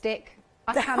lipstick.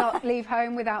 I cannot leave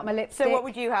home without my lipstick. So what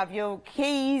would you have? Your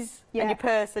keys and your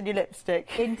purse and your lipstick?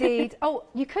 Indeed. Oh,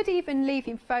 you could even leave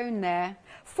your phone there.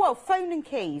 Well, phone and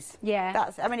keys. Yeah.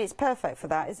 I mean, it's perfect for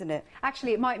that, isn't it?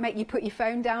 Actually, it might make you put your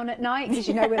phone down at night, because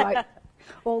you know we're like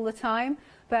all the time.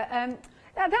 But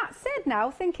that said, now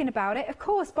thinking about it, of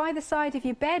course, by the side of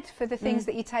your bed for the things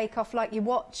that you take off, like your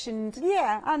watch and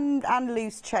and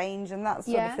loose change and that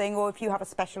sort of thing, or if you have a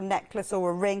special necklace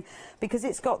or a ring, because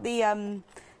it's got the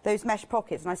those mesh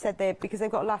pockets, and I said because they've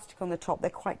got elastic on the top,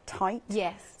 they're quite tight.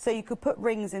 Yes. So you could put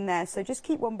rings in there, so just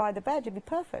keep one by the bed, it'd be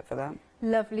perfect for that.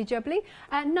 Lovely jubbly.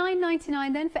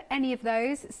 £9.99 then for any of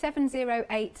those,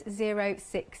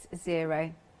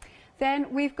 708060.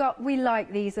 Then we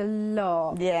like these a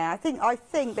lot. Yeah, I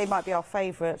think they might be our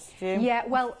favourites, Jim. Yeah,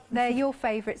 well, they're your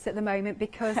favourites at the moment,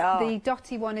 because the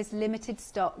dotty one is limited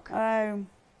stock. Oh. I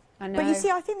know. But you see,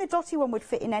 I think the dotty one would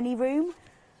fit in any room.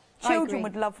 Children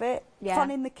would love it. Yeah.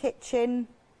 Fun in the kitchen.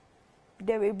 You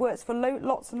know, it works for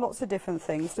lots and lots of different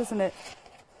things, doesn't it?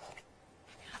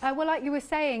 Well, like you were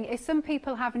saying, if some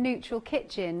people have neutral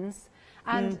kitchens,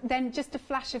 and then just a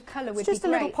flash of colour would be great. It's just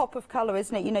a little pop of colour,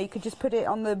 isn't it? You know, you could just put it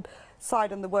on the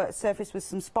side on the work surface with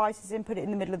some spices in, put it in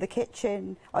the middle of the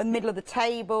kitchen, or in the middle of the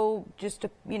table, just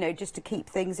to, you know, just to keep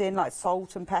things in, like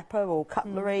salt and pepper or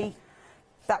cutlery.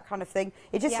 That kind of thing.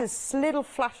 It just a little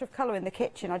flash of colour in the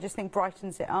kitchen, I just think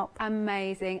brightens it up.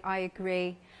 Amazing, I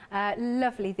agree.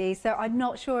 Lovely these. So I'm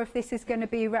not sure if this is going to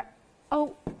be...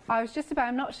 I'm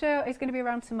not sure it's going to be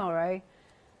around tomorrow.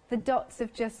 The dots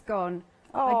have just gone.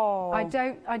 Oh. I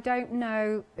don't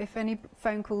know if any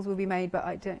phone calls will be made, but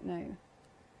I don't know.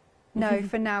 No,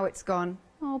 for now it's gone.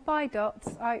 Oh, bye, Dots.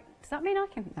 Does that mean I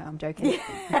can? No, I'm joking.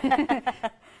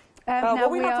 Well,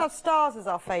 we have to have stars as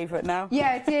our favourite now.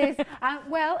 Yeah, it is.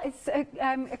 Well, it's a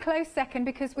close second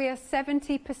because we are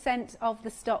 70% of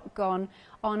the stock gone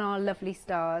on our lovely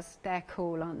stars. They're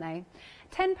cool, aren't they?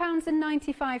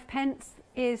 £10.95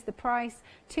 is the price,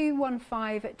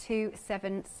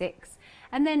 215,276.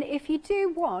 And then if you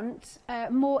do want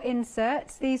more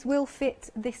inserts, these will fit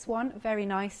this one very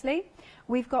nicely.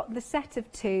 We've got the set of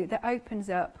 2 that opens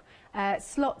up,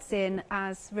 slots in,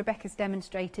 as Rebecca's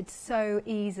demonstrated so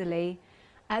easily.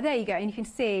 There you go, and you can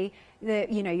see that,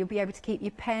 you know, you'll be able to keep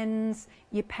your pens,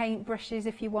 your paint brushes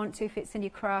if you want to, if it's in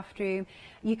your craft room.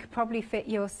 You could probably fit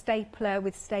your stapler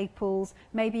with staples,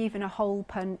 maybe even a hole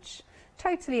punch.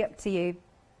 Totally up to you.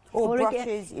 Or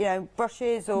brushes, you know,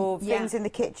 brushes or things in the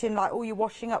kitchen, like all your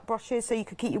washing up brushes, so you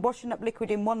could keep your washing up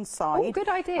liquid in one side. Oh, good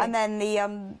idea. And then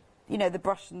the, you know, the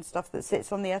brush and stuff that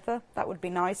sits on the other. That would be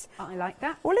nice. I like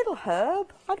that. Or a little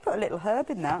herb. I'd put a little herb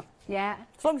in that. Yeah.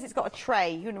 As long as it's got a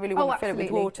tray. You wouldn't really want to fill it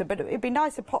with water, but it'd be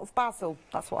nice, a pot of basil.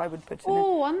 That's what I would put in it.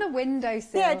 Oh, on the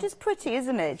windowsill. Yeah, just pretty,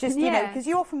 isn't it? Just, you know, because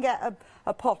you often get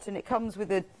a pot and it comes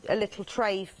with a little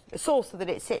tray, a saucer that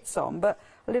it sits on, but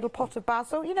a little pot of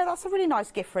basil, you know, that's a really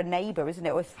nice gift for a neighbour, isn't it?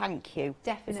 Or a thank you.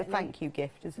 Definitely. It's a thank you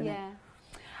gift, isn't it?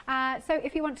 Yeah. So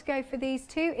if you want to go for these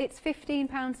 2, it's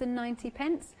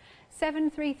 £15.90.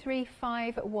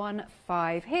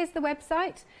 733515. Here's the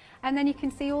website, and then you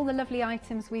can see all the lovely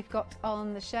items we've got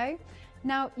on the show.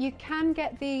 Now, you can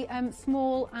get the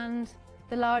small and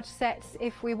the large sets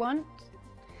if we want.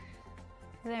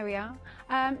 There we are.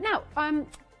 Now,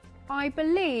 I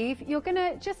believe you're going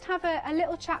to just have a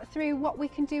little chat through what we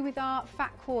can do with our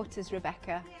fat quarters,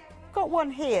 Rebecca. I've got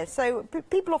one here. So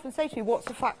people often say to me, what's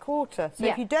a fat quarter? So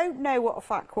if you don't know what a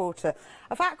fat quarter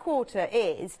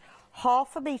is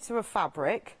half a metre of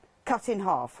fabric cut in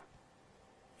half.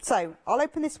 So I'll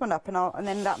open this one up and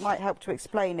then that might help to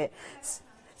explain it.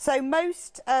 So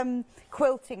most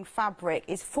quilting fabric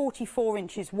is 44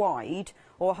 inches wide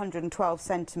or 112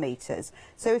 centimetres.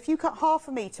 So if you cut half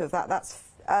a metre of that, that's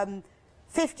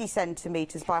 50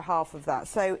 centimetres by half of that.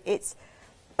 So it's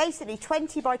basically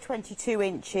 20 by 22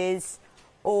 inches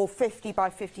or 50 by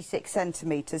 56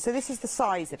 centimetres. So this is the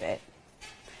size of it.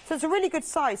 So it's a really good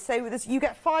size. So you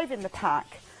get 5 in the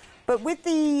pack. But with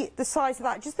the size of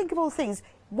that, just think of all the things.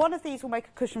 One of these will make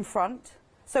a cushion front.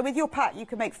 So with your pack, you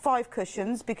can make 5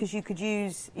 cushions because you could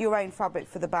use your own fabric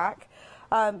for the back.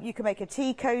 You can make a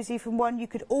tea cosy from one. You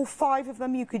could, all 5 of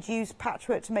them, you could use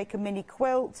patchwork to make a mini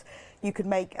quilt. You could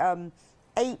make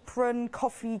apron,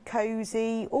 coffee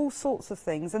cosy, all sorts of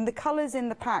things. And the colours in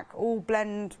the pack all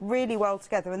blend really well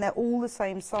together and they're all the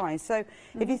same size. So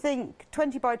if you think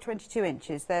 20 by 22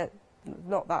 inches, they're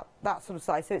not that sort of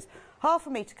size. So it's half a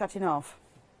metre cut in half.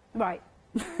 Right.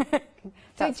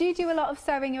 So do you do a lot of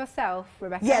sewing yourself,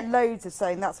 Rebecca? Yeah, loads of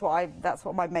sewing. That's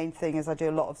what my main thing is. I do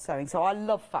a lot of sewing. So I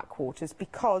love fat quarters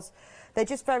because they're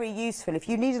just very useful. If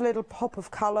you need a little pop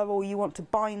of colour or you want to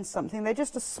bind something, they're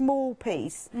just a small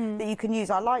piece that you can use.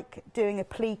 I like doing a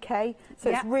pliqué, so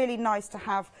it's really nice to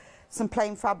have some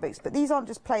plain fabrics. But these aren't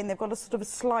just plain, they've got a sort of a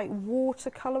slight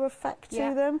watercolour effect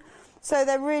to them. So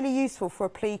they're really useful for a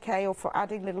pliqué or for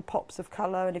adding little pops of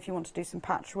colour and if you want to do some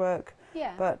patchwork.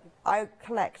 Yeah. But I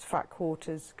collect fat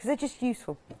quarters because they're just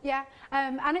useful. Yeah,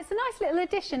 and it's a nice little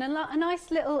addition, and a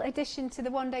nice little addition to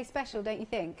the one-day special, don't you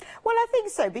think? Well, I think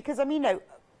so, because, I mean, you know,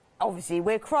 obviously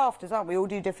we're crafters, aren't we? All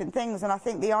do different things, and I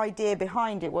think the idea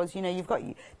behind it was, you know, you've got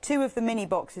 2 of the mini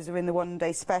boxes are in the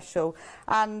one-day special,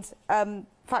 and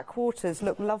fat quarters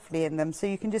look lovely in them, so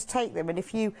you can just take them, and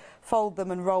if you fold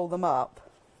them and roll them up,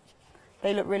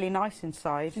 they look really nice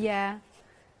inside. Yeah.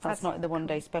 That's not in the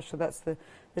one-day special, that's the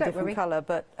different colour,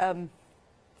 but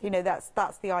you know,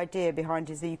 that's the idea behind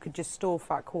it, is that you could just store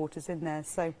fat quarters in there.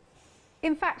 So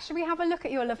in fact, should we have a look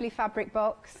at your lovely fabric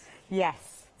box?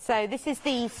 Yes. So this is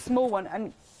the small one,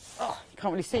 and you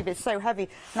can't really see, but it's so heavy.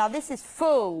 Now this is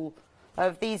full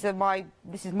of this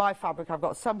is my fabric. I've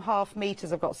got some half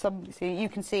meters, I've got some, so you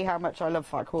can see how much I love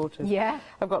fat quarters. Yeah.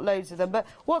 I've got loads of them. But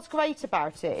what's great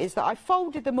about it is that I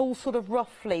folded them all sort of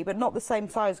roughly, but not the same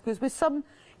size, because with some,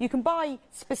 you can buy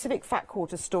specific fat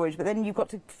quarter storage, but then you've got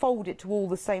to fold it to all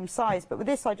the same size. But with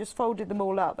this, I just folded them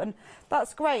all up, and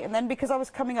that's great. And then because I was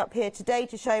coming up here today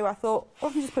to show you, I thought, I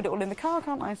can just put it all in the car,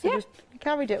 can't I? So just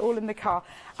carried it all in the car.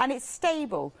 And it's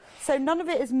stable. So none of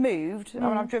it has moved. I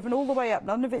mean, I've driven all the way up.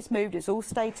 None of it's moved. It's all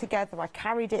stayed together. I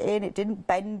carried it in. It didn't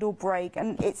bend or break.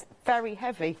 And it's very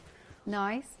heavy.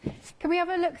 Nice. Can we have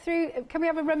a look through, can we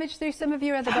have a rummage through some of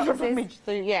your other boxes? Have a rummage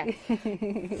through, yeah.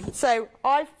 So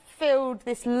I've filled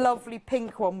this lovely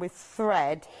pink one with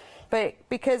thread, but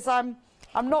because I'm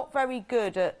not very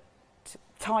good at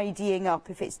tidying up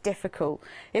if it's difficult.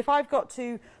 If I've got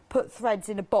to put threads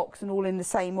in a box and all in the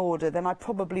same order, then I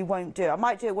probably won't do it. I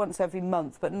might do it once every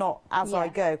month, but not as I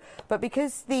go. But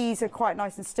because these are quite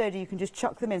nice and sturdy, you can just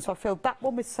chuck them in. So I filled that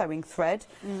one with sewing thread.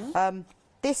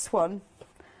 This one,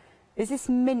 is this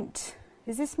mint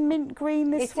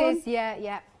green, this one? It is,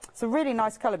 yeah. It's a really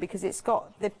nice colour because it's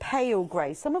got the pale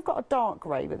grey. Some have got a dark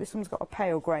grey, but this one's got a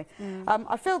pale grey.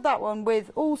 I filled that one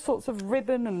with all sorts of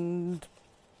ribbon and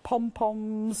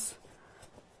pom-poms.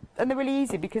 And they're really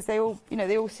easy because they all, you know,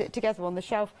 they all sit together on the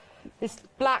shelf. This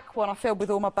black one I filled with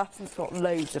all my buttons. It's got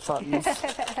loads of buttons.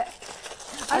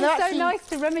 And it's so nice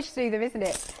to rummage through them, isn't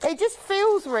it? It just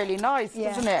feels really nice,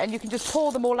 doesn't it? And you can just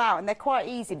pour them all out, and they're quite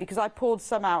easy because I poured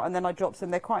some out and then I dropped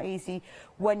them. They're quite easy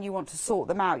when you want to sort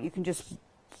them out. You can just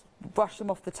brush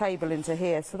them off the table into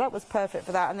here. So that was perfect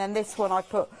for that. And then this one I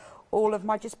put all of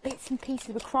my just bits and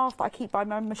pieces of craft that I keep by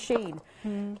my machine.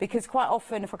 Because quite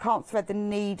often if I can't thread the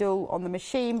needle on the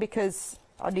machine because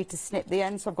I need to snip the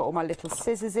end, so I've got all my little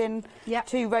scissors in.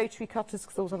 2 rotary cutters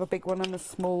because I also have a big one and a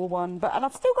small one. And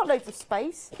I've still got loads of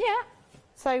space.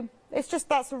 So it's just,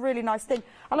 that's a really nice thing.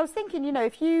 And I was thinking, you know,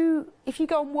 if you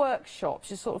go on workshops,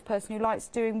 you're the sort of person who likes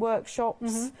doing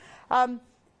workshops,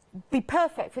 be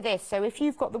perfect for this. So if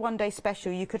you've got the one-day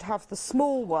special, you could have the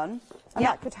small one, and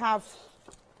that could have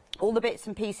all the bits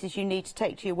and pieces you need to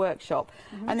take to your workshop.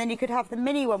 And then you could have the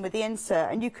mini one with the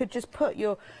insert, and you could just put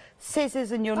your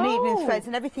scissors and your needling threads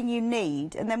and everything you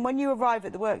need, and then when you arrive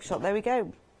at the workshop, there we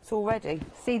go. It's all ready.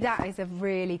 See, that is a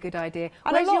really good idea.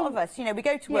 And a lot of us, you know, we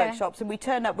go to workshops and we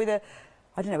turn up with a,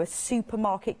 I don't know, a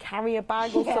supermarket carrier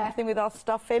bag or something with our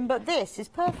stuff in, but this is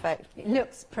perfect. It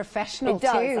looks professional too.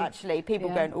 It does, actually. People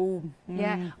going, oh.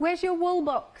 Yeah. Where's your wool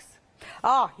box?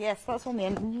 Ah, yes, that's on the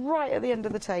end, right at the end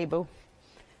of the table.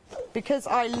 Because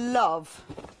I love,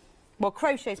 well,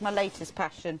 crochet is my latest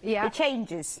passion. It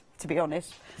changes, to be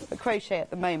honest, but crochet at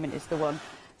the moment is the one.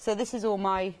 So this is all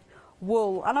my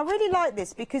wool, and I really like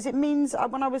this because it means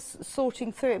when I was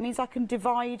sorting through it means I can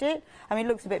divide it. I mean, it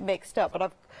looks a bit mixed up, but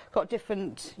I've got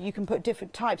different, you can put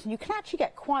different types and you can actually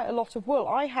get quite a lot of wool.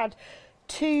 I had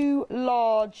 2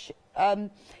 large,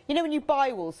 you know when you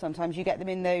buy wool sometimes you get them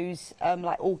in those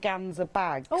like organza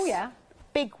bags.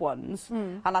 Big ones,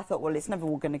 and I thought, well, it's never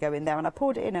all going to go in there, and I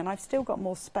poured it in and I've still got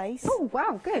more space. Oh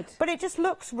wow, good. But it just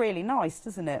looks really nice,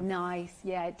 doesn't it? Nice,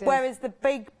 yeah, it does. Whereas the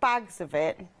big bags of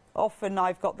it, often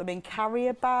I've got them in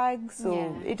carrier bags,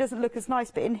 or it doesn't look as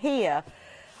nice. But in here,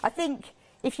 I think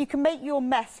if you can make your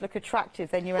mess look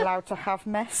attractive, then you're allowed to have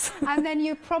mess. And then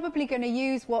you're probably going to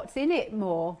use what's in it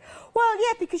more. Well,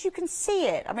 yeah, because you can see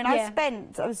it. I mean, I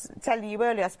was telling you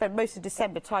earlier, I spent most of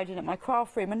December tidying up my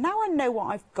craft room, and now I know what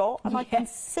I've got, and I can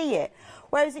see it.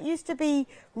 Whereas it used to be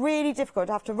really difficult.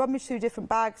 I'd have to rummage through different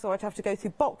bags, or I'd have to go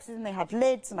through boxes, and they had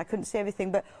lids, and I couldn't see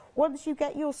everything. But once you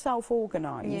get yourself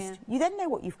organised, you then know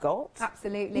what you've got.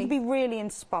 Absolutely. You can be really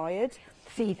inspired.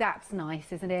 See, that's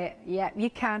nice, isn't it? Yeah, you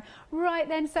can. Right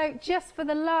then, so just for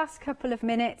the last couple of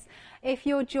minutes, if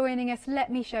you're joining us, let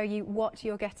me show you what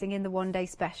you're getting in the one-day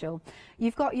special.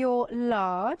 You've got your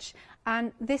large,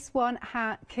 and this one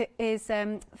is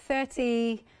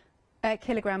 30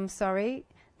 kilograms, sorry,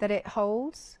 that it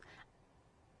holds,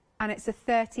 and it's a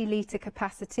 30-litre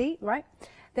capacity, right?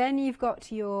 Then you've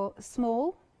got your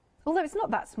small, although it's not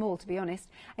that small, to be honest.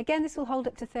 Again, this will hold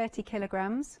up to 30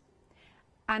 kilograms.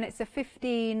 And it's a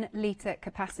 15-litre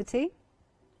capacity.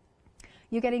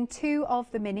 You're getting 2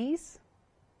 of the minis.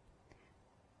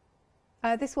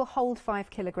 This will hold 5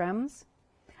 kilograms,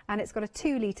 and it's got a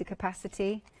 2-litre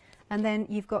capacity. And then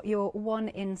you've got your 1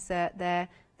 insert there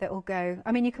that will go.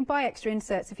 I mean, you can buy extra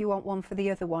inserts if you want one for the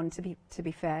other one, to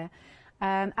be fair.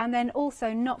 And then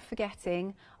also not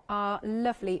forgetting our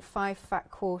lovely 5 fat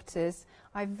quarters.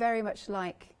 I very much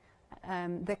like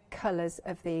the colours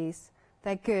of these.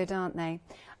 They're good, aren't they?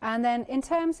 And then in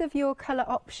terms of your colour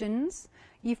options,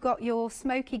 you've got your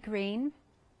smoky green,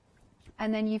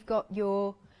 and then you've got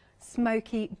your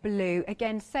smoky blue.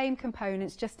 Again, same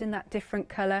components, just in that different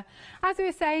colour. As we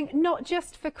were saying, not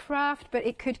just for craft, but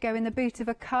it could go in the boot of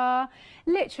a car.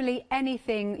 Literally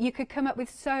anything. You could come up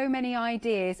with so many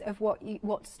ideas of what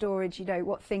storage, you know,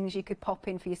 what things you could pop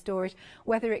in for your storage,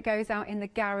 whether it goes out in the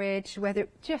garage, whether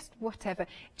just whatever.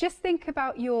 Just think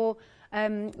about your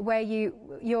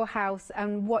house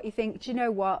and what you think, do you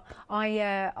know what,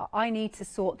 I need to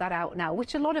sort that out now,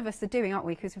 which a lot of us are doing, aren't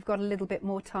we, because we've got a little bit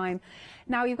more time.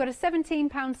 Now you've got a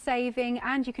 £17 saving,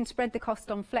 and you can spread the cost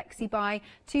on FlexiBuy,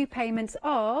 2 payments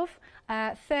of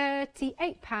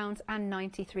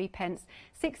 £38.93,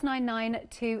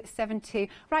 699,272.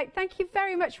 Right, thank you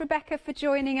very much, Rebecca, for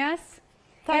joining us.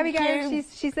 There we go.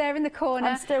 She's there in the corner.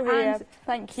 I'm still here.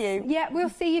 Thank you. Yeah, we'll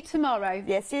see you tomorrow.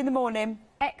 Yeah, see you in the morning.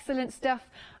 Excellent stuff.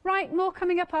 Right, more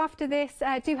coming up after this.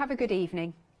 Do have a good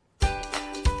evening.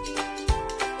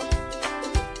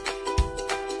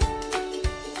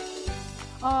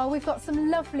 Oh, we've got some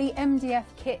lovely MDF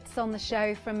kits on the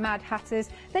show from Mad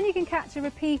Hatters. Then you can catch a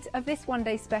repeat of this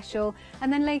one-day special.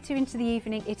 And then later into the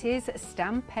evening, it is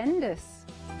Stampendous.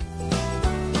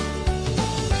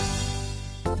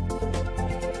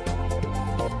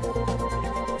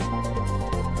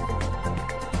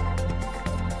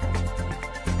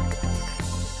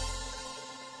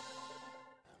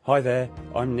 Hi there,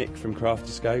 I'm Nick from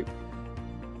Crafterscope.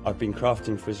 I've been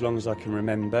crafting for as long as I can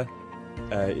remember.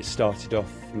 It started off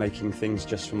making things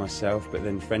just for myself, but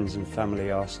then friends and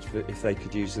family asked if they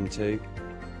could use them too.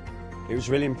 It was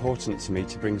really important to me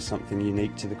to bring something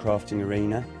unique to the crafting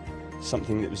arena,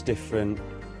 something that was different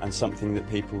and something that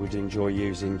people would enjoy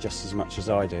using just as much as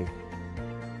I do.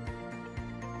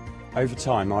 Over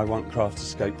time, I want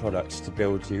Crafterscope products to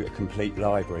build you a complete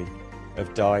library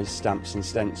of dies, stamps and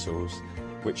stencils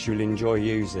which you'll enjoy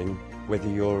using whether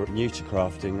you're new to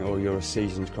crafting or you're a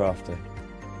seasoned crafter.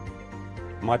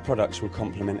 My products will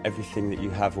complement everything that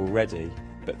you have already,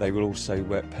 but they will also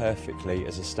work perfectly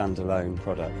as a standalone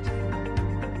product.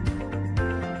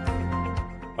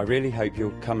 I really hope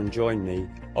you'll come and join me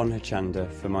on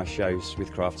Hochanda for my shows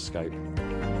with Crafterscope.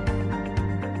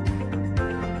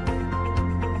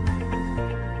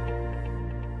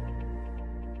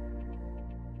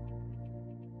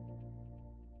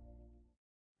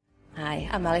 Hi,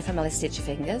 I'm Ali from Ali Stitch Your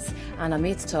Fingers, and I'm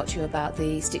here to talk to you about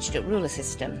the Stitched Up ruler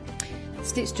system. The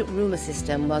Stitched Up ruler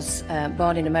system was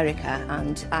born in America,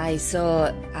 and I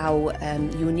saw how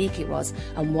unique it was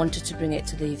and wanted to bring it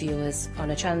to the viewers on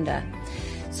Hochanda.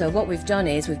 So what we've done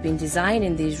is we've been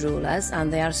designing these rulers,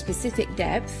 and they are specific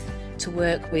depth to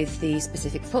work with the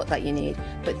specific foot that you need,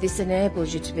 but this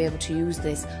enables you to be able to use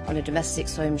this on a domestic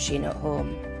sewing machine at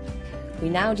home. We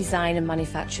now design and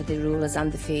manufacture the rulers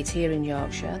and the feet here in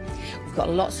Yorkshire. We've got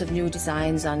lots of new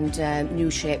designs and new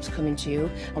shapes coming to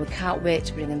you, and we can't wait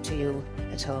to bring them to you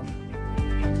at home.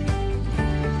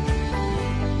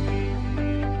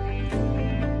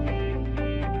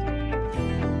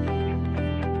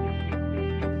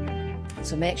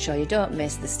 So make sure you don't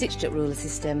miss the Stitched Up ruler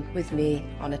system with me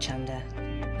on Hochanda.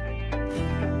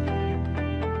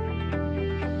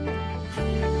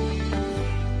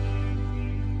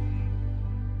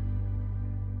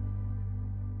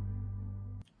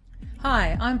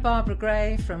 Hi, I'm Barbara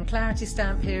Gray from Clarity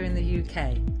Stamp here in the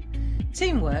UK.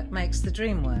 Teamwork makes the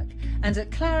dream work, and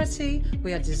at Clarity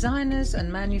we are designers and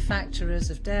manufacturers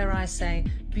of, dare I say,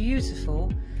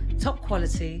 beautiful, top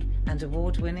quality and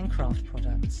award-winning craft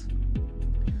products.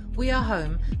 We are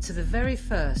home to the very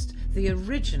first, the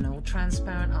original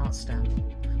transparent art stamp.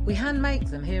 We hand make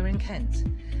them here in Kent,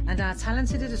 and our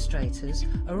talented illustrators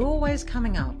are always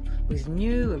coming up with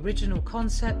new original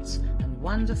concepts and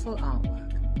wonderful artwork.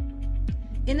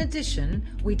 In addition,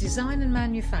 we design and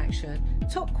manufacture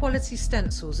top quality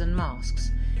stencils and masks.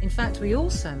 In fact, we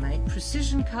also make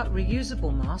precision cut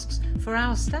reusable masks for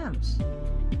our stamps.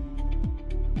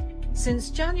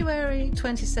 Since January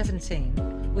 2017,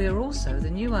 we are also the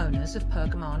new owners of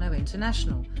Pergamano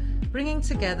International, bringing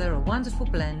together a wonderful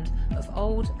blend of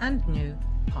old and new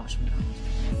parchment art.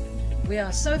 We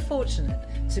are so fortunate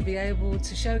to be able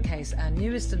to showcase our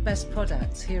newest and best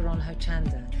products here on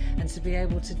Hochanda, and to be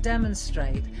able to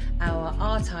demonstrate our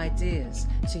art ideas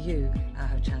to you, our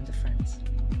Hochanda friends.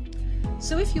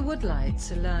 So if you would like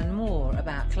to learn more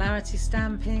about Clarity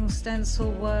stamping,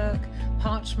 stencil work,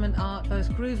 parchment art, both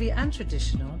groovy and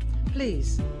traditional,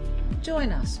 please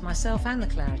join us, myself and the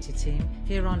Clarity team,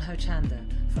 here on Hochanda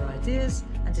for ideas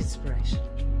and inspiration.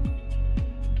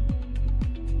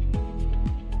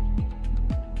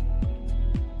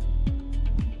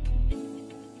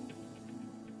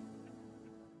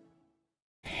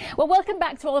 Well, welcome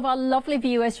back to all of our lovely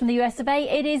viewers from the US of A.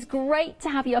 It is great to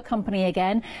have your company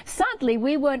again. Sadly,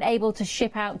 we weren't able to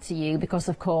ship out to you because,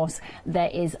 of course, there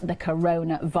is the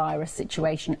coronavirus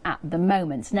situation at the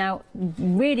moment. Now,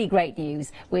 really great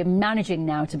news. We're managing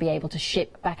now to be able to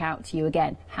ship back out to you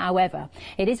again. However,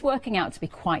 it is working out to be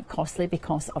quite costly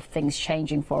because of things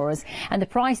changing for us. And the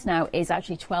price now is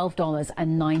actually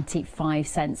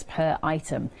 $12.95 per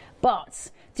item. But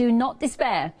do not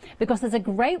despair, because there's a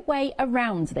great way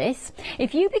around this.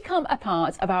 If you become a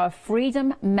part of our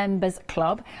Freedom Members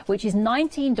Club, which is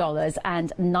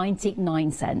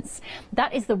 $19.99,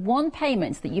 that is the one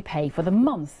payment that you pay for the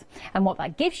month. And what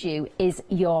that gives you is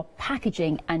your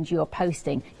packaging and your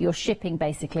posting, your shipping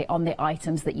basically on the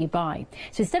items that you buy.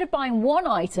 So instead of buying one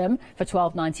item for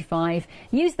 $12.95,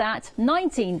 use that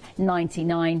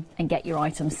 $19.99 and get your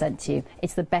items sent to you.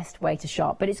 It's the best way to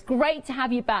shop. But it's great to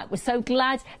have you back. We're so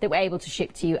glad that we're able to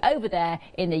ship to you over there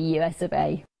in the US of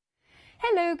A.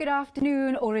 Hello, good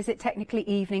afternoon, or is it technically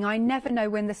evening? I never know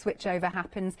when the switchover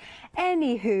happens.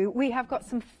 Anywho, we have got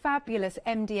some fabulous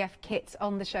MDF kits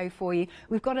on the show for you.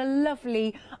 We've got a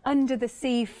lovely under the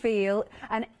sea feel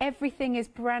and everything is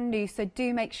brand new, so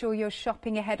do make sure you're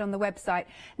shopping ahead on the website.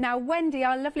 Now, Wendy,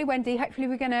 our lovely Wendy, hopefully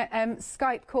we're going to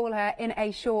Skype call her in a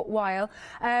short while.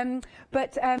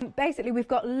 Basically, we've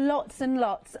got lots and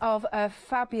lots of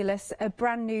fabulous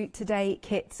brand new today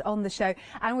kits on the show.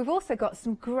 And we've also got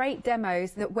some great demos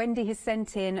that Wendy has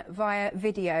sent in via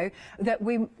video that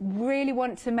we really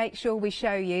want to make sure we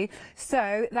show you.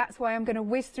 So that's why I'm going to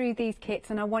whiz through these kits,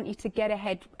 and I want you to get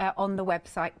ahead on the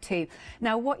website too.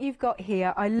 Now, what you've got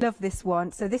here, I love this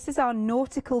one. So this is our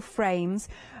nautical frames,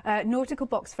 nautical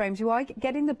box frames. You are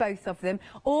getting the both of them.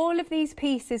 All of these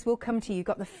pieces will come to you. You've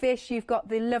got the fish, you've got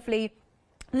the lovely...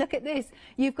 Look at this.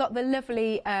 You've got the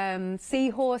lovely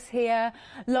seahorse here.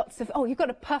 Lots of, oh, you've got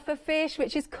a puffer fish,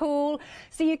 which is cool.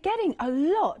 So you're getting a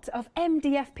lot of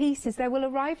MDF pieces. They will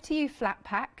arrive to you flat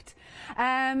packed.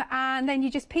 And then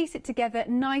you just piece it together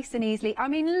nice and easily. I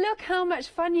mean, look how much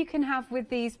fun you can have with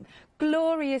these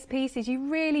glorious pieces.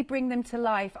 You really bring them to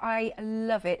life. I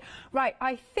love it. Right,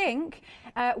 I think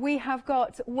we have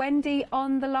got Wendy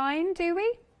on the line, do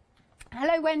we?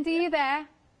 Hello, Wendy, are you there?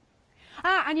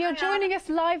 Ah, and you're joining us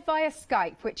live via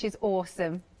Skype, which is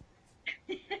awesome.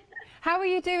 How are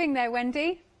you doing there,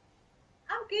 Wendy?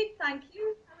 I'm good, thank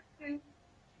you. How are you?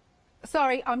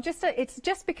 Sorry, it's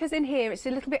just because in here it's a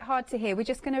little bit hard to hear. We're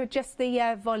just going to adjust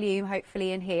the volume,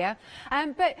 hopefully, in here.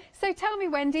 So tell me,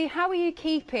 Wendy, how are you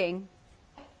keeping?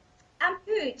 I'm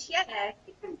good, yeah,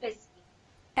 keeping busy.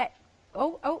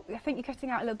 Oh, I think you're cutting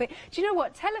out a little bit. Do you know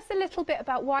what? Tell us a little bit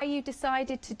about why you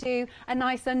decided to do a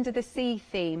nice under the sea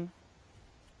theme.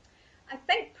 I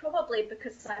think probably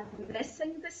because I'm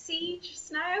missing the sea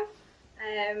just now,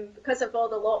 because of all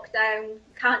the lockdown,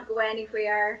 can't go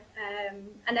anywhere,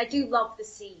 and I do love the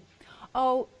sea.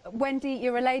 Oh, Wendy,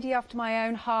 you're a lady after my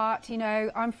own heart. You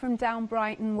know, I'm from down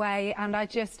Brighton way, and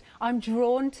I'm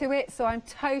drawn to it, so I'm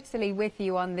totally with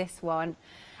you on this one.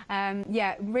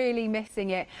 Yeah, really missing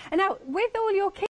it. And now, with all your kids,